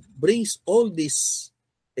 What brings all these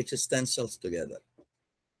existentials together?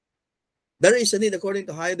 There is a need, according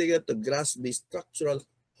to Heidegger, to grasp the structural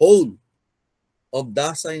whole of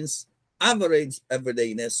Dasein's average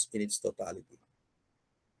everydayness in its totality.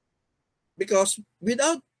 Because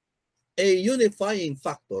without a unifying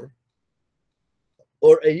factor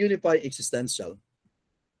or a unifying existential,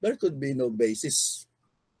 there could be no basis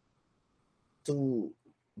to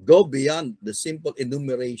go beyond the simple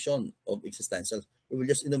enumeration of existentials. We will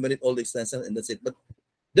just enumerate all the existentials and that's it. But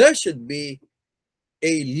there should be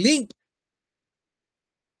a link,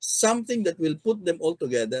 something that will put them all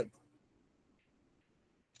together,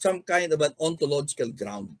 some kind of an ontological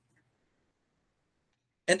ground.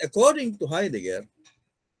 And according to Heidegger,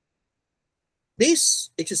 this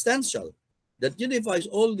existential that unifies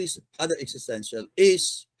all these other existential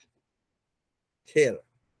is care.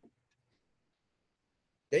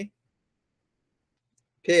 Okay?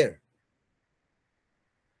 Care.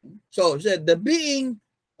 So he said the being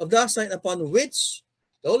of Dasein upon which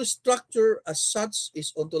the whole structure as such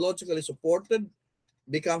is ontologically supported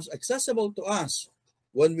becomes accessible to us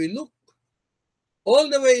when we look all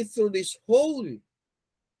the way through this whole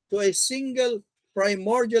to a single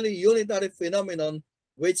primordially unitary phenomenon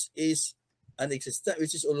which is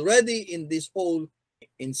already in this whole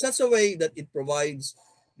in such a way that it provides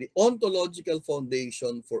the ontological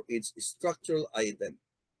foundation for its structural item.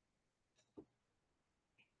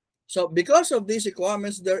 So because of these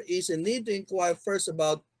requirements, there is a need to inquire first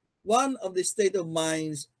about one of the state of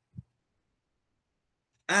mind's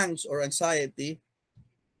angst or anxiety.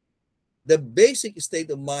 The basic state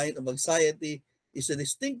of mind of anxiety is a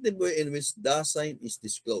distinctive way in which Dasein is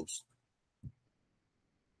disclosed.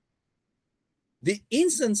 The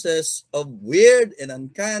instances of weird and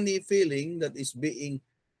uncanny feeling that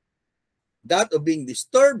of being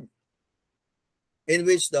disturbed, in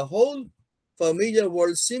which the whole familiar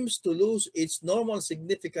world seems to lose its normal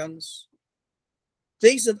significance.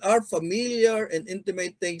 Things that are familiar and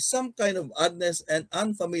intimate take some kind of oddness and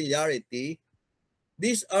unfamiliarity.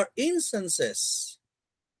 These are instances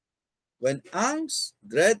when angst,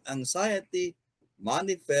 dread, anxiety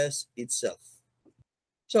manifests itself.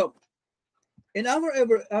 So In our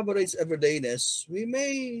average everydayness, we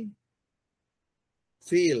may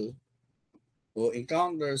feel or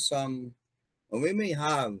encounter some, or we may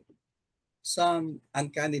have some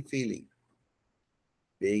uncanny feeling,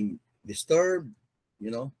 being disturbed, you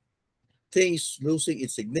know, things losing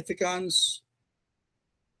its significance.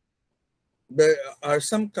 There are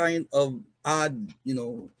some kind of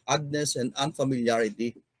oddness and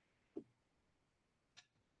unfamiliarity.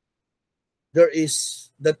 There is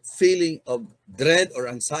that feeling of dread or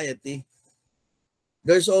anxiety.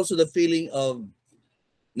 There's also the feeling of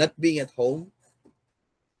not being at home.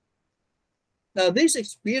 Now, these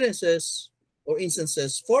experiences or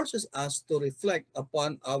instances forces us to reflect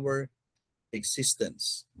upon our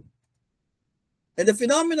existence. And the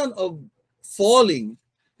phenomenon of falling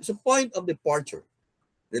is a point of departure.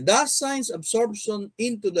 The Dasein's absorption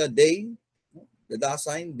into the day, the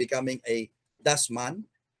Dasein becoming a Dasman,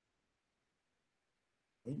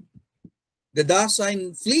 the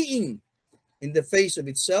Dasein fleeing in the face of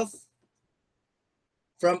itself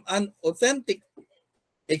from an authentic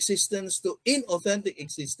existence to inauthentic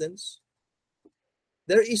existence.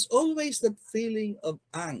 There is always that feeling of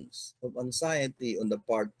angst, of anxiety on the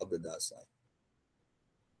part of the Dasein.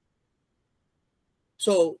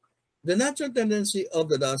 So, the natural tendency of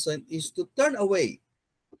the Dasein is to turn away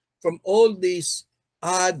from all these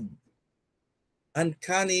odd,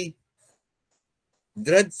 uncanny,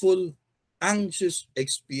 dreadful, anxious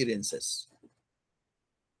experiences.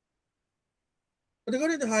 But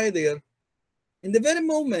according to Heidegger, in the very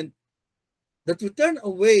moment that we turn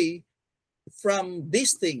away from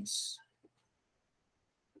these things,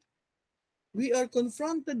 we are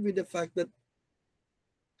confronted with the fact that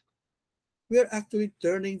we are actually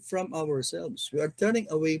turning from ourselves. We are turning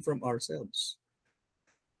away from ourselves.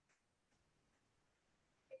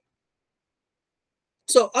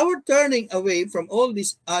 So our turning away from all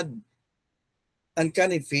these odd,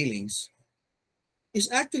 uncanny feelings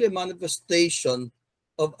is actually a manifestation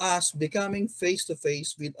of us becoming face to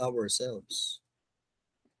face with ourselves.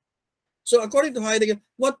 So according to Heidegger,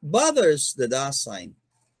 what bothers the Dasein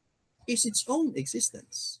is its own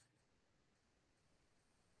existence.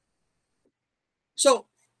 So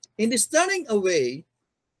in this turning away,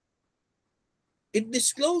 it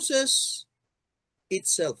discloses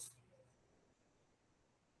itself.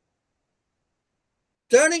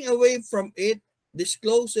 Turning away from it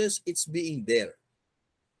discloses its being there.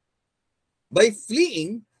 By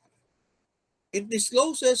fleeing, it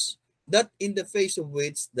discloses that in the face of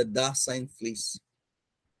which the Dasein flees.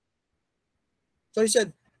 So he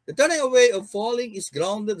said, the turning away of falling is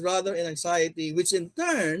grounded rather in anxiety, which in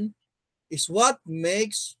turn is what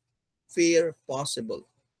makes fear possible.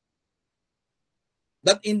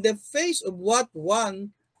 That in the face of what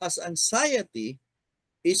one has anxiety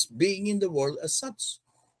is being in the world as such.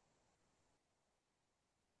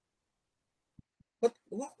 But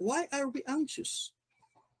why are we anxious?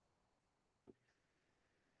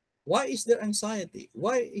 Why is there anxiety?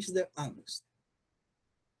 Why is there angst?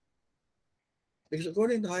 Because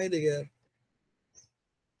according to Heidegger,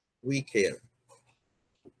 we care.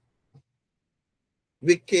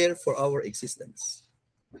 We care for our existence.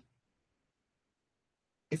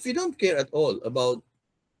 If we don't care at all about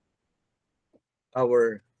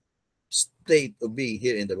our state of being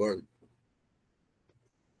here in the world,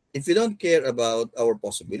 if we don't care about our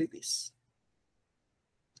possibilities,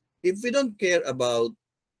 if we don't care about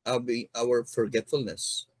our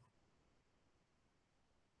forgetfulness,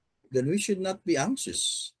 then we should not be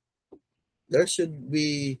anxious. There shouldn't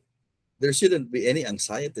be any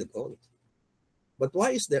anxiety at all. But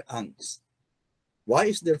why is there angst? Why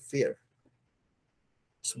is there fear?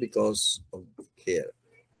 It's because of care.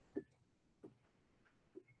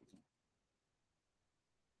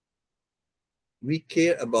 We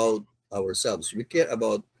care about ourselves. We care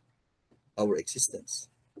about our existence.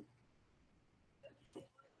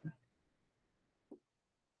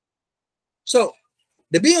 So,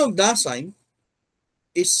 the being of Dasein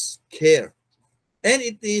is care. And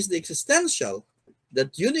it is the existential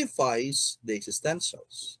that unifies the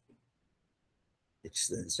existentials.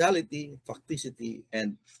 Existentiality, facticity,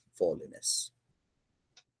 and fallenness.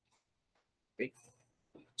 Okay.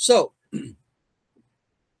 So,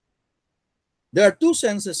 there are two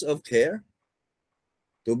senses of care: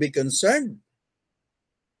 to be concerned,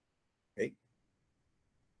 okay,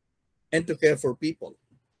 and to care for people.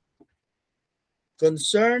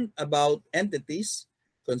 Concern about entities,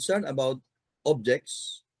 concern about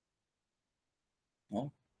objects,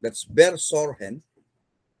 no? That's Bersorgen,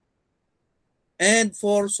 and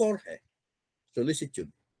for Sorge,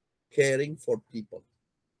 solicitude, caring for people.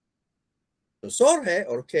 So Sorge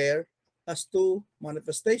or care has two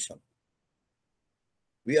manifestations.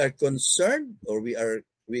 We are concerned, or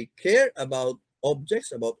we care about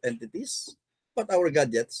objects, about entities, but our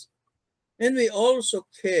gadgets, and we also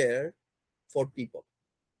care for people.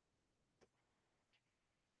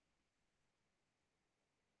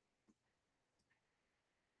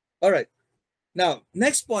 All right. Now,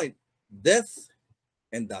 next point, death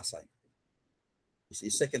and Dasein. This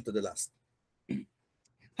is second to the last.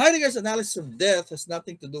 Heidegger's analysis of death has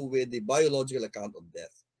nothing to do with the biological account of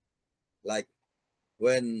death, like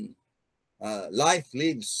when life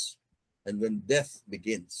lives and when death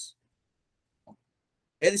begins.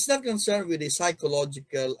 And it's not concerned with the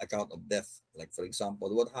psychological account of death, like, for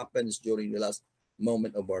example, what happens during the last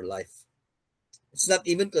moment of our life. It's not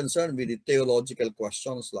even concerned with the theological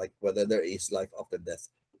questions like whether there is life after death.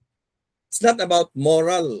 It's not about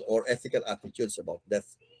moral or ethical attitudes about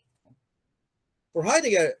death. For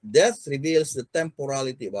Heidegger, death reveals the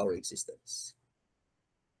temporality of our existence.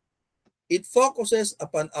 It focuses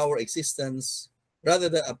upon our existence rather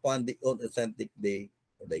than upon the unauthentic day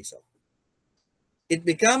or day self. It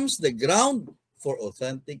becomes the ground for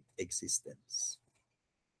authentic existence.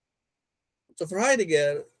 So for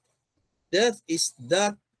Heidegger, death is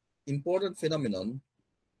that important phenomenon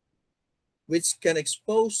which can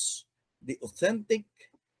expose the authentic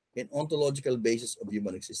and ontological basis of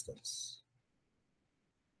human existence.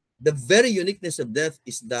 The very uniqueness of death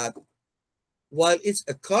is that while its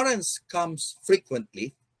occurrence comes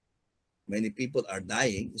frequently, many people are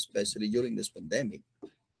dying, especially during this pandemic,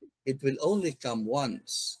 it will only come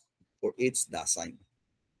once for its Dasein,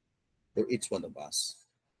 for each one of us.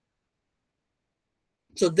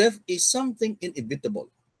 So death is something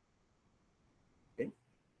inevitable. Okay?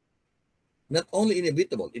 Not only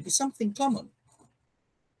inevitable, it is something common.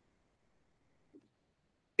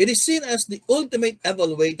 It is seen as the ultimate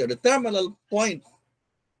evaluator, the terminal point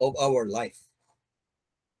of our life.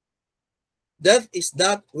 Death is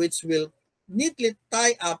that which will neatly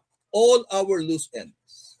tie up all our loose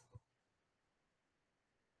ends.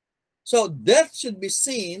 So death should be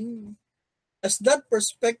seen as that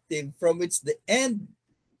perspective from which the end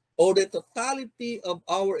or the totality of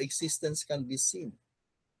our existence can be seen.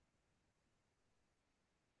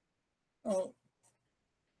 Now,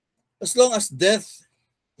 as long as death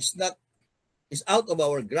is out of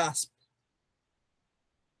our grasp,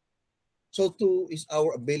 so too is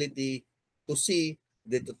our ability to see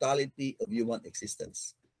the totality of human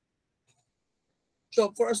existence.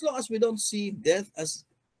 So for as long as we don't see death as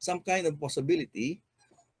some kind of possibility,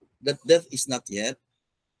 that death is not yet,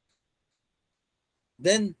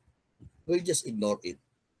 then we'll just ignore it.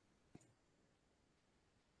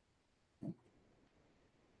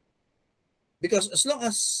 Because you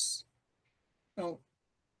know,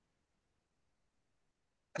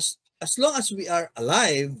 as long as we are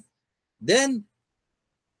alive, then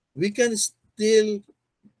we can still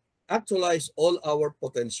actualize all our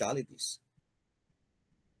potentialities.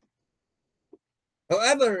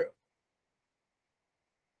 However,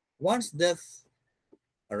 once death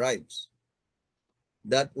arrives,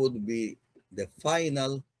 that would be the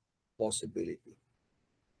final possibility.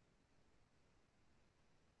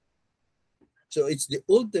 So it's the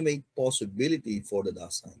ultimate possibility for the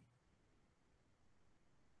Dasein.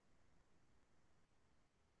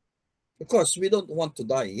 Of course, we don't want to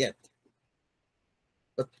die yet,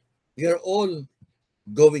 but we are all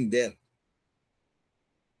going there.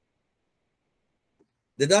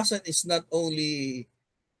 The Dasein is not only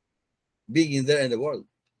being there in the world.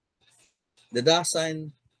 The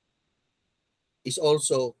Dasein is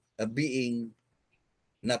also a being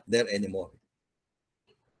not there anymore.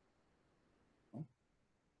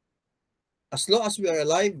 As long as we are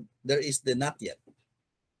alive, there is the not yet.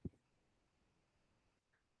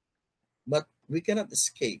 But we cannot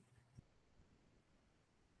escape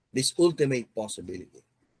this ultimate possibility.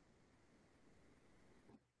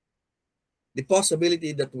 The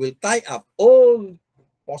possibility that will tie up all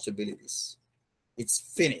possibilities. It's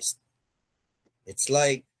finished. It's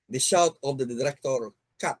like the shout of the director,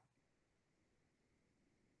 cut.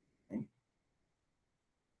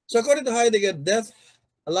 So according to Heidegger, death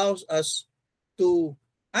allows us to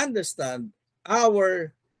understand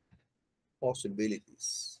our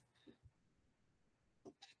possibilities.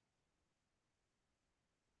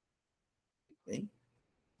 Okay?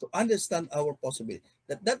 To understand our possibility.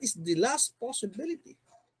 That is the last possibility.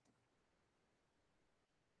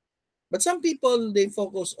 But some people, they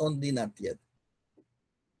focus on the not yet.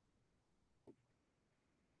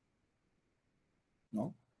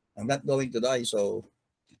 No, I'm not going to die, so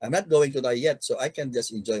I'm not going to die yet, so I can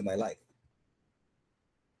just enjoy my life.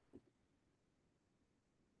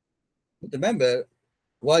 But remember,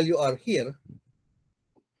 while you are here,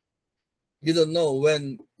 You don't know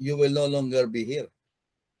when you will no longer be here.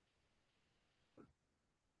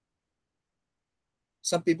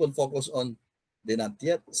 Some people focus on the not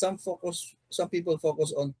yet. Some people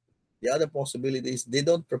focus on the other possibilities. They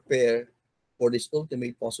don't prepare for these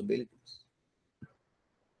ultimate possibilities.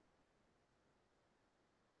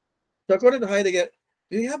 So according to Heidegger,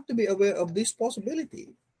 we have to be aware of this possibility.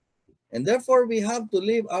 And therefore, we have to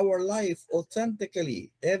live our life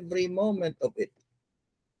authentically, every moment of it.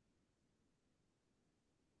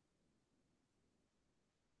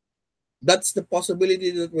 That's the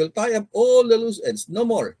possibility that will tie up all the loose ends. No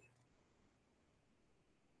more.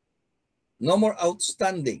 No more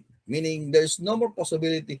outstanding, meaning there's no more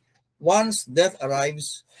possibility. Once death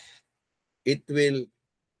arrives, it will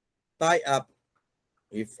tie up.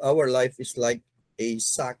 If our life is like a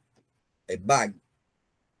sack, a bag,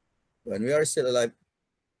 when we are still alive,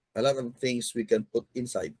 a lot of things we can put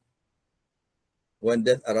inside. When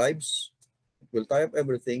death arrives, it will tie up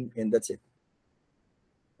everything, and that's it.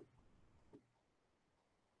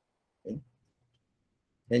 Okay?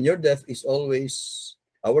 And your death is always,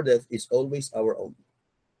 our death is always our own.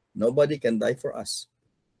 Nobody can die for us.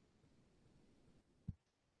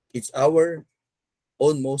 It's our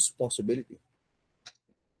own most possibility.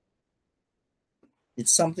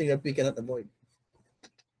 It's something that we cannot avoid.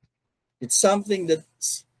 It's something that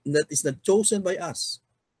is not chosen by us.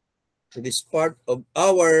 It is part of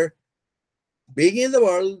our being in the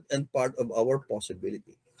world and part of our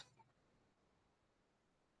possibility.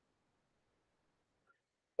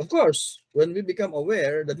 Of course, when we become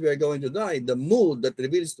aware that we are going to die, the mood that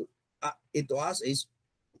reveals it to us is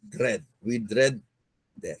dread. We dread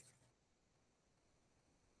death.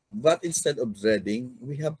 But instead of dreading,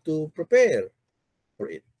 we have to prepare for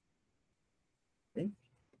it. Okay?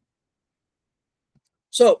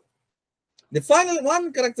 So, the final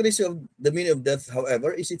one characteristic of the meaning of death,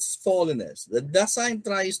 however, is its fallenness. The Dasein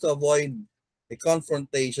tries to avoid a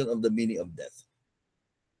confrontation of the meaning of death.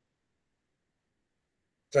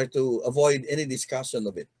 Try to avoid any discussion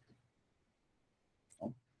of it.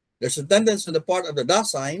 There's a tendency on the part of the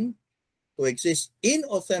Dasein to exist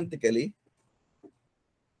inauthentically,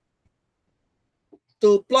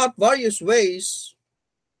 to plot various ways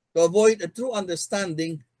to avoid a true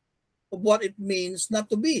understanding of what it means not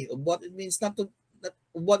to be, of what it means of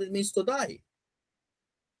what it means to die.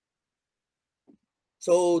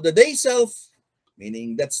 So the day self,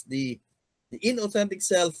 meaning that's the inauthentic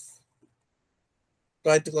self,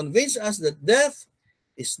 try to convince us that death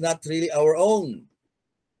is not really our own.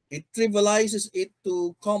 It trivializes it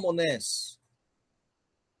to commonness.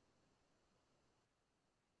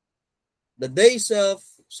 The day self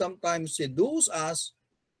sometimes seduces us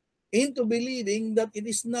into believing that it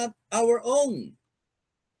is not our own,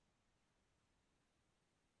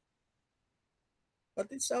 but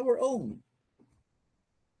it's our own.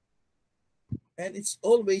 And it's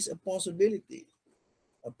always a possibility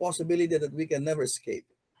that we can never escape.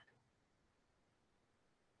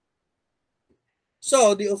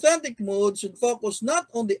 So the authentic mood should focus not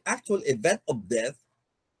on the actual event of death,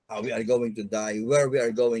 how we are going to die, where we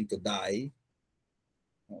are going to die,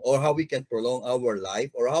 or how we can prolong our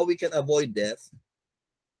life, or how we can avoid death.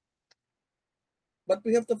 But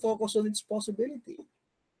we have to focus on its possibility.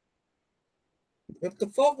 We have to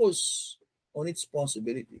focus on its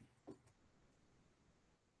possibility.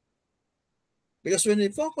 Because when we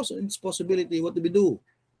focus on its possibility, what do?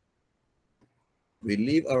 We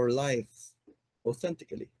live our life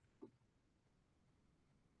authentically.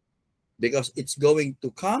 Because it's going to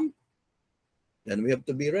come, then we have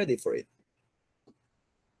to be ready for it.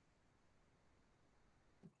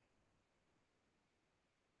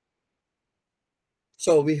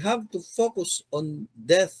 So we have to focus on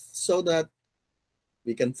death so that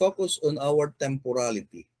we can focus on our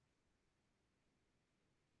temporality.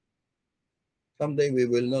 Someday we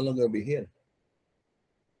will no longer be here.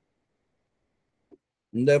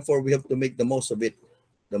 And therefore, we have to make the most of it,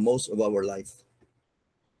 the most of our life.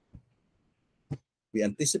 We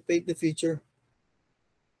anticipate the future.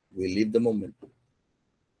 We live the moment.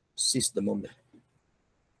 Seize the moment.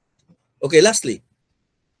 Okay, lastly,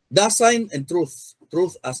 Dasein and truth.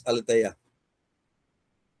 Truth as aletheia.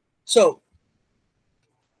 So,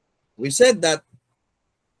 we said that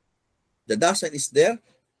the Dasein is there,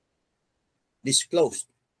 disclosed.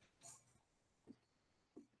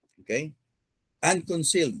 Okay?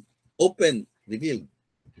 Unconcealed, open, revealed.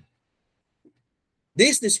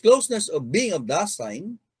 This discloseness of being of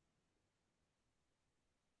Dasein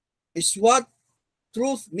is what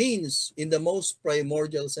truth means in the most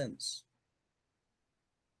primordial sense.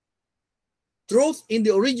 Truth in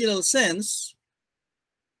the original sense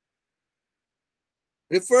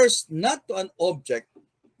refers not to an object,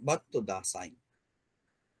 but to Dasein.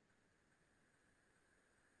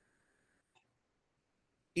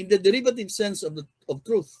 In the derivative sense of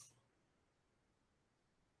truth,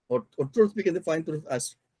 or truth, we can define truth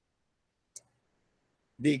as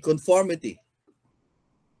the conformity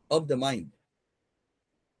of the mind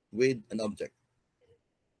with an object.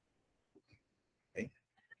 Okay?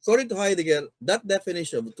 According to Heidegger, that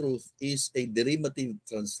definition of truth is a derivative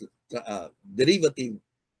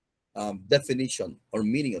definition or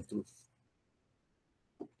meaning of truth.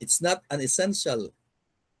 It's not an essential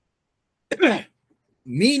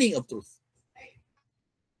meaning of truth.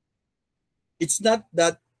 It's not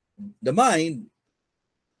that the mind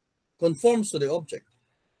conforms to the object.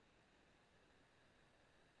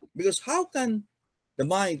 Because how can the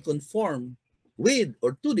mind conform with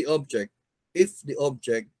or to the object if the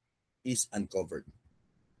object is uncovered?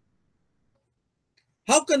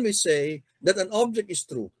 How can we say that an object is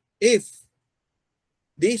true if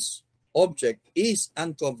this object is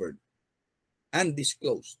uncovered,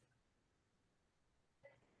 undisclosed,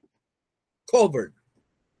 covered?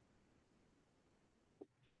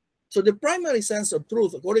 So the primary sense of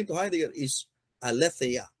truth, according to Heidegger, is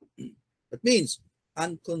aletheia. That means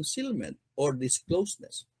unconcealment or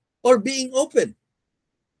discloseness or being open.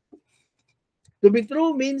 To be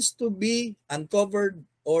true means to be uncovered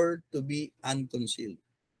or to be unconcealed.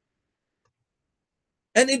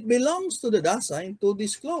 And it belongs to the Dasein to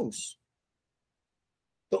disclose,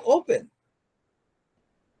 to open.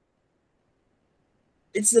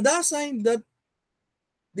 It's the Dasein that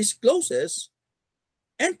discloses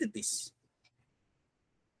entities,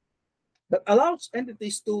 that allows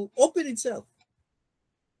entities to open itself.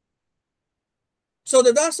 So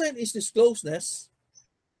the Dasein is discloseness,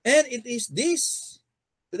 and it is this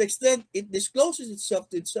to the extent it discloses itself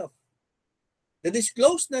to itself. The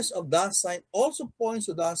discloseness of Dasein also points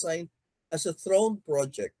to Dasein as a throne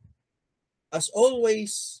project, as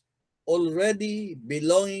always already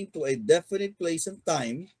belonging to a definite place and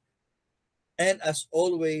time, and as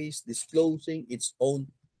always disclosing its own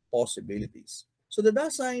possibilities. So the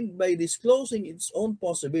Dasein, by disclosing its own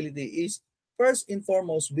possibility, is first and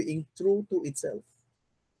foremost being true to itself.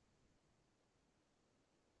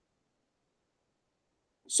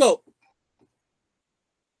 So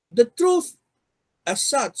the truth as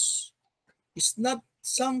such is not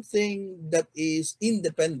something that is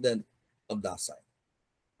independent of Dasein.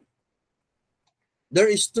 There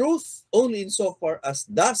is truth only insofar as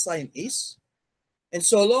Dasein is, and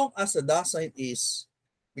so long as the Dasein is,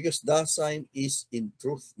 because Dasein is in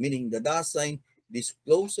truth, meaning the Dasein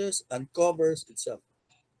discloses and covers itself.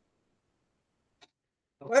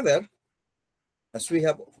 However, as we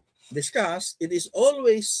have discussed, it is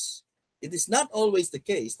not always the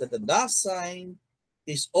case that the Dasein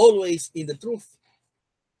is always in the truth,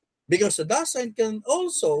 because the Dasein can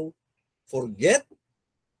also forget,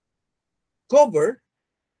 cover,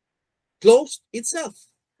 close itself,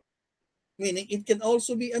 meaning it can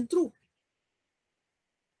also be untrue.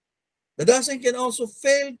 The Dasein can also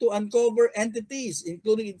fail to uncover entities,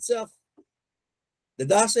 including itself. The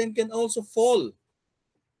Dasein can also fall.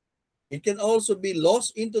 It can also be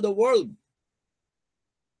lost into the world.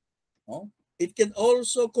 No? It can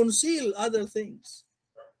also conceal other things.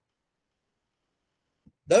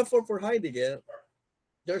 Therefore, for Heidegger,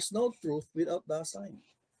 there's no truth without Dasein.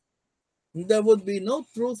 There would be no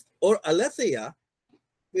truth or aletheia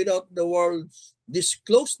without the world's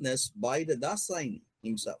discloseness by the Dasein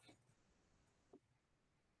himself.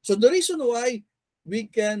 So the reason why we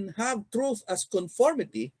can have truth as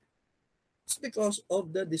conformity is because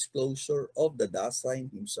of the disclosure of the Dasein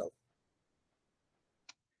himself.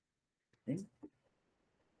 Okay?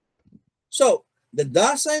 So the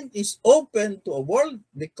Dasein is open to a world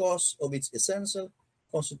because of its essential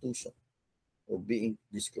constitution of being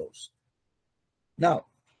disclosed. Now,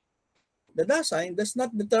 the Dasein does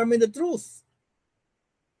not determine the truth.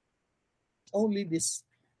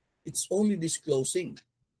 It's only disclosing.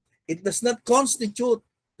 It does not constitute,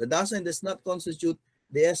 the Dasein does not constitute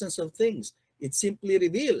the essence of things. It simply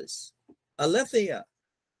reveals, aletheia,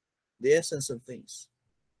 the essence of things.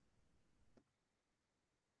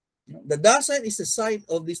 The Dasein is the site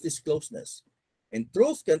of this discloseness, and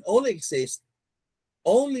truth can only exist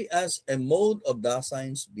only as a mode of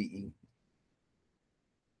Dasein's being.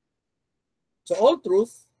 So all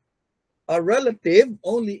truth are relative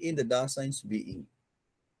only in the Dasein's being.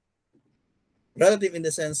 Relative in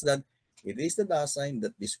the sense that it is the Dasein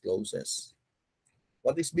that discloses.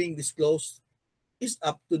 What is being disclosed is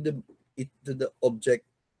up to the object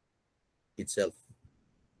itself.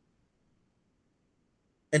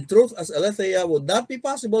 And truth as aletheia would not be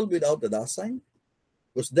possible without the Dasein,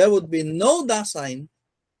 because there would be no Dasein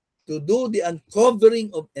to do the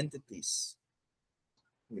uncovering of entities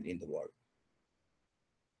within the world.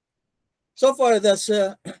 So far, that's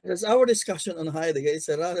our discussion on Heidegger. It's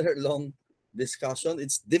a rather long discussion.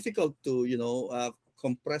 It's difficult to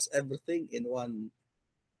compress everything in one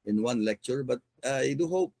lecture, but I do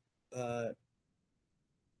hope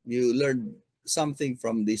you learned something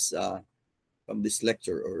from this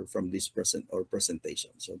lecture or from this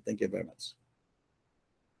presentation. So thank you very much.